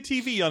going to be a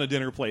TV on a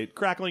dinner plate,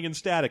 crackling and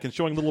static and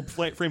showing little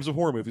frames of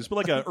horror movies, but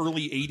like an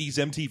early 80s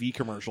MTV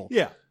commercial.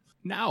 Yeah.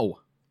 Now,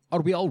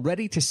 are we all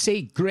ready to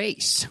say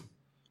grace?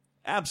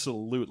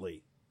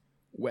 Absolutely.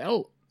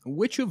 Well,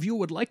 which of you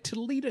would like to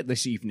lead it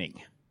this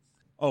evening?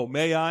 Oh,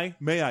 may I?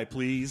 May I,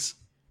 please?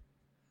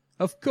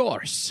 Of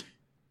course.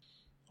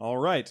 All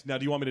right. Now,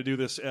 do you want me to do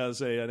this as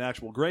an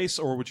actual grace,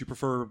 or would you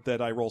prefer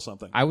that I roll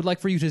something? I would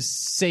like for you to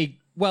say,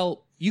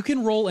 well, you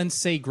can roll and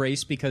say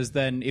grace, because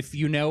then if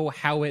you know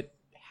how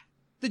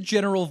the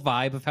general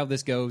vibe of how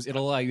this goes,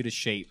 it'll allow you to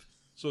shape.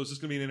 So is this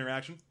going to be an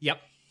interaction?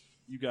 Yep.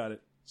 You got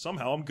it.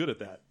 Somehow I'm good at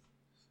that.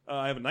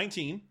 I have a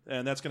 19,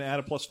 and that's going to add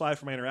a +5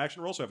 for my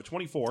interaction roll, so I have a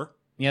 24.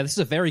 Yeah, this is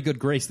a very good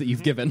grace that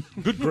you've given.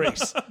 Good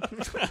grace.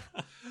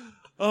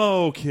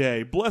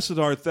 Okay. Blessed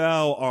art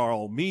thou,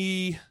 all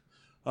me,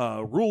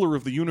 ruler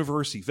of the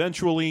universe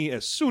eventually,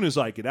 as soon as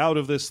I get out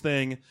of this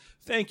thing.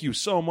 Thank you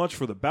so much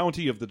for the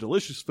bounty of the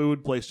delicious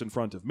food placed in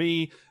front of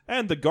me,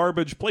 and the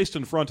garbage placed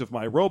in front of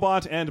my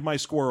robot and my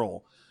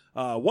squirrel.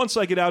 Once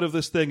I get out of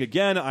this thing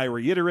again, I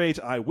reiterate,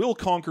 I will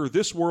conquer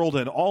this world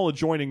and all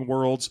adjoining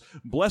worlds.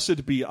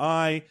 Blessed be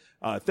I.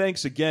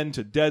 Thanks again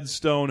to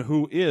Deadstone,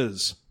 who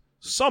is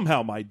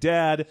somehow my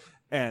dad,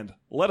 and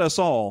let us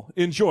all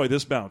enjoy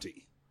this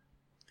bounty.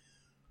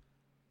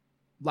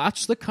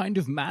 That's the kind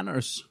of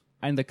manners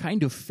and the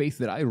kind of faith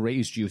that I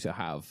raised you to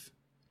have.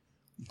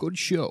 Good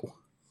show.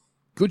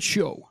 Good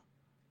show.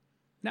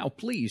 Now,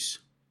 please,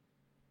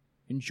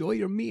 enjoy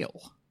your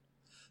meal.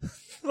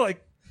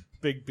 Like,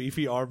 big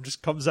beefy arm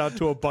just comes out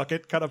to a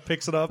bucket, kind of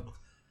picks it up,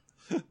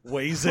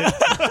 weighs it,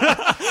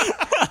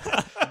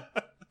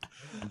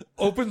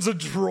 opens a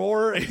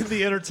drawer in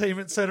the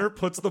entertainment center,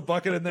 puts the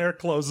bucket in there,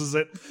 closes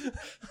it.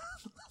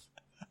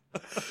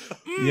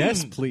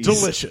 Yes, please.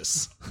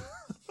 Delicious.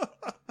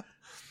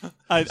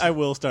 I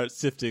will start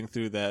sifting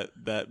through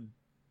that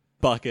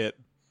bucket,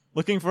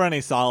 looking for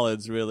any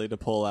solids really to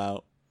pull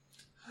out.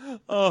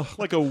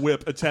 Like a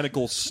whip, a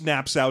tentacle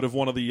snaps out of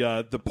one of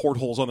the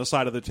portholes on the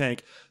side of the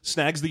tank,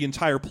 snags the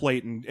entire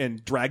plate,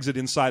 and drags it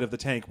inside of the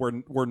tank,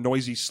 where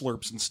noisy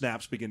slurps and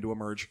snaps begin to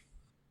emerge.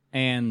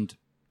 And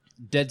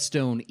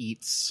Deadstone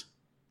eats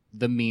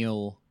the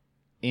meal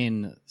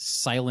in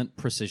silent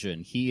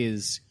precision. He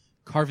is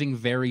carving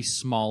very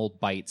small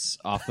bites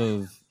off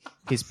of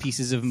his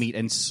pieces of meat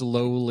and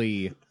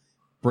slowly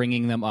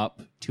bringing them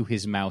up to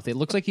his mouth. It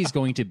looks like he's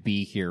going to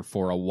be here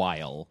for a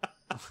while.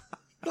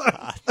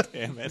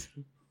 Damn it.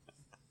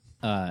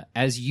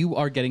 As you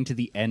are getting to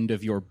the end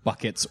of your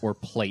buckets or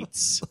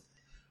plates,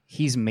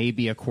 he's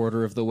maybe a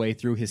quarter of the way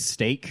through his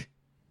steak.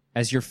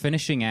 As you're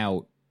finishing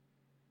out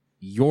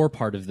your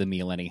part of the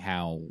meal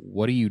anyhow,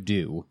 what do you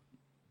do?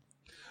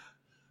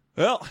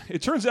 Well,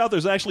 it turns out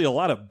there's actually a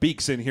lot of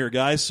beaks in here,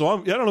 guys, so I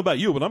don't know about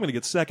you, but I'm going to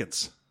get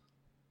seconds.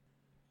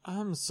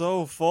 I'm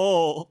so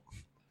full.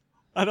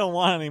 I don't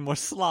want any more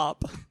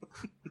slop.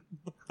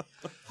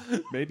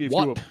 Maybe if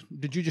What?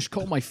 Did you just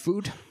call my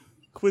food?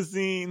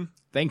 Cuisine.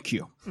 Thank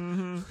you.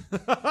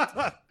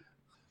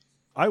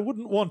 I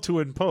wouldn't want to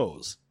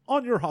impose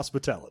on your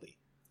hospitality.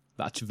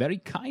 That's very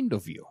kind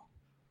of you.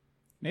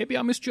 Maybe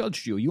I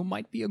misjudged you. You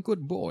might be a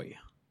good boy.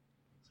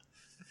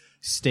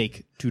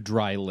 Steak to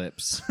dry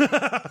lips.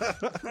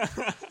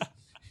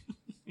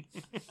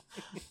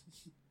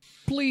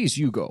 Please,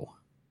 Hugo,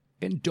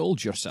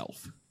 indulge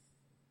yourself.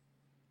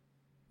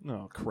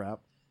 Oh,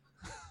 crap.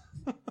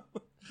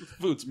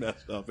 Food's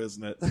messed up,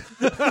 isn't it?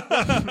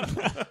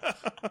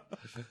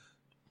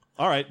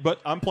 All right,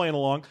 but I'm playing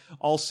along.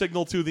 I'll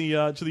signal to the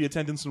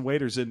attendants and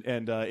waiters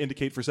and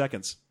indicate for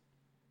seconds.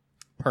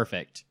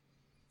 Perfect.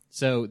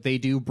 So they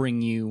do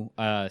bring you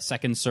a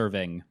second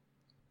serving,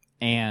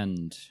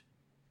 and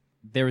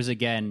there is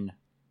again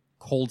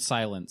cold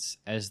silence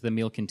as the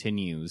meal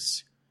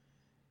continues.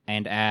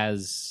 And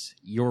as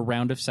your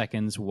round of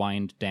seconds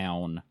wind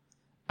down,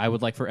 I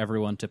would like for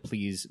everyone to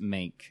please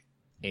make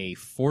a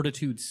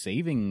fortitude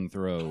saving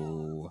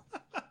throw.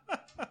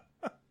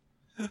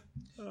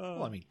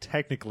 Well, I mean,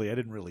 technically, I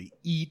didn't really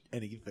eat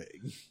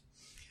anything.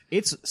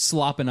 It's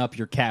slopping up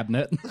your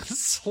cabinet.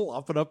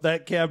 Slopping up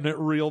that cabinet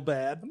real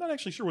bad. I'm not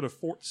actually sure what a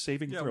fort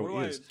saving throw what do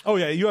is. Oh,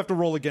 yeah, you have to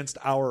roll against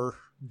our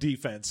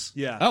defense.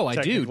 Yeah. Oh, I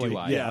do Technically,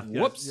 I? yeah.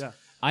 Whoops. Yeah.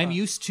 I'm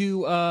used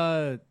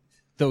to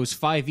those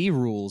 5e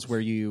rules where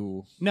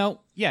you...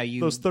 No, yeah,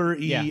 you... Those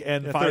 3E Yeah.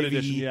 and Yeah, 5E. third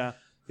edition, yeah.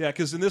 Yeah,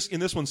 because in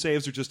this one,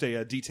 saves are just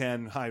a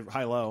D10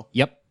 high-low.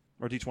 Yep.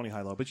 Or D20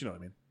 high-low, but you know what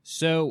I mean.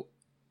 So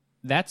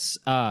that's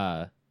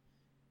going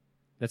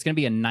to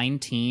be a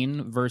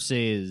 19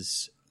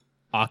 versus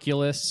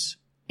Oculus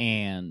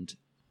and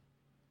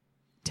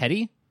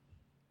Teddy,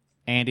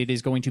 and it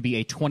is going to be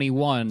a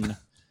 21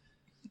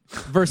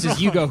 versus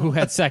Hugo, who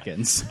had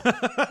seconds.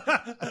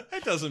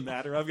 It doesn't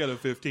matter. I've got a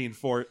 15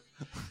 fort.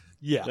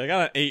 Yeah. I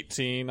got an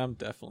 18. I'm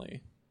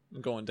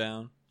going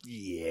down.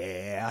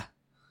 Yeah.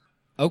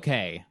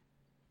 Okay,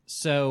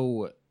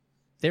 so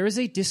there is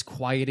a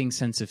disquieting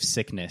sense of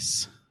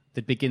sickness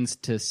that begins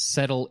to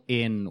settle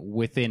in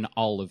within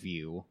all of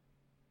you.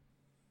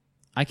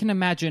 I can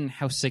imagine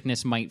how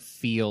sickness might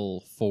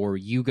feel for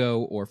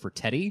Hugo or for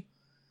Teddy,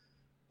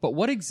 but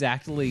what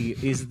exactly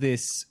is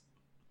this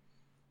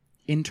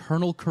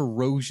internal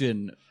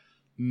corrosion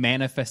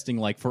manifesting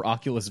like for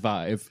Oculus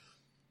Vive?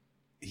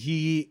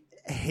 He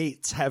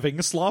hates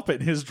having slop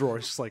in his drawer.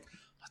 It's just like,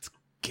 it's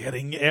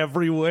getting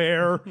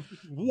everywhere.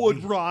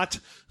 Wood rot.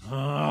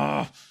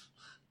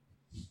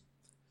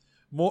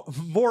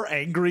 more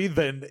angry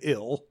than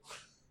ill.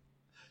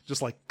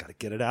 Just like, gotta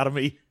get it out of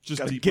me. Just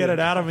gotta deeply get it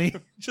out of me.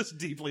 Just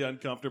deeply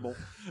uncomfortable,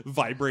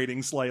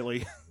 vibrating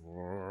slightly.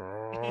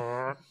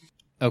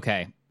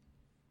 Okay.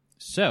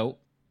 So,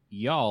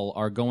 y'all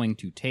are going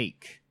to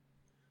take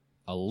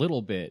a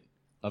little bit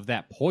of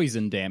that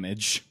poison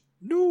damage.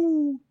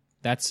 No.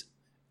 That's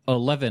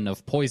 11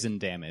 of poison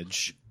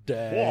damage.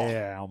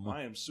 Damn.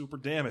 I am super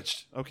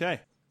damaged. Okay.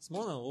 It's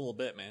more than a little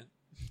bit, man.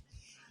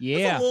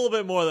 Yeah. It's a little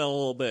bit more than a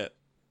little bit.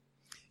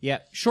 Yeah,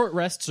 short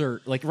rests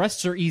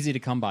are easy to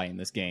come by in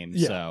this game,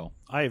 Yeah. so.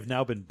 I have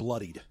now been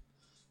bloodied.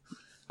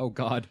 Oh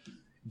god.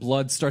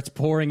 Blood starts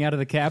pouring out of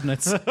the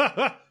cabinets.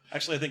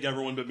 Actually, I think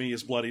everyone but me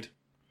is bloodied.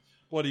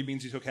 Bloody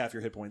means you took half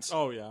your hit points.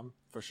 Oh, yeah, I'm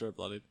for sure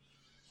bloodied.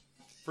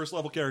 First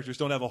level characters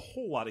don't have a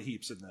whole lot of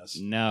heaps in this.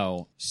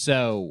 No.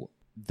 So,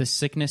 the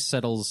sickness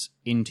settles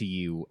into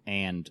you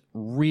and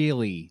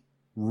really,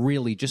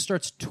 really just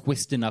starts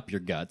twisting up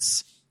your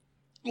guts.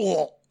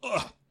 Ugh.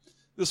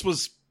 This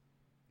was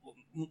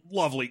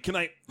lovely. Can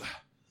I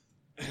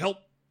help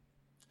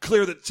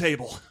clear the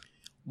table?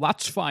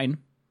 That's fine.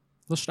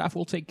 The staff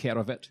will take care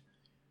of it.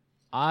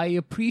 I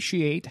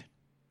appreciate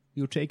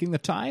you taking the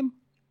time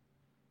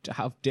to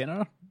have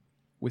dinner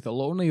with a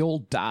lonely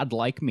old dad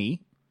like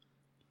me.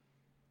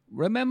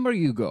 Remember,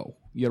 Hugo,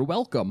 you're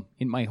welcome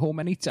in my home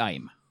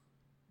anytime.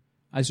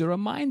 As a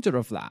reminder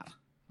of that,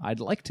 I'd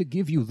like to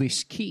give you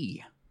this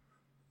key.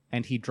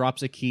 And he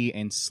drops a key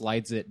and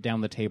slides it down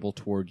the table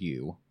toward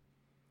you.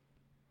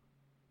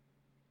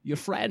 Your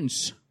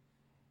friends,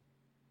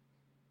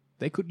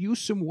 they could use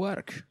some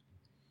work,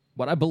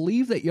 but I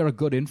believe that you're a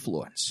good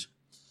influence.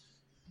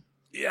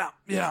 Yeah.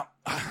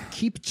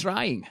 Keep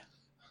trying,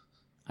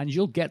 and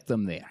you'll get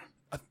them there.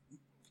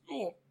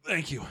 Oh,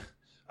 thank you.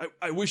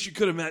 I wish you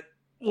could have met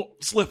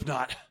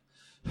Slipknot.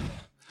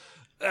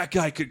 That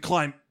guy could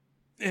climb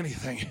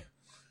anything.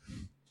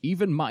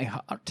 Even my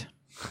heart.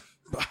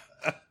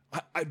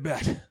 I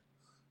bet.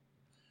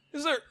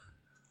 Is there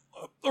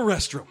a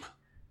restroom?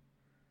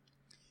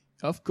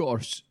 Of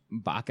course,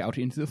 back out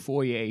into the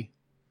foyer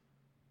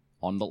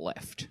on the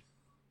left.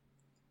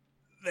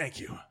 Thank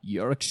you.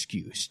 You're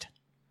excused.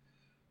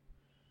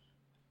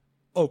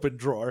 Open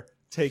drawer.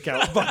 Take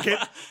out bucket.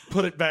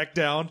 Put it back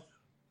down.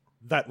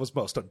 That was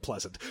most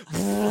unpleasant.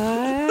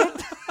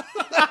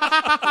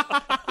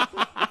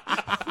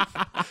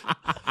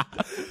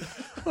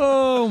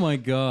 Oh my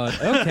god.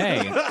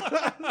 Okay.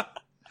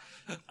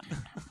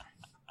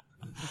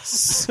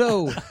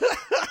 So,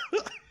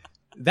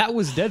 that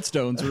was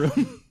Deadstone's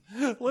room.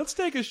 Let's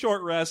take a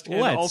short rest and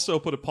Let's. also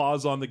put a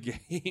pause on the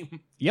game.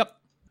 Yep.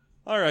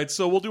 All right,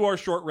 so we'll do our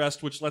short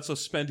rest, which lets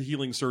us spend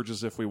healing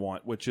surges if we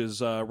want, which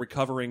is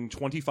recovering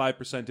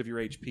 25% of your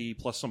HP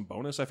plus some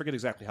bonus. I forget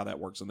exactly how that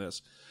works in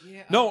this.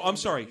 No, I'm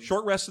sorry.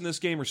 Short rests in this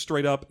game are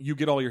straight up, you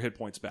get all your hit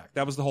points back.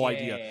 That was the whole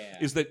idea,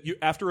 is that you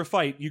after a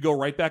fight, you go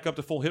right back up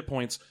to full hit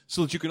points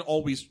so that you can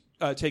always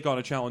take on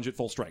a challenge at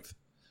full strength.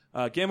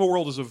 Gamma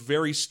World is a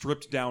very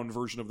stripped-down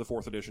version of the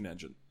 4th edition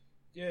engine.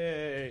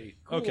 Yay.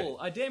 Cool. Okay.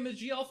 I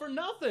damaged y'all for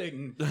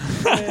nothing.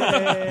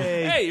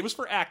 Hey, it was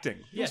for acting.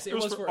 Yes, it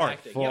was for art.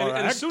 acting. For Yeah.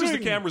 And as soon as the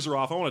acting. cameras are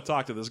off, I want to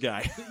talk to this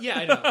guy. Yeah,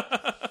 I know.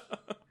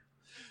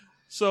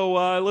 So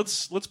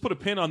let's put a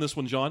pin on this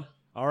one, John.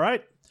 All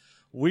right.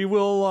 We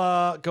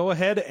will go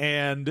ahead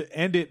and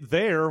end it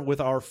there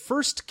with our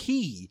first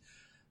key.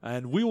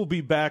 And we will be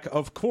back,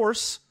 of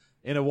course,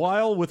 in a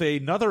while with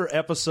another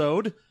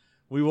episode.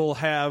 We will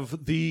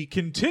have the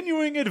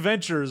continuing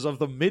adventures of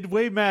the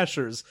Midway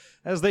Mashers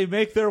as they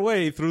make their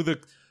way through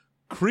the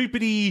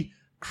creepity,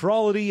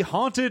 crawlity,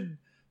 haunted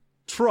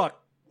truck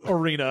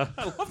arena.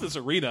 I love this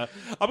arena.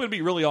 I'm going to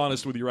be really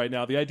honest with you right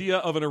now. The idea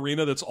of an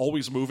arena that's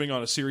always moving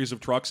on a series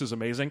of trucks is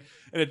amazing.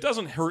 And it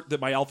doesn't hurt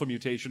that my alpha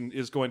mutation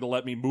is going to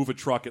let me move a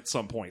truck at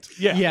some point.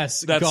 Yeah.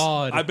 Yes,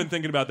 God. I've been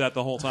thinking about that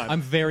the whole time.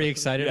 I'm very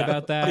excited Yeah.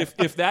 about that.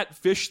 If that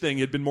fish thing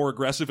had been more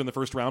aggressive in the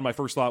first round, my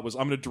first thought was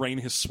I'm going to drain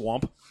his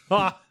swamp.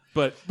 Ah,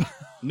 But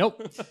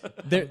Nope.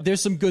 There's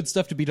some good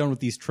stuff to be done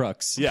with these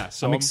trucks. Yeah,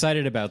 so I'm I'm-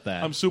 excited about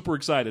that. I'm super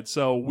excited.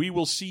 So we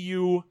will see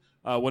you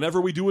whenever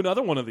we do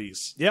another one of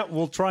these. yeah,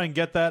 we'll try and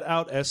get that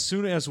out as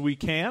soon as we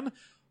can.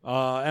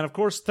 And of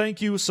course,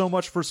 thank you so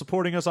much for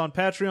supporting us on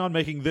Patreon,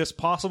 making this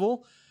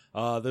possible.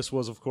 This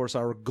was, of course,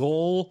 our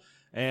goal.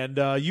 And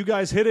you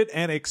guys hit it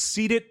and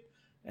exceed it.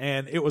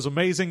 And it was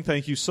amazing.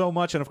 Thank you so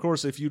much. And of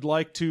course, if you'd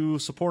like to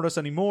support us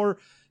anymore,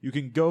 you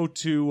can go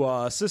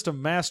to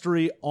System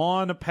Mastery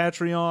on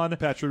Patreon.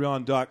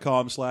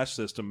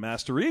 Patreon.com/System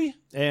Mastery.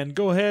 And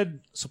go ahead,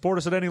 support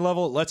us at any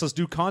level. It lets us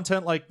do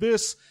content like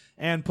this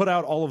and put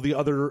out all of the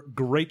other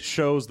great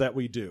shows that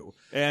we do.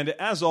 And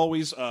as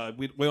always,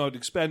 we want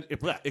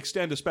to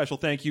extend a special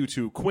thank you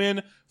to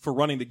Quinn for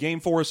running the game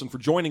for us and for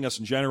joining us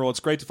in general. It's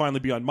great to finally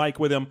be on mic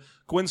with him.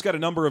 Quinn's got a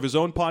number of his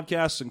own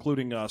podcasts,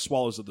 including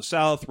Swallows of the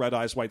South, Red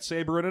Eyes White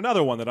Saber, and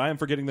another one that I am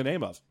forgetting the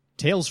name of.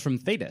 Tales from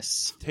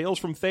Thetis. Tales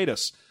from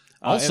Thetis.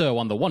 Also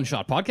on the One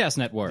Shot Podcast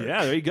Network.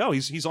 Yeah, there you go.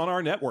 He's on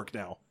our network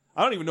now.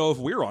 I don't even know if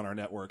we're on our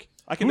network.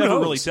 I can Who never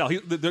knows? really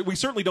tell. We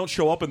certainly don't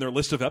show up in their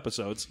list of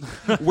episodes.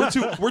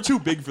 We're too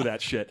big for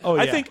that shit. Oh,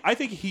 yeah. I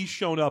think he's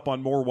shown up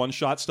on more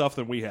one-shot stuff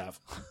than we have.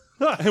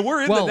 And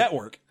we're in Well, the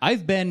network.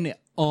 I've been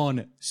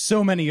on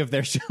so many of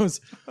their shows.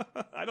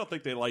 I don't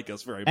think they like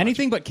us very much.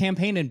 Anything but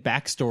campaign and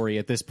backstory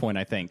at this point,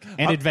 I think,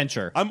 and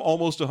adventure. I'm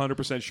almost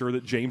 100% sure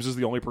that James is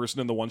the only person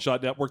in the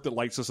one-shot network that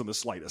likes us in the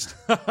slightest.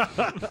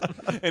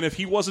 And if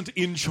he wasn't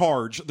in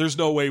charge, there's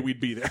no way we'd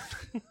be there.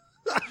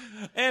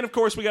 And of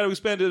course, we got to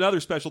extend another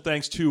special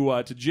thanks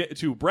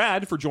to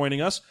Brad for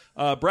joining us.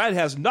 Brad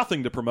has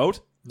nothing to promote.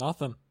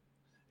 Nothing.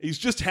 He's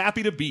just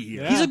happy to be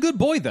here. Yeah. He's a good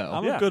boy, though.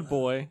 I'm Yeah. a good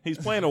boy. He's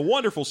playing a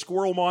wonderful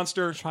squirrel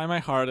monster. Try my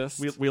hardest.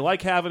 We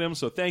like having him,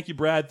 so thank you,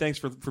 Brad. Thanks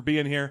for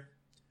being here.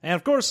 And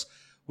of course,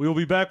 we will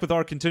be back with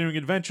our continuing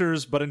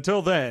adventures, but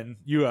until then,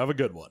 you have a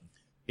good one.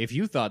 If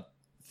you thought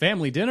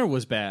family dinner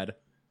was bad,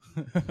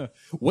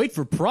 wait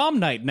for prom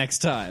night next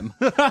time.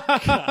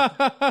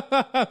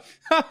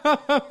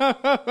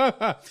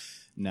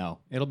 No,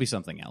 it'll be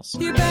something else.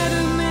 You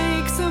better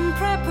make some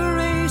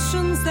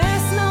preparations.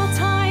 There's no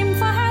time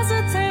for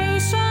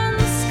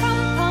hesitations.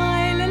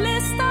 Compile a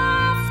list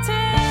of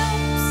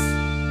tips.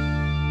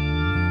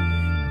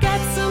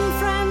 Get some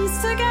friends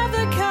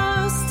together,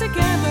 'cause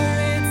together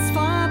it's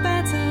far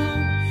better.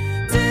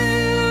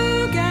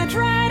 Do get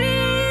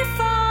ready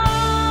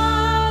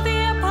for the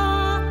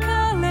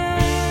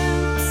apocalypse.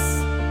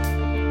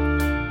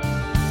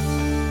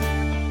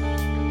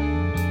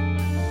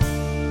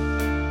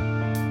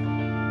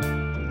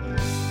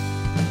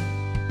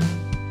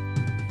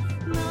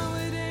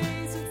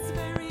 Nowadays it's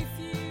very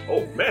few.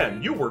 Oh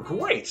man, you were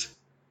great.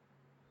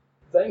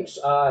 Thanks.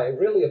 I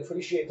really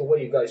appreciate the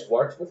way you guys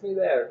worked with me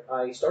there.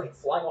 I started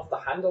flying off the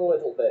handle a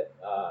little bit.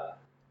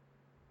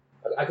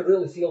 I could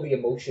really feel the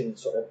emotion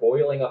sort of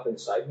boiling up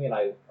inside me, and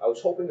I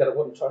was hoping that it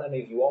wouldn't turn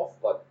any of you off,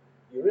 but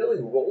you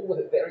really rolled with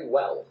it very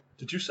well.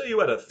 Did you say you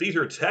had a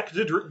theater tech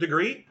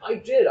degree? I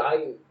did.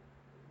 I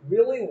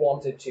really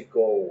wanted to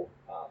go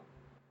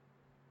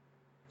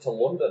to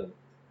London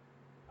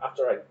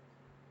after I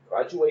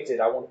graduated.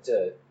 I wanted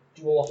to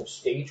do a lot of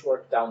stage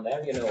work down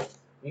there. You know,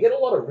 you get a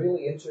lot of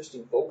really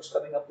interesting folks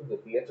coming up to the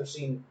theater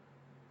scene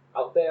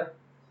out there.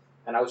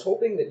 And I was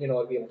hoping that, you know,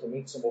 I'd be able to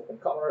meet some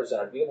up-and-comers and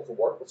I'd be able to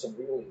work with some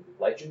really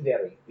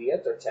legendary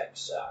theater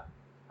techs.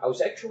 I was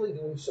actually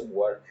doing some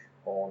work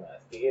on a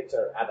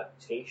theater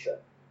adaptation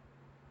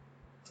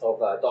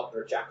of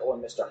Dr. Jekyll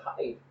and Mr.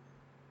 Hyde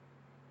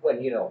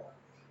when, you know,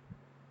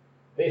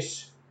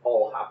 this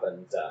all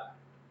happened.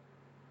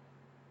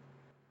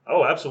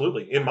 Oh,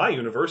 absolutely. In my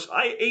universe,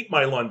 I ate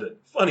my London.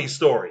 Funny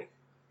story.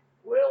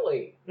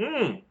 Really?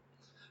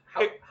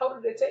 How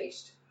did it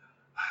taste?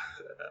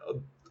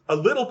 A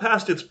little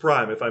past its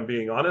prime, if I'm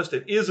being honest.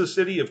 It is a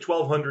city of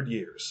 1,200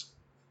 years.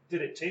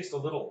 Did it taste a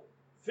little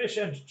fish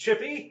and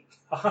chippy?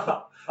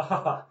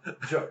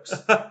 Jokes.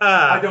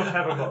 I I don't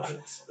have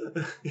emotions.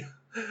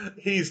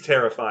 He's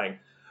terrifying.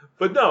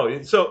 But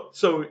no,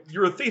 so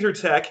you're a theater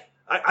tech.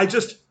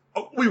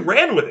 We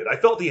ran with it. I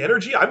felt the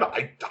energy.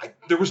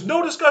 There was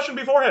no discussion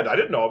beforehand. I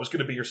didn't know I was going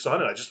to be your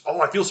son, and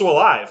I feel so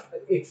alive.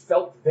 It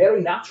felt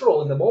very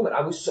natural in the moment.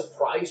 I was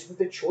surprised with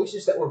the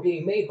choices that were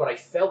being made, but I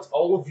felt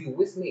all of you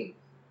with me.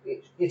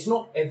 It's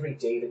not every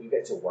day that you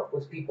get to work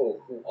with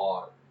people who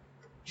are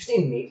just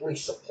innately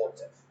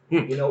supportive.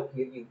 You know,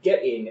 you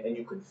get in and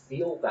you can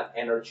feel that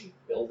energy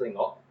building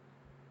up.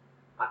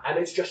 And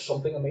it's just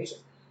something amazing.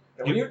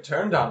 And when you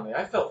turned on me,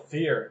 I felt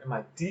fear in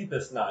my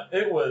deepest nut.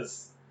 It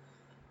was...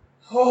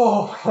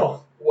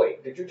 Oh,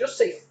 Wait, did you just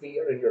say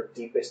fear in your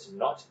deepest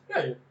nut?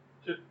 yeah,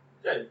 you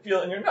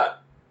feel it in your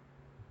nut.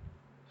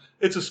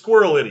 It's a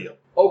squirrel idiom.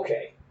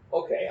 Okay,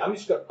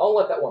 I'll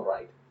let that one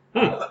ride.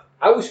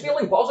 I was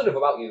feeling positive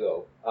about you,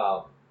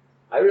 though.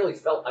 I really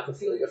felt I could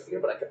feel your fear,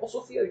 but I could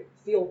also feel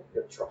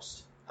your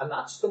trust. And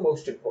that's the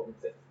most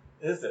important thing.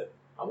 Is it?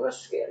 I'm going to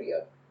scare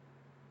you.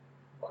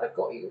 But I've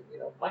got you. You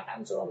know, my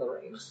hands are on the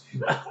reins.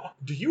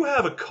 Do you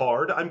have a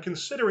card? I'm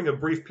considering a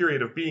brief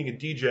period of being a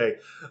DJ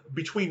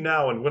between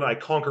now and when I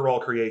conquer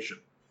all creation.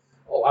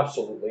 Oh,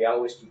 absolutely. I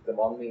always keep them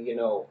on me. You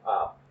know,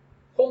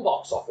 Home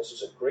Box Office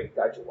is a great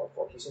guy to work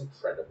for. He's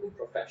incredibly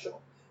professional.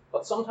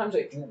 But sometimes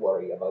I do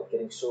worry about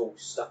getting so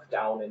stuck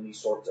down in these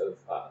sort of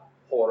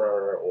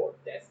horror or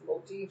death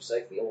motifs.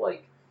 I feel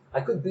like I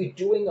could be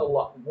doing a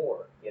lot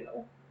more, you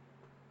know?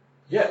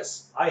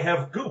 Yes, I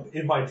have goop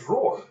in my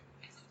drawer.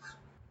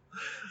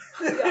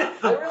 Yeah,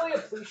 I really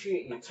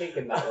appreciate you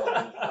taking that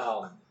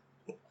one.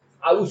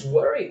 I was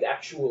worried,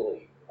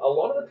 actually. A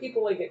lot of the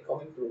people I get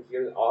coming through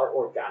here are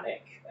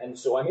organic, and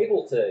so I'm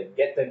able to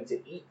get them to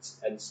eat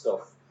and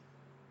stuff.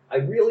 I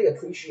really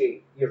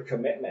appreciate your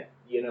commitment,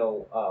 you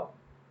know.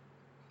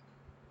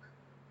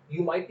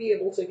 You might be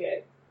able to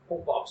get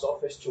Home Box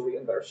Office to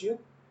reimburse you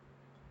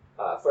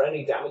for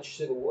any damage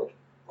to the wood.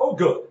 Oh,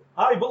 good.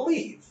 I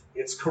believe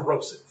it's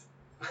corrosive.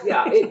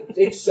 Yeah,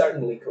 it's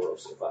certainly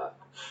corrosive.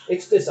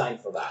 It's designed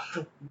for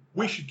that.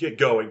 We should get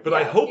going, but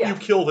I Yeah, hope yeah. you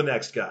kill the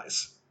next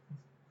guys.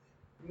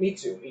 Me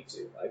too.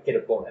 I get a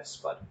bonus,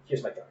 but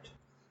here's my card.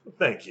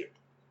 Thank you.